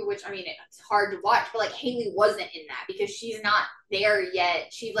it too, which I mean it's hard to watch, but like Haley wasn't in that because she's not there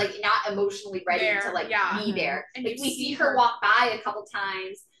yet. She's like not emotionally ready to like be there. And like you we see see her walk by a couple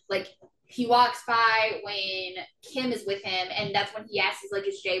times. Like he walks by when Kim is with him, and that's when he asks, he's like,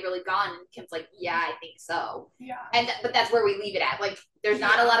 "Is Jay really gone?" And Kim's like, "Yeah, I think so." Yeah. But that's where we leave it at. Like there's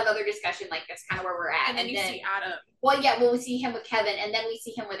not a lot of other discussion. Like that's kind of where we're at. And then you see Adam. Well, yeah. Well, we see him with Kevin, and then we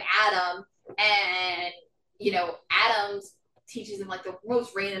see him with Adam, and you know, Adams teaches him like the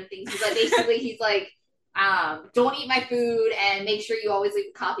most random things. He's like basically he's like, don't eat my food and make sure you always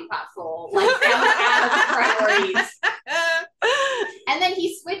leave the coffee pot full. Like that was Adam's priorities. And then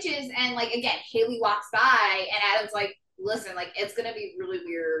he switches and like again, Haley walks by and Adam's like, listen, like it's gonna be really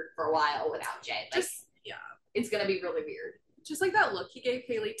weird for a while without Jay. Like, it's gonna be really weird. Just like that look he gave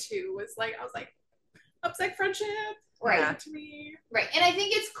Haley too was like, I was like, upset friendship. Right. To me. Right. And I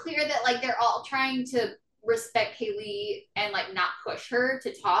think it's clear that like they're all trying to respect Haley and like not push her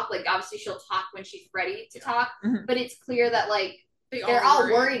to talk. Like obviously she'll talk when she's ready to talk, but it's clear that like they're all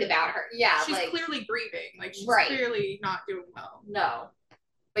worried about her. Yeah. She's like, clearly grieving. Like she's Right. clearly not doing well. No.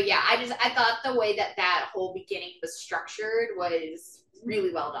 But yeah, I thought the way that whole beginning was structured was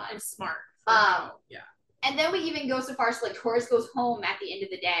really well done. It was smart. Yeah. And then we even go so far as like Torres goes home at the end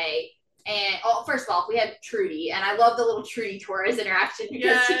of the day. And first of all, we have Trudy, and I love the little Trudy Torres interaction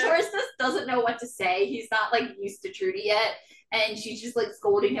because Torres just doesn't know what to say. He's not like used to Trudy yet, and she's just like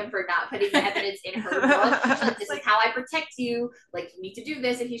scolding him for not putting the evidence in her book. She's like, "This is how I protect you. Like you need to do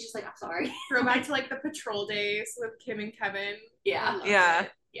this," and he's just like, "I'm sorry." Throw back to like the patrol days with Kim and Kevin. Yeah, Yeah.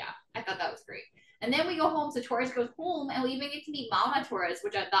 yeah. I thought that was great. And then we go home, so Torres goes home, and we even get to meet Mama Torres,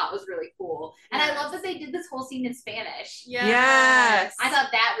 which I thought was really cool. And I love that they did this whole scene in Spanish. Yes. I thought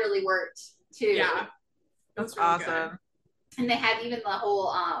that really worked too. Yeah. That's really awesome. Good. And they had even the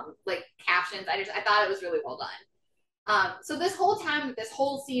whole like captions. I thought it was really well done. So this whole time this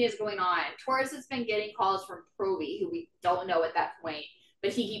whole scene is going on, Torres has been getting calls from Proby, who we don't know at that point,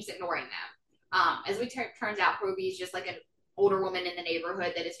 but he keeps ignoring them. As we turns out, Proby is just like an older woman in the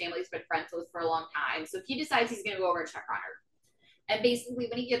neighborhood that his family's been friends with for a long time. So he decides he's going to go over and check on her. And basically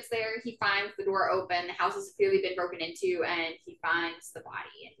when he gets there, he finds the door open. The house has clearly been broken into, and he finds the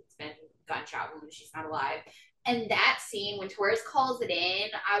body, and it's been gunshot wound. She's not alive. And that scene, when Torres calls it in,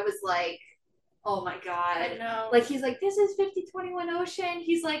 I was like, Oh my god. I know. Like he's like, this is 5021 Ocean.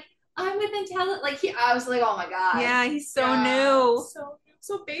 He's like, I'm with Intelligence. Like I was like, oh my god. Yeah, he's so new.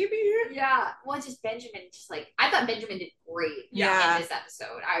 So baby. Yeah. Well, just Benjamin, just like I thought Benjamin did great Yeah. in this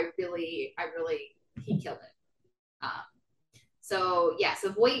episode. I really he killed it. So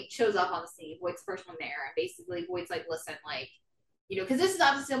Voight shows up on the scene. Voight's the first one there, and basically Voight's like, listen, like, you know, because this is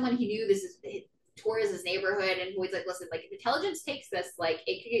obviously someone he knew. This is Torres's neighborhood, and Voight's like, listen, like if Intelligence takes this, like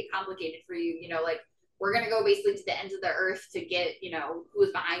it could get complicated for you. You know, like we're gonna go basically to the ends of the earth to get, you know,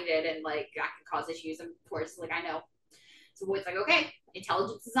 who's behind it, and like that can cause issues. And Torres is like, I know. So Voight's like, okay,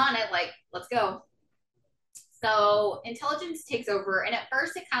 Intelligence is on it. Like, let's go. So Intelligence takes over, and at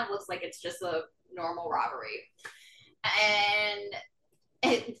first it kind of looks like it's just a normal robbery. And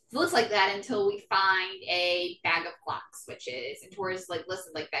it looks like that until we find a bag of clock switches. And Torres is like,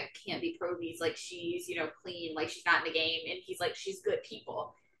 listen, like that can't be Proby's. Like she's, you know, clean. Like she's not in the game. And he's like, she's good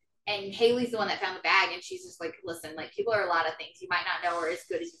people. And Haley's the one that found the bag. And she's just like, listen, like people are a lot of things. You might not know her as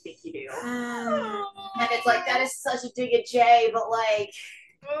good as you think you do. And it's like, that is such a dig at Jay. But like,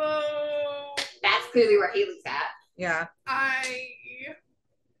 that's clearly where Haley's at. Yeah.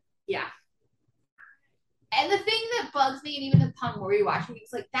 Yeah. And the thing that bugs me, and even upon rewatching,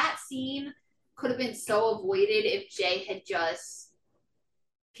 it's like that scene could have been so avoided if Jay had just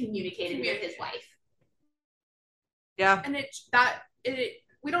communicated with his wife. Yeah. And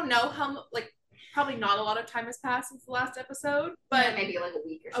we don't know how, like, probably not a lot of time has passed since the last episode, but yeah, maybe like a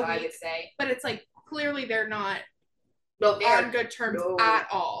week or so, I would say. But it's like clearly they're not they're on good terms at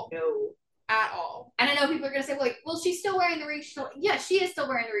all. No. At all. And I know people are gonna say, well, she's still wearing the ring. Yeah, she is still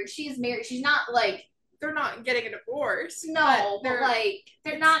wearing the ring. She is married. She's not like. They're not getting a divorce. No, but like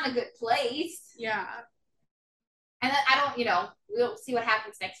they're not in a good place. Yeah. And I don't, you know, we'll see what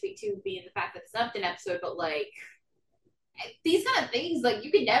happens next week too, being the fact that it's not an episode, but like these kind of things, like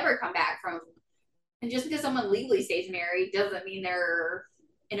you can never come back from. And just because someone legally stays married doesn't mean they're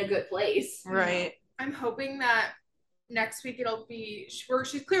in a good place. Right. I'm hoping that next week it'll be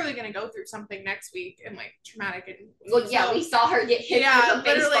she's clearly going to go through something next week and like traumatic and. Well, yeah, we saw her get hit with a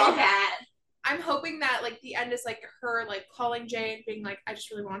baseball bat. I'm hoping that like the end is like her like calling Jay and being like, I just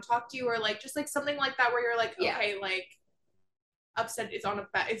really want to talk to you, or like just like something like that where you're like, okay, like upset is on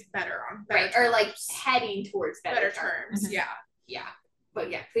it's better on better right terms. or like heading towards better terms. Mm-hmm. Yeah, but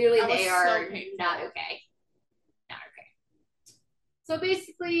yeah, clearly they are not okay. So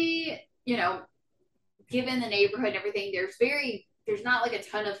basically, you know, given the neighborhood and everything, there's not like a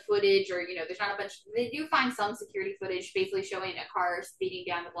ton of footage, or you know, there's not a bunch. They do find some security footage basically showing a car speeding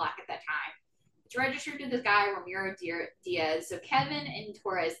down the block at that time. It's registered to this guy, Ramiro Diaz. So Kevin and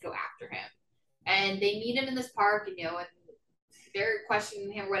Torres go after him, and they meet him in this park, and you know, and they're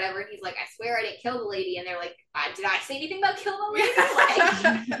questioning him or whatever. And he's like, I swear I didn't kill the lady. And they're like, did I say anything about killing the lady?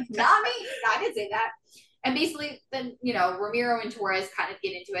 Like, not me. I didn't say that. And basically, then, you know, Ramiro and Torres kind of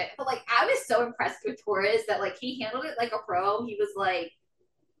get into it. But, like, I was so impressed with Torres that, like, he handled it like a pro. He was like,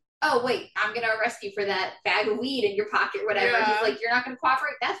 oh, wait, I'm going to arrest you for that bag of weed in your pocket, whatever. Yeah. He's like, you're not going to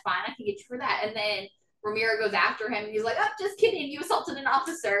cooperate? That's fine. I can get you for that. And then Ramiro goes after him, and he's like, oh, just kidding. You assaulted an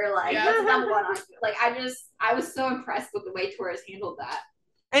officer. Like, that's number one on you. Like, I was so impressed with the way Torres handled that.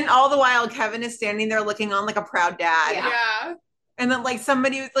 And all the while, Kevin is standing there looking on like a proud dad. Yeah. And then like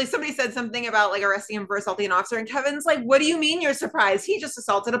somebody said something about like arresting him for assaulting an officer, and Kevin's like, what do you mean you're surprised? He just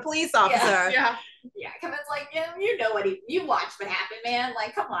assaulted a police officer. Yeah. Kevin's like, you know what you watched what happened, man.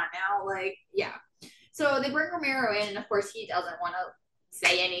 Like, come on now. Like, yeah. So they bring Ramiro in, and of course he doesn't want to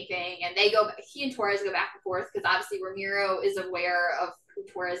say anything. And he and Torres go back and forth because obviously Ramiro is aware of who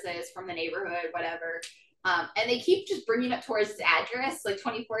Torres is from the neighborhood, whatever. And they keep just bringing up Torres' address, like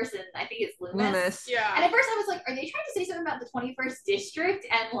 21st, and I think it's Loomis. Yeah. And at first I was like, are they trying to say something about the 21st district?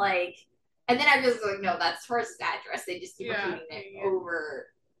 And then I was like, no, that's Torres' address. They just keep repeating it over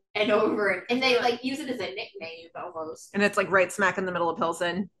and over. And they like use it as a nickname almost. And it's like right smack in the middle of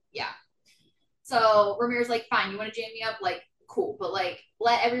Pilsen. Yeah. So Ramiro's like, fine, you want to jam me up? Like, cool. But like,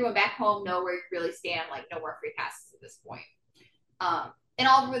 let everyone back home know where you really stand. Like, no more free passes at this point. And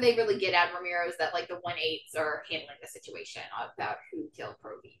all they really get out of Ramiro is that like the 1-8s are handling the situation about who killed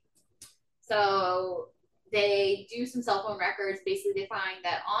Proby. So they do some cell phone records. Basically, they find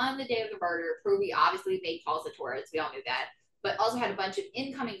that on the day of the murder, Proby obviously made calls to Torres. We all knew that. But also had a bunch of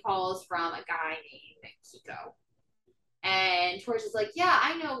incoming calls from a guy named Kiko. And Torres is like, yeah,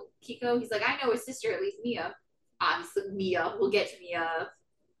 I know Kiko. He's like, I know his sister, at least Mia. Obviously, Mia. We'll get to Mia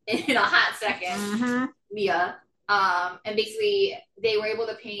in a hot second. Mm-hmm. Mia. And basically, they were able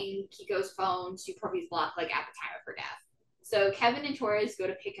to ping Kiko's phone to Proby's block, like, at the time of her death. So Kevin and Torres go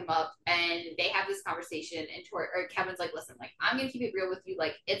to pick him up, and they have this conversation. And Kevin's like, "Listen, like I'm gonna keep it real with you.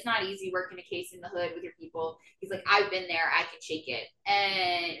 Like it's not easy working a case in the hood with your people." He's like, "I've been there. I can shake it,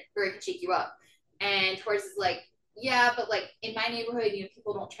 or I can shake you up." And Torres is like, "Yeah, but like in my neighborhood,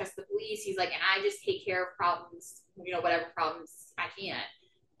 people don't trust the police." He's like, "And I just take care of problems, whatever problems I can."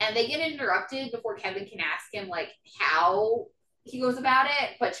 And they get interrupted before Kevin can ask him like how he goes about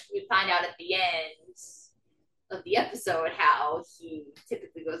it, but we find out at the end of the episode how he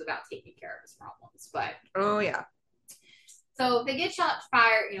typically goes about taking care of his problems. But oh yeah. So they get shots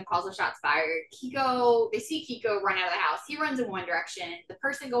fired, calls of shots fired. They see Kiko run out of the house. He runs in one direction. The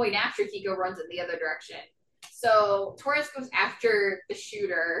person going after Kiko runs in the other direction. So Torres goes after the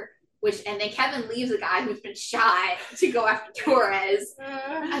shooter, and then Kevin leaves the guy who's been shot to go after Torres.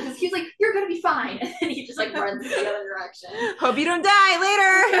 Because he's like, "You're gonna be fine," and then he just like runs in the other direction. Hope you don't die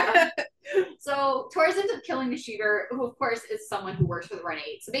later. Yeah. So Torres ends up killing the shooter, who of course is someone who works for the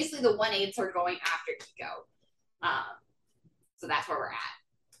 1-8. So basically the 1-8s are going after Kiko. So that's where we're at.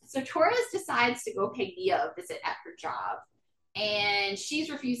 So Torres decides to go pay Mia a visit at her job. And she's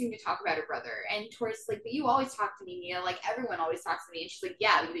refusing to talk about her brother. And Torres is like, "But you always talk to me, Mia. Like, everyone always talks to me." And she's like,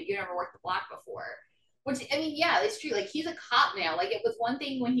 "Yeah, but you never worked the block before." Which, I mean, yeah, it's true. Like, he's a cop now. Like, it was one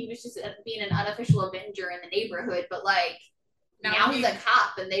thing when he was just being an unofficial Avenger in the neighborhood. But, like, now he's a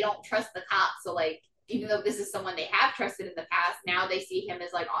cop, and they don't trust the cops. So, like, even though this is someone they have trusted in the past, now they see him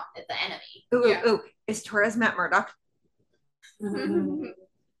as, like, the enemy. Ooh, is Torres Matt Murdock?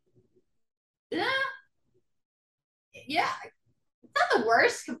 Yeah. It's not the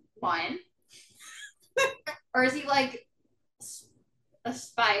worst one. Or is he like a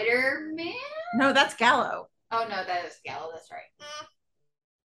Spider-Man? No, that's Gallo. Oh no, that is Gallo. That's right.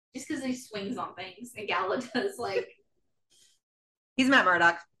 Just because he swings on things, and Gallo does like. He's Matt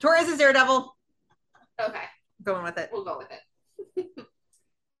Murdock. Torres is Daredevil. Okay, going with it. We'll go with it.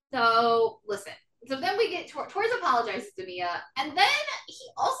 So listen. So then we get Torres apologizes to Mia, and then he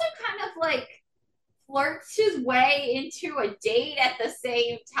also kind of like flirts his way into a date at the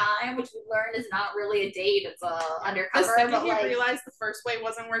same time, which we learned is not really a date; it's a undercover. The second he realized the first way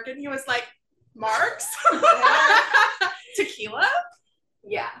wasn't working, he was like, "Marks, tequila."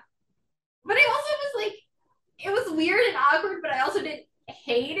 Yeah, but I also was like, it was weird and awkward, but I also didn't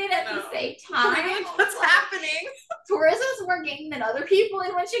hate it at the same time. Like, what's happening? Torres is more game than other people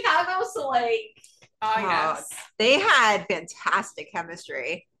in Chicago, so like, yes, they had fantastic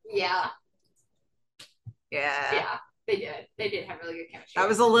chemistry. Yeah. Yeah, they did. They did have really good chemistry. That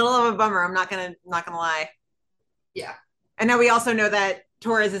was a little of a bummer. I'm not gonna lie. Yeah. And now we also know that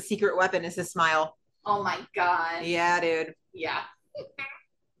Torres' secret weapon is his smile. Oh my god. Yeah, dude. Yeah.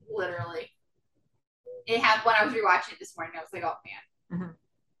 Literally. It happened when I was rewatching it this morning. I was like, oh man. Mm-hmm.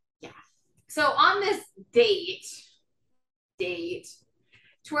 Yeah. So on this date,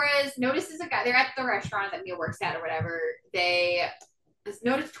 Torres notices a guy. They're at the restaurant that Mia works at or whatever.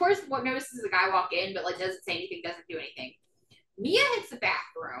 Torres notices a guy walk in, but like doesn't say anything, doesn't do anything. Mia hits the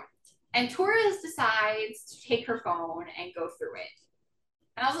bathroom, and Torres decides to take her phone and go through it.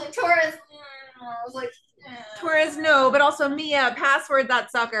 And I was like, Torres. Torres, no, but also Mia, password that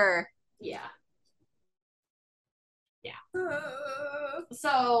sucker. Yeah.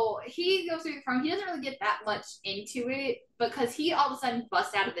 So he goes through the phone. He doesn't really get that much into it because he all of a sudden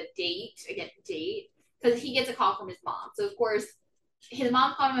busts out of the date because he gets a call from his mom. So of course, his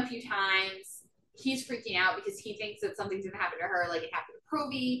mom called him a few times. He's freaking out because he thinks that something's gonna happen to her, like it happened to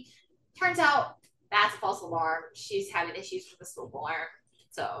Proby. Turns out that's a false alarm. She's having issues with the smoke alarm,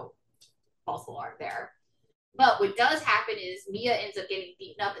 so false alarm there. But what does happen is Mia ends up getting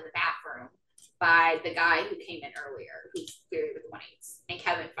beaten up in the bathroom by the guy who came in earlier, who's clearly with the 1-8s, and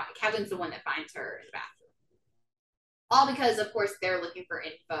Kevin's the one that finds her in the bathroom. All because, of course, they're looking for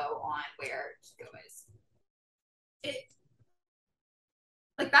info on where Kiko is.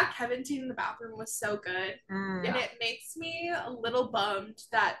 Like that Kevin scene in the bathroom was so good, and it makes me a little bummed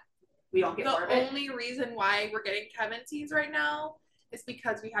that we don't get more of it. The only reason why we're getting Kevin scenes right now is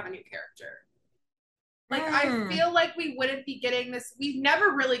because we have a new character. Like I feel like we wouldn't be getting this. We've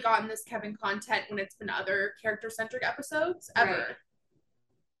never really gotten this Kevin content when it's been other character-centric episodes ever. Right.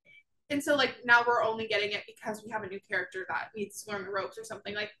 And so like now we're only getting it because we have a new character that needs to learn the ropes or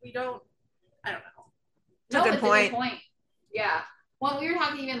something. Like I don't know. No, it's a good point. Yeah. Well, we were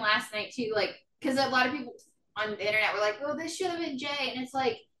talking even last night too, like, because a lot of people on the internet were like, "Oh, this should have been Jay," and it's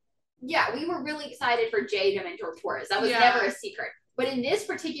like, yeah, we were really excited for Jay to mentor Torres. That was never a secret. But in this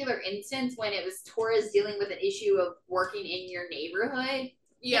particular instance, when it was Torres dealing with an issue of working in your neighborhood,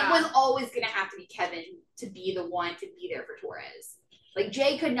 it was always going to have to be Kevin to be the one to be there for Torres. Like,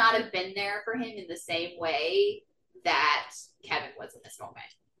 Jay could not have been there for him in the same way that Kevin was in this moment.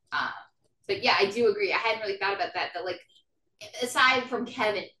 But yeah, I do agree. I hadn't really thought about that. That like, aside from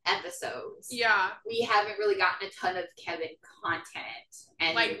Kevin episodes, we haven't really gotten a ton of Kevin content,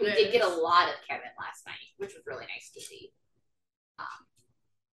 and like we did get a lot of Kevin last night, which was really nice to see.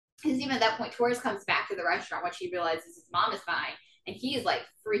 Because even at that point, Torres comes back to the restaurant when she realizes his mom is fine, and he is like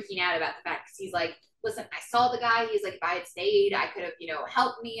freaking out about the fact because he's like, listen, I saw the guy. He's like, if I had stayed, I could have,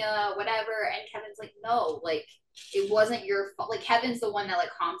 helped Mia, whatever. And Kevin's like, no, like, it wasn't your fault. Like, Kevin's the one that like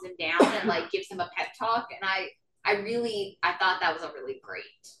calms him down and like gives him a pep talk. And I thought that was a really great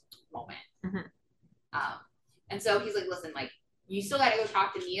moment. Mm-hmm. And so he's like, listen, like, you still got to go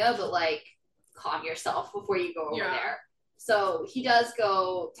talk to Mia, but like, calm yourself before you go over there. So he does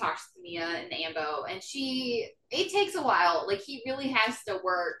go talk to Mia and Ambo, and it takes a while. Like, he really has to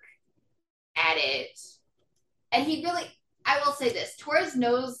work at it. And he really, I will say this, Torres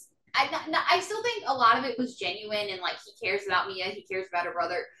knows, I still think a lot of it was genuine, and like, he cares about Mia, he cares about her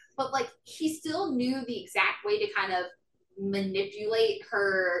brother, but like, he still knew the exact way to kind of manipulate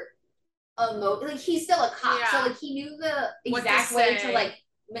her like, he's still a cop, so like, he knew the exact way to like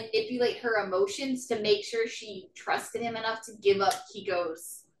manipulate her emotions to make sure she trusted him enough to give up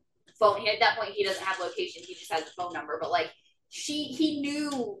Kiko's phone. At that point, he doesn't have location, he just has the phone number, but like, he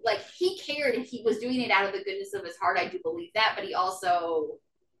knew, like, he cared, and he was doing it out of the goodness of his heart. I do believe that, but he also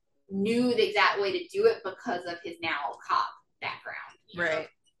knew the exact way to do it because of his now cop background. Right.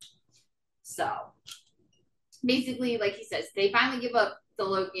 So basically, like he says, they finally give up the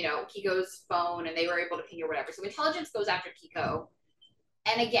Kiko's phone, and they were able to ping or whatever. So intelligence goes after Kiko.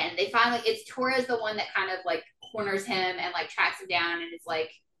 And again, it's Torres the one that kind of like corners him and like tracks him down and is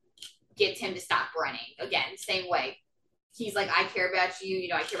like, gets him to stop running. Again, same way. He's like, I care about you,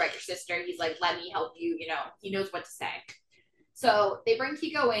 I care about your sister. He's like, let me help you, he knows what to say. So they bring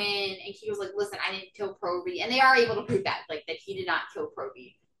Kiko in, and Kiko's like, listen, I didn't kill Proby. And they are able to prove that, like, that he did not kill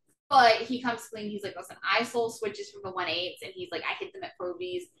Proby. But he comes clean. He's like, listen, I sold switches from the 1/8s, and he's like, I hid them at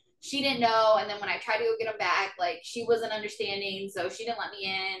Proby's. She didn't know, and then when I tried to go get them back, like, she wasn't understanding, so she didn't let me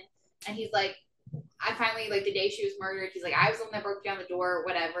in. And he's like, I finally, like, the day she was murdered, he's like, I was the one that broke down the door,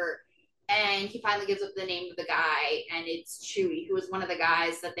 whatever. And he finally gives up the name of the guy, and it's Chewy, who was one of the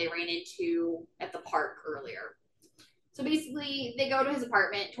guys that they ran into at the park earlier. So basically, they go to his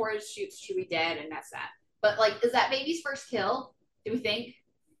apartment, Torres shoots Chewy dead, and that's that. But, like, is that baby's first kill, do we think?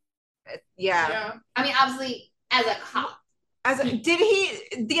 Yeah. I mean, obviously, as a cop.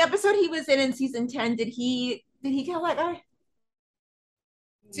 The episode he was in season 10, did he kill that guy?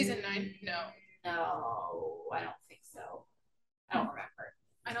 Season 9? No. No, I don't think so. I don't remember.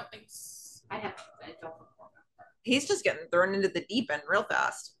 I don't think so. I don't remember. He's just getting thrown into the deep end real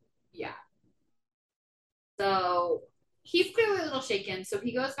fast. Yeah. So he's clearly a little shaken. So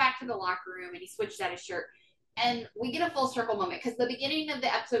he goes back to the locker room and he switches out his shirt. And we get a full circle moment because the beginning of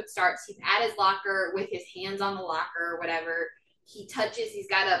the episode starts. He's at his locker with his hands on the locker or whatever. He's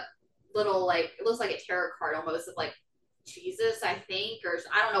got a little, like, it looks like a tarot card almost of like Jesus, I think, or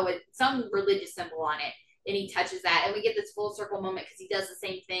I don't know, what, some religious symbol on it. And he touches that, and we get this full circle moment because he does the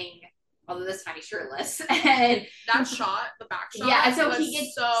same thing, although this time he's shirtless. And that shot, the back shot. Yeah, and so he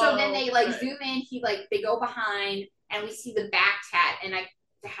gets so then they like zoom in, they go behind, and we see the back tat, and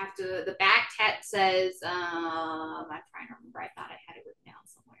the back tat says, I'm trying to remember, I thought I had it written down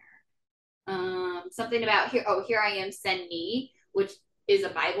somewhere. Something about here I am, send me, which is a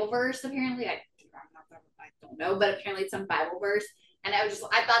Bible verse, apparently. I don't know, but apparently it's some Bible verse. And I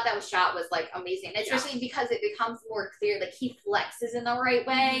thought that shot was like amazing, especially because it becomes more clear, like he flexes in the right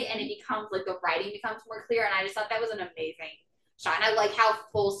way, and it becomes like the writing becomes more clear. And I just thought that was an amazing shot. And I like how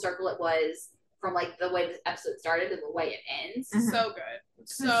full circle it was from like the way this episode started to the way it ends. So good.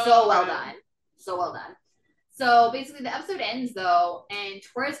 So well done. So well done. So basically the episode ends though, and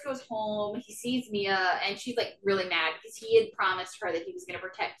Torres goes home, he sees Mia, and she's like really mad because he had promised her that he was going to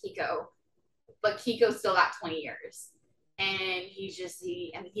protect Kiko, but Kiko still got 20 years. And he doesn't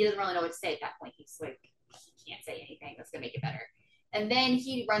really know what to say at that point. He's like, he can't say anything that's going to make it better. And then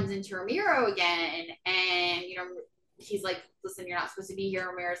he runs into Ramiro again, and, he's like, listen, you're not supposed to be here.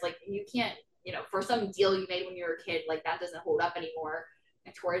 Ramiro's like, you can't, for some deal you made when you were a kid, like, that doesn't hold up anymore.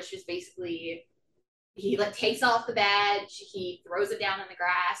 And Torres just basically, he, like, takes off the badge, he throws it down in the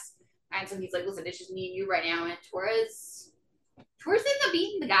grass, and so he's like, listen, it's just me and you right now. And Torres ends up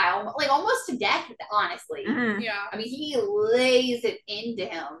beating the guy almost to death, honestly. Mm-hmm. Yeah. I mean, he lays it into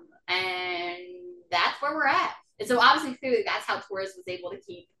him, and that's where we're at. And so obviously, clearly, that's how Torres was able to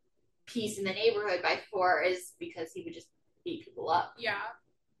keep peace in the neighborhood by far, is because he would just beat people up. Yeah.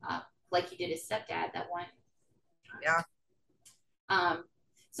 Like he did his stepdad that one. Yeah.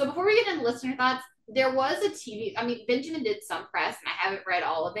 So before we get into listener thoughts, there was a TV. I mean, Benjamin did some press, and I haven't read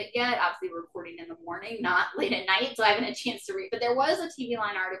all of it yet. Obviously, we're recording in the morning, not late at night, so I haven't had a chance to read. But there was a TV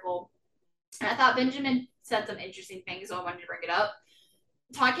Line article, and I thought Benjamin said some interesting things, so I wanted to bring it up.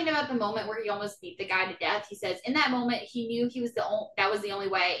 Talking about the moment where he almost beat the guy to death, he says, in that moment, he knew that was the only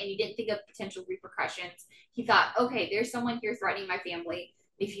way, and he didn't think of potential repercussions. He thought, okay, there's someone here threatening my family.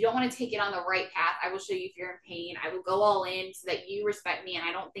 If you don't want to take it on the right path, I will show you if you're in pain. I will go all in so that you respect me, and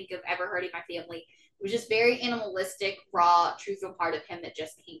I don't think of ever hurting my family. It was just very animalistic, raw, truthful part of him that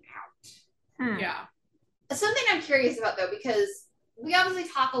just came out. Yeah. Something I'm curious about, though, because we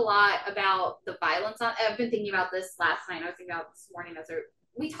obviously talk a lot about the violence. I've been thinking about this last night. I was thinking about this morning.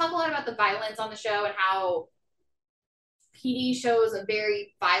 We talk a lot about the violence on the show and how PD shows a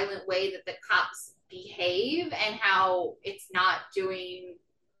very violent way that the cops behave, and how it's not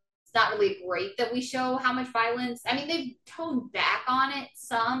really great that we show how much violence. I mean, they've toned back on it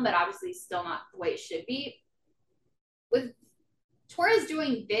some, but obviously still not the way it should be. With Torres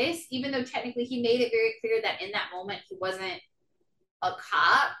doing this, even though technically he made it very clear that in that moment he wasn't a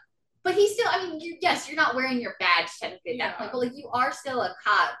cop, but he still, I mean, you're not wearing your badge technically at that point, but like you are still a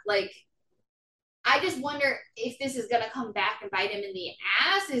cop. Like, I just wonder if this is gonna come back and bite him in the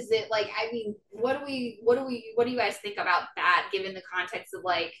ass. Is it like, I mean, what do you guys think about that, given the context of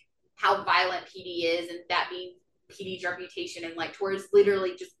like how violent PD is, and that being PD's reputation, and like Torres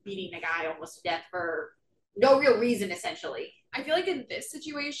literally just beating a guy almost to death for no real reason, essentially. I feel like in this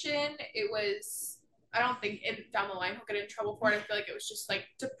situation, it was, I don't think down the line he'll get in trouble for it. I feel like it was just like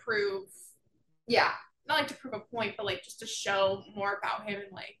to prove, not like to prove a point, but like just to show more about him,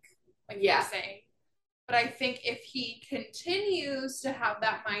 and like you were saying. But I think if he continues to have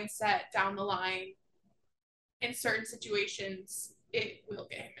that mindset down the line in certain situations, it will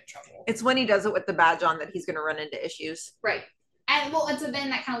get him in trouble. It's when he does it with the badge on that he's going to run into issues. Right. And well, and so then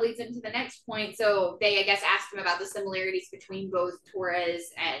that kind of leads into the next point. So they, I guess, asked him about the similarities between both Torres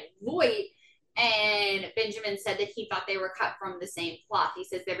and Voight. And Benjamin said that he thought they were cut from the same cloth. He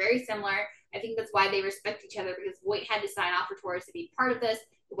says they're very similar. I think that's why they respect each other, because Voight had to sign off for Torres to be part of this.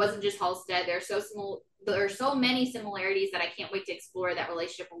 It wasn't just Halstead. There are so many similarities that I can't wait to explore that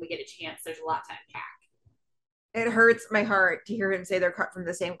relationship when we get a chance. There's a lot to unpack. It hurts my heart to hear him say they're cut from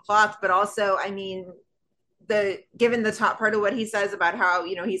the same cloth, but also, I mean, given the top part of what he says about how,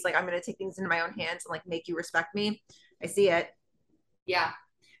 you know, he's like, I'm going to take things into my own hands and like make you respect me. I see it. Yeah.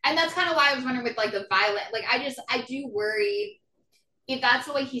 And that's kind of why I was wondering with like the violent, like I do worry if that's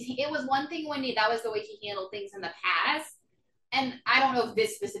the way it was one thing when that was the way he handled things in the past. And I don't know if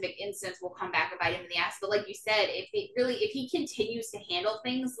this specific instance will come back and bite him in the ass, but like you said, if he continues to handle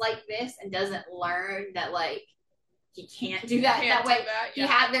things like this and doesn't learn that like he can't do that that way,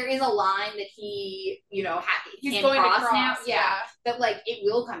 there is a line that he, you know, he's can going cross now. Yeah. That like it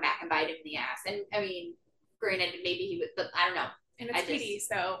will come back and bite him in the ass. And I mean, granted, maybe he would, but I don't know. And it's PD,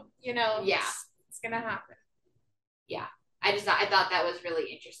 so you know, it's gonna happen. Yeah. I thought that was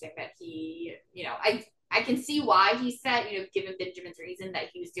really interesting that he, you know, I can see why he said, you know, given Benjamin's reason that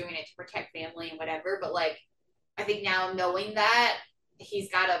he was doing it to protect family and whatever, but like, I think now knowing that,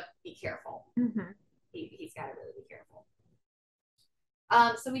 he's got to be careful. Mm-hmm. He's got to really be careful.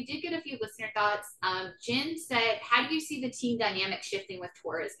 So we did get a few listener thoughts. Jen said, how do you see the team dynamic shifting with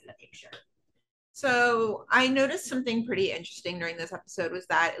Torres in the picture? So I noticed something pretty interesting during this episode was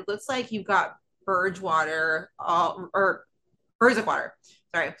that it looks like you've got Bridgewater, or Berzickwater.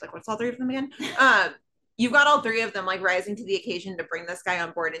 Sorry, it's like, what's all three of them again? You've got all three of them like rising to the occasion to bring this guy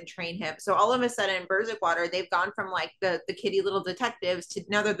on board and train him. So all of a sudden, Berzickwater, they've gone from like the kitty little detectives to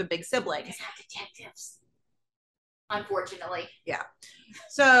now they're the big siblings. They're not detectives, unfortunately. Yeah.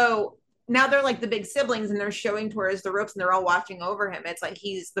 So now they're like the big siblings, and they're showing Torres the ropes, and they're all watching over him. It's like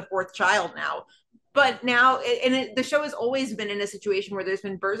he's the fourth child now. But now, the show has always been in a situation where there's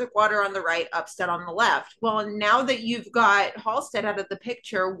been Berzickwater on the right, Upstead on the left. Well, now that you've got Halstead out of the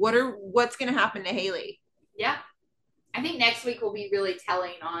picture, what's going to happen to Haley? Yeah. I think next week will be really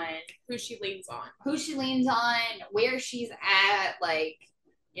telling on who she leans on, where she's at, like,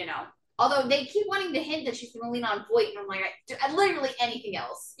 you know. Although they keep wanting to hint that she's going to lean on Voight, and I'm like, literally anything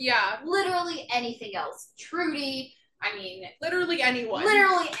else. Yeah. Literally anything else. Trudy. I mean, literally anyone.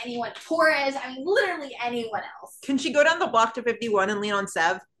 Torres. I mean, literally anyone else. Can she go down the block to 51 and lean on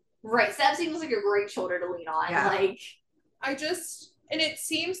Sev? Right. Sev seems like a great shoulder to lean on. Yeah. Like, and it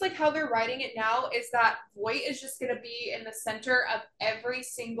seems like how they're writing it now is that Voight is just going to be in the center of every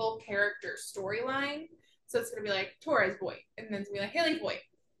single character storyline. So it's going to be like Torres Voight, and then it's going to be like Haley Voight,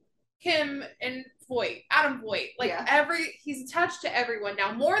 Kim and Voight, Adam Voight, like he's attached to everyone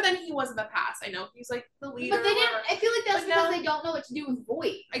now more than he was in the past. I know he's like the leader. But they didn't. I feel like that's because they don't know what to do with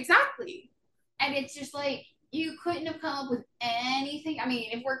Voight. Exactly. And it's just like you couldn't have come up with anything. I mean,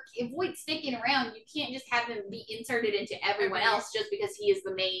 if Voight's sticking around, you can't just have him be inserted into everyone else just because he is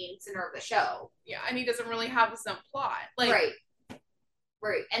the main center of the show. Yeah, and he doesn't really have his own plot. Like,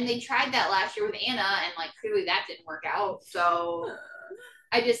 right. And they tried that last year with Anna, and like clearly that didn't work out. So.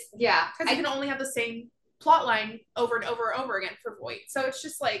 Because you can only have the same plot line over and over and over again for Voight. So it's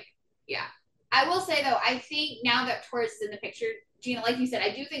just like, I will say though, I think now that Torres is in the picture, Gina, like you said,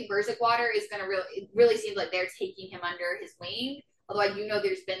 I do think Water is going to it really seems like they're taking him under his wing. Although I do know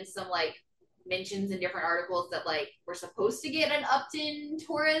there's been some like mentions in different articles that like we're supposed to get an Upton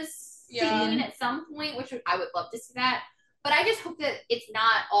Torres scene at some point, which I would love to see that. But I just hope that it's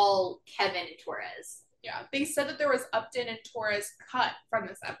not all Kevin and Torres. Yeah, they said that there was Upton and Torres cut from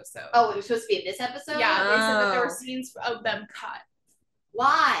this episode. Oh, it was supposed to be in this episode? Yeah, they said that there were scenes of them cut.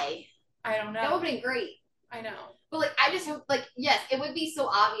 Why? I don't know. That would have been great. I know. But, like, I just hope, like, yes, it would be so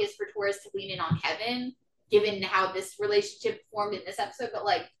obvious for Torres to lean in on Kevin, given how this relationship formed in this episode. But,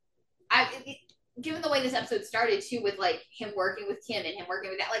 like, given the way this episode started, too, with, like, him working with Kim and him working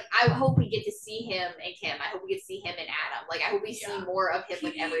with that, like, I hope we get to see him and Kim. I hope we get to see him and Adam. Like, I hope we see more of him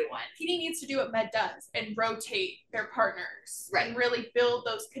with everyone. PD needs to do what Med does and rotate their partners. Right. And really build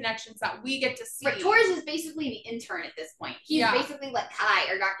those connections that we get to see. Right. Torres is basically the intern at this point. He's basically like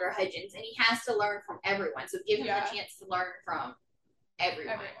Kai or Dr. Hudgens, and he has to learn from everyone. So give him the chance to learn from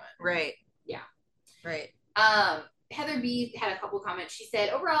everyone. Right. Yeah. Right. Heather B had a couple comments. She said,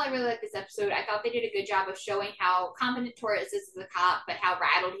 overall, I really like this episode. I thought they did a good job of showing how competent Torres is as a cop, but how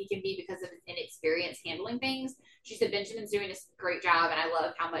rattled he can be because of his inexperience handling things. She said, Benjamin's doing a great job, and I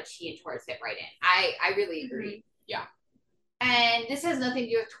love how much he and Torres fit right in. I really agree. Mm-hmm. Yeah. And this has nothing to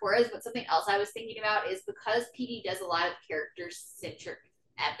do with Torres, but something else I was thinking about is because PD does a lot of character-centric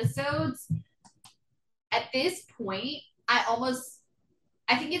episodes, at this point,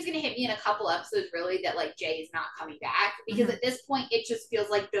 I think it's going to hit me in a couple episodes, really, that, like, Jay is not coming back. Because at this point, it just feels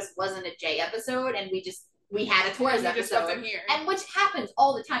like this wasn't a Jay episode, and we had a Torres episode. Just wasn't here. And which happens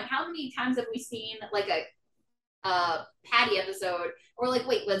all the time. How many times have we seen, like, a Patty episode? Or, like,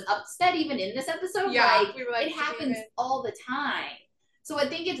 wait, was Upstead even in this episode? Yeah. Like, it happens all the time. So I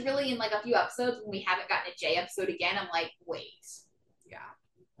think it's really in, like, a few episodes when we haven't gotten a Jay episode again. I'm like, wait. Yeah.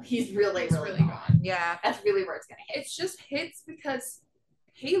 He's really gone. Yeah. That's really where it's going to hit. It just hits because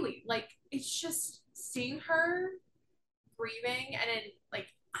Haley, like, it's just seeing her grieving and then, like,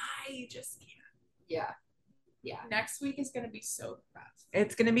 I just can't. Yeah. Next week is going to be so rough.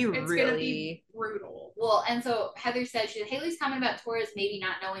 It's going to be It's going to be brutal. Well, and so Heather said, Haley's comment about Torres maybe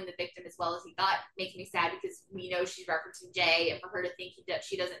not knowing the victim as well as he thought makes me sad because we know she's referencing Jay, and for her to think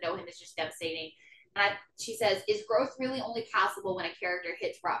she doesn't know him is just devastating. And she says, is growth really only possible when a character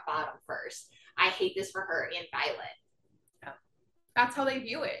hits rock bottom first? I hate this for her and Violet. Yeah. That's how they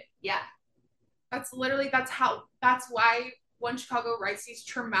view it. Yeah. That's why One Chicago writes these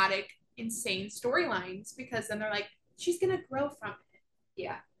traumatic, insane storylines, because then they're like, she's going to grow from it.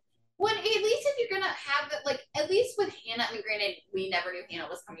 Yeah. Well, at least if you're going to have it, like, at least with Hannah, I mean, granted, we never knew Hannah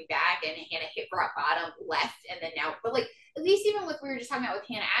was coming back, and Hannah hit rock bottom, left, and then now, but, like, at least even with, we were just talking about with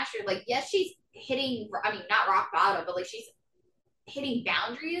Hannah Asher, like, yes, she's hitting, I mean, not rock bottom, but, like, she's hitting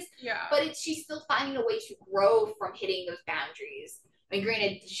boundaries. Yeah. But she's still finding a way to grow from hitting those boundaries. I mean,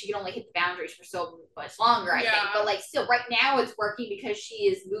 granted, she can only hit the boundaries for so much longer, I think. But, like, still, right now it's working because she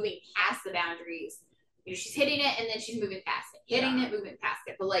is moving past the boundaries. You know, she's hitting it, and then she's moving past it. Hitting it, moving past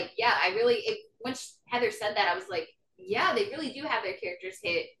it. But, like, yeah, once Heather said that, I was like, yeah, they really do have their characters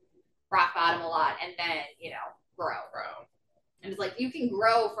hit rock bottom a lot and then, you know, grow. And it's like, you can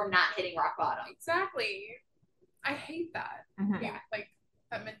grow from not hitting rock bottom. Exactly. I hate that. Mm-hmm. Yeah, like,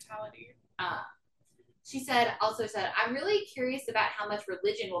 that mentality. She also said, I'm really curious about how much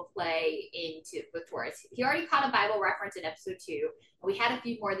religion will play into with Torres. He already caught a Bible reference in episode 2. And we had a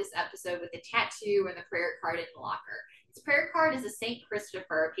few more this episode with the tattoo and the prayer card in the locker. His prayer card is a Saint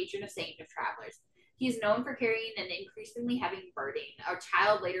Christopher, patron of saint of travelers. He is known for carrying an increasingly heavy burden, a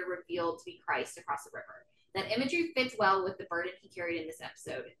child later revealed to be Christ across the river. That imagery fits well with the burden he carried in this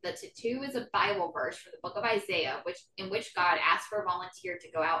episode. The tattoo is a Bible verse from the book of Isaiah, in which God asks for a volunteer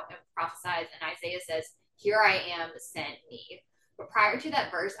to go out and prophesy, and Isaiah says, "Here I am, send me." But prior to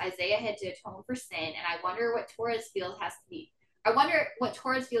that verse, Isaiah had to atone for sin, and I wonder what Torres feels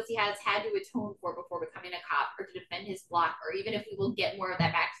he has had to atone for before becoming a cop or to defend his block, or even if we will get more of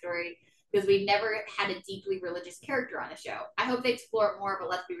that backstory, because we've never had a deeply religious character on the show. I hope they explore it more, but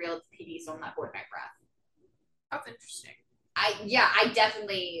let's be real, it's PD, so I'm not holding my breath. That's interesting. I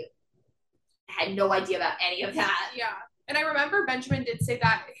definitely had no idea about any of that. Yeah. And I remember Benjamin did say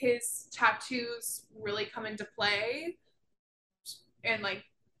that his tattoos really come into play and like,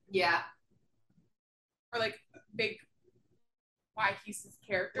 yeah, or like big why he's his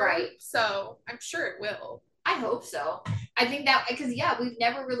character. Right. So I'm sure it will. I hope so. I think that because we've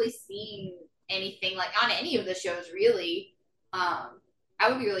never really seen anything like on any of the shows really. I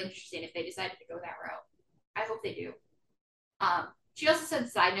would be really interested if they decided to go that route. I hope they do. She also said,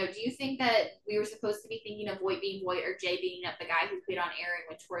 side note, do you think that we were supposed to be thinking of Voight being Voight or Jay beating up the guy who quit on Aaron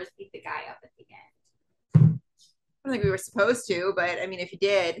when Torres beat the guy up at the end? I don't think we were supposed to, but I mean, if you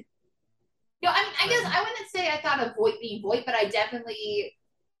did. No, I mean, I guess I wouldn't say I thought of Voight being Voight, but I definitely,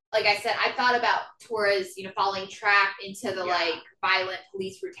 like I said, I thought about Torres, falling track into the like violent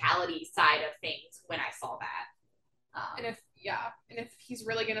police brutality side of things when I saw that. And if he's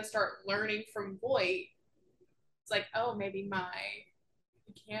really gonna start learning from Voight, it's like, oh, maybe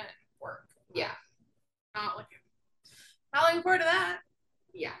it can't work. Yeah. Not looking forward to that.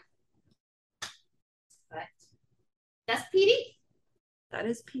 Yeah. But that's PD. That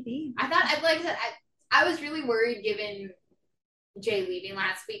is PD. I thought, like I said, I was really worried given Jay leaving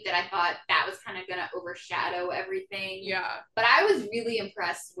last week that I thought that was kind of going to overshadow everything. Yeah. But I was really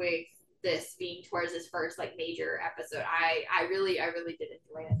impressed with this being towards his first like major episode. I really did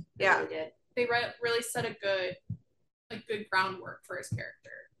enjoy it. Yeah. I really did. They really set a good groundwork for his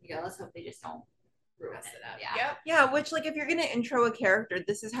character. Yeah, let's hope they just don't ruin it. Yeah. Yep. Yeah, which like if you're gonna intro a character,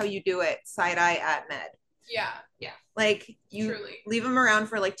 this is how you do it. Side eye at Med. Yeah. Yeah. Like you Truly. Leave him around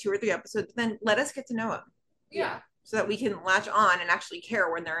for like 2 or 3 episodes, then let us get to know him. Yeah. So that we can latch on and actually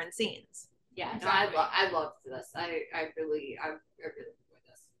care when they're in scenes. Yeah. Exactly. No, I loved this. I really enjoyed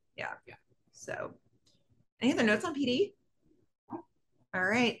this. Yeah. Yeah. So any other notes on PD? All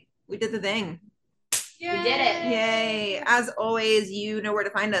right. We did the thing. Yay. We did it. Yay. As always, you know where to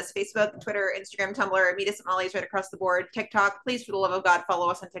find us. Facebook, Twitter, Instagram, Tumblr. Meet us at Molly's right across the board. TikTok. Please, for the love of God, follow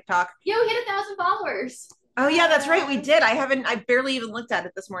us on TikTok. Yo, we hit 1,000 followers. Oh, yeah, that's right. We did. I barely even looked at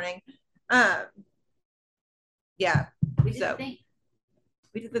it this morning. Yeah. We did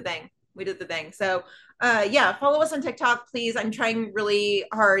the thing. We did the thing. So, yeah, follow us on TikTok, please. I'm trying really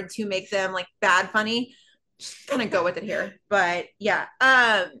hard to make them like bad funny. Just kind of go with it here. But yeah.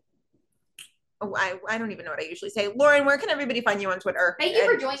 I don't even know what I usually say. Lauren, where can everybody find you on Twitter? Thank you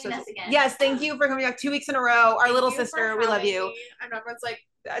for joining us again. Yes, thank you for coming back 2 weeks in a row. Our little sister, we love you. And everyone's like,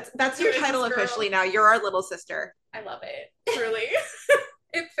 that's your title officially now. You're our little sister. I love it. Truly.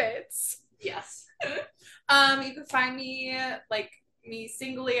 It fits. Yes. You can find me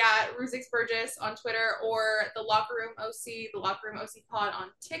singly at Ruzix Burgess on Twitter, or the Locker Room OC Pod on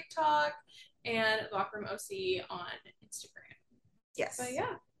TikTok, and the Locker Room OC on Instagram. Yes. But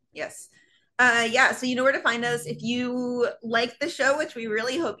yeah. Yes. So you know where to find us. If you like the show, which we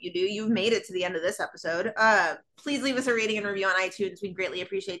really hope you do, you've made it to the end of this episode. Please leave us a rating and review on iTunes. We'd greatly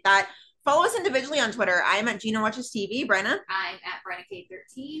appreciate that. Follow us individually on Twitter. I'm at Gina Watches TV. Brenna? I'm at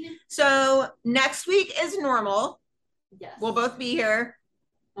BrennaK13. So next week is normal. Yes. We'll both be here.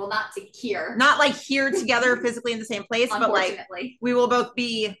 Well, not here. Not like here together physically in the same place, but like we will both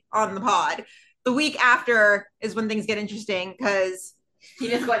be on the pod. The week after is when things get interesting because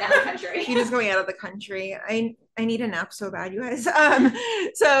Gina's going out of the country. Gina's going out of the country. I need a nap so bad, you guys.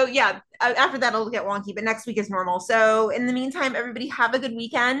 So yeah, after that it'll get wonky, but next week is normal. So in the meantime, everybody have a good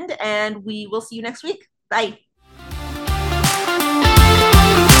weekend and we will see you next week. Bye.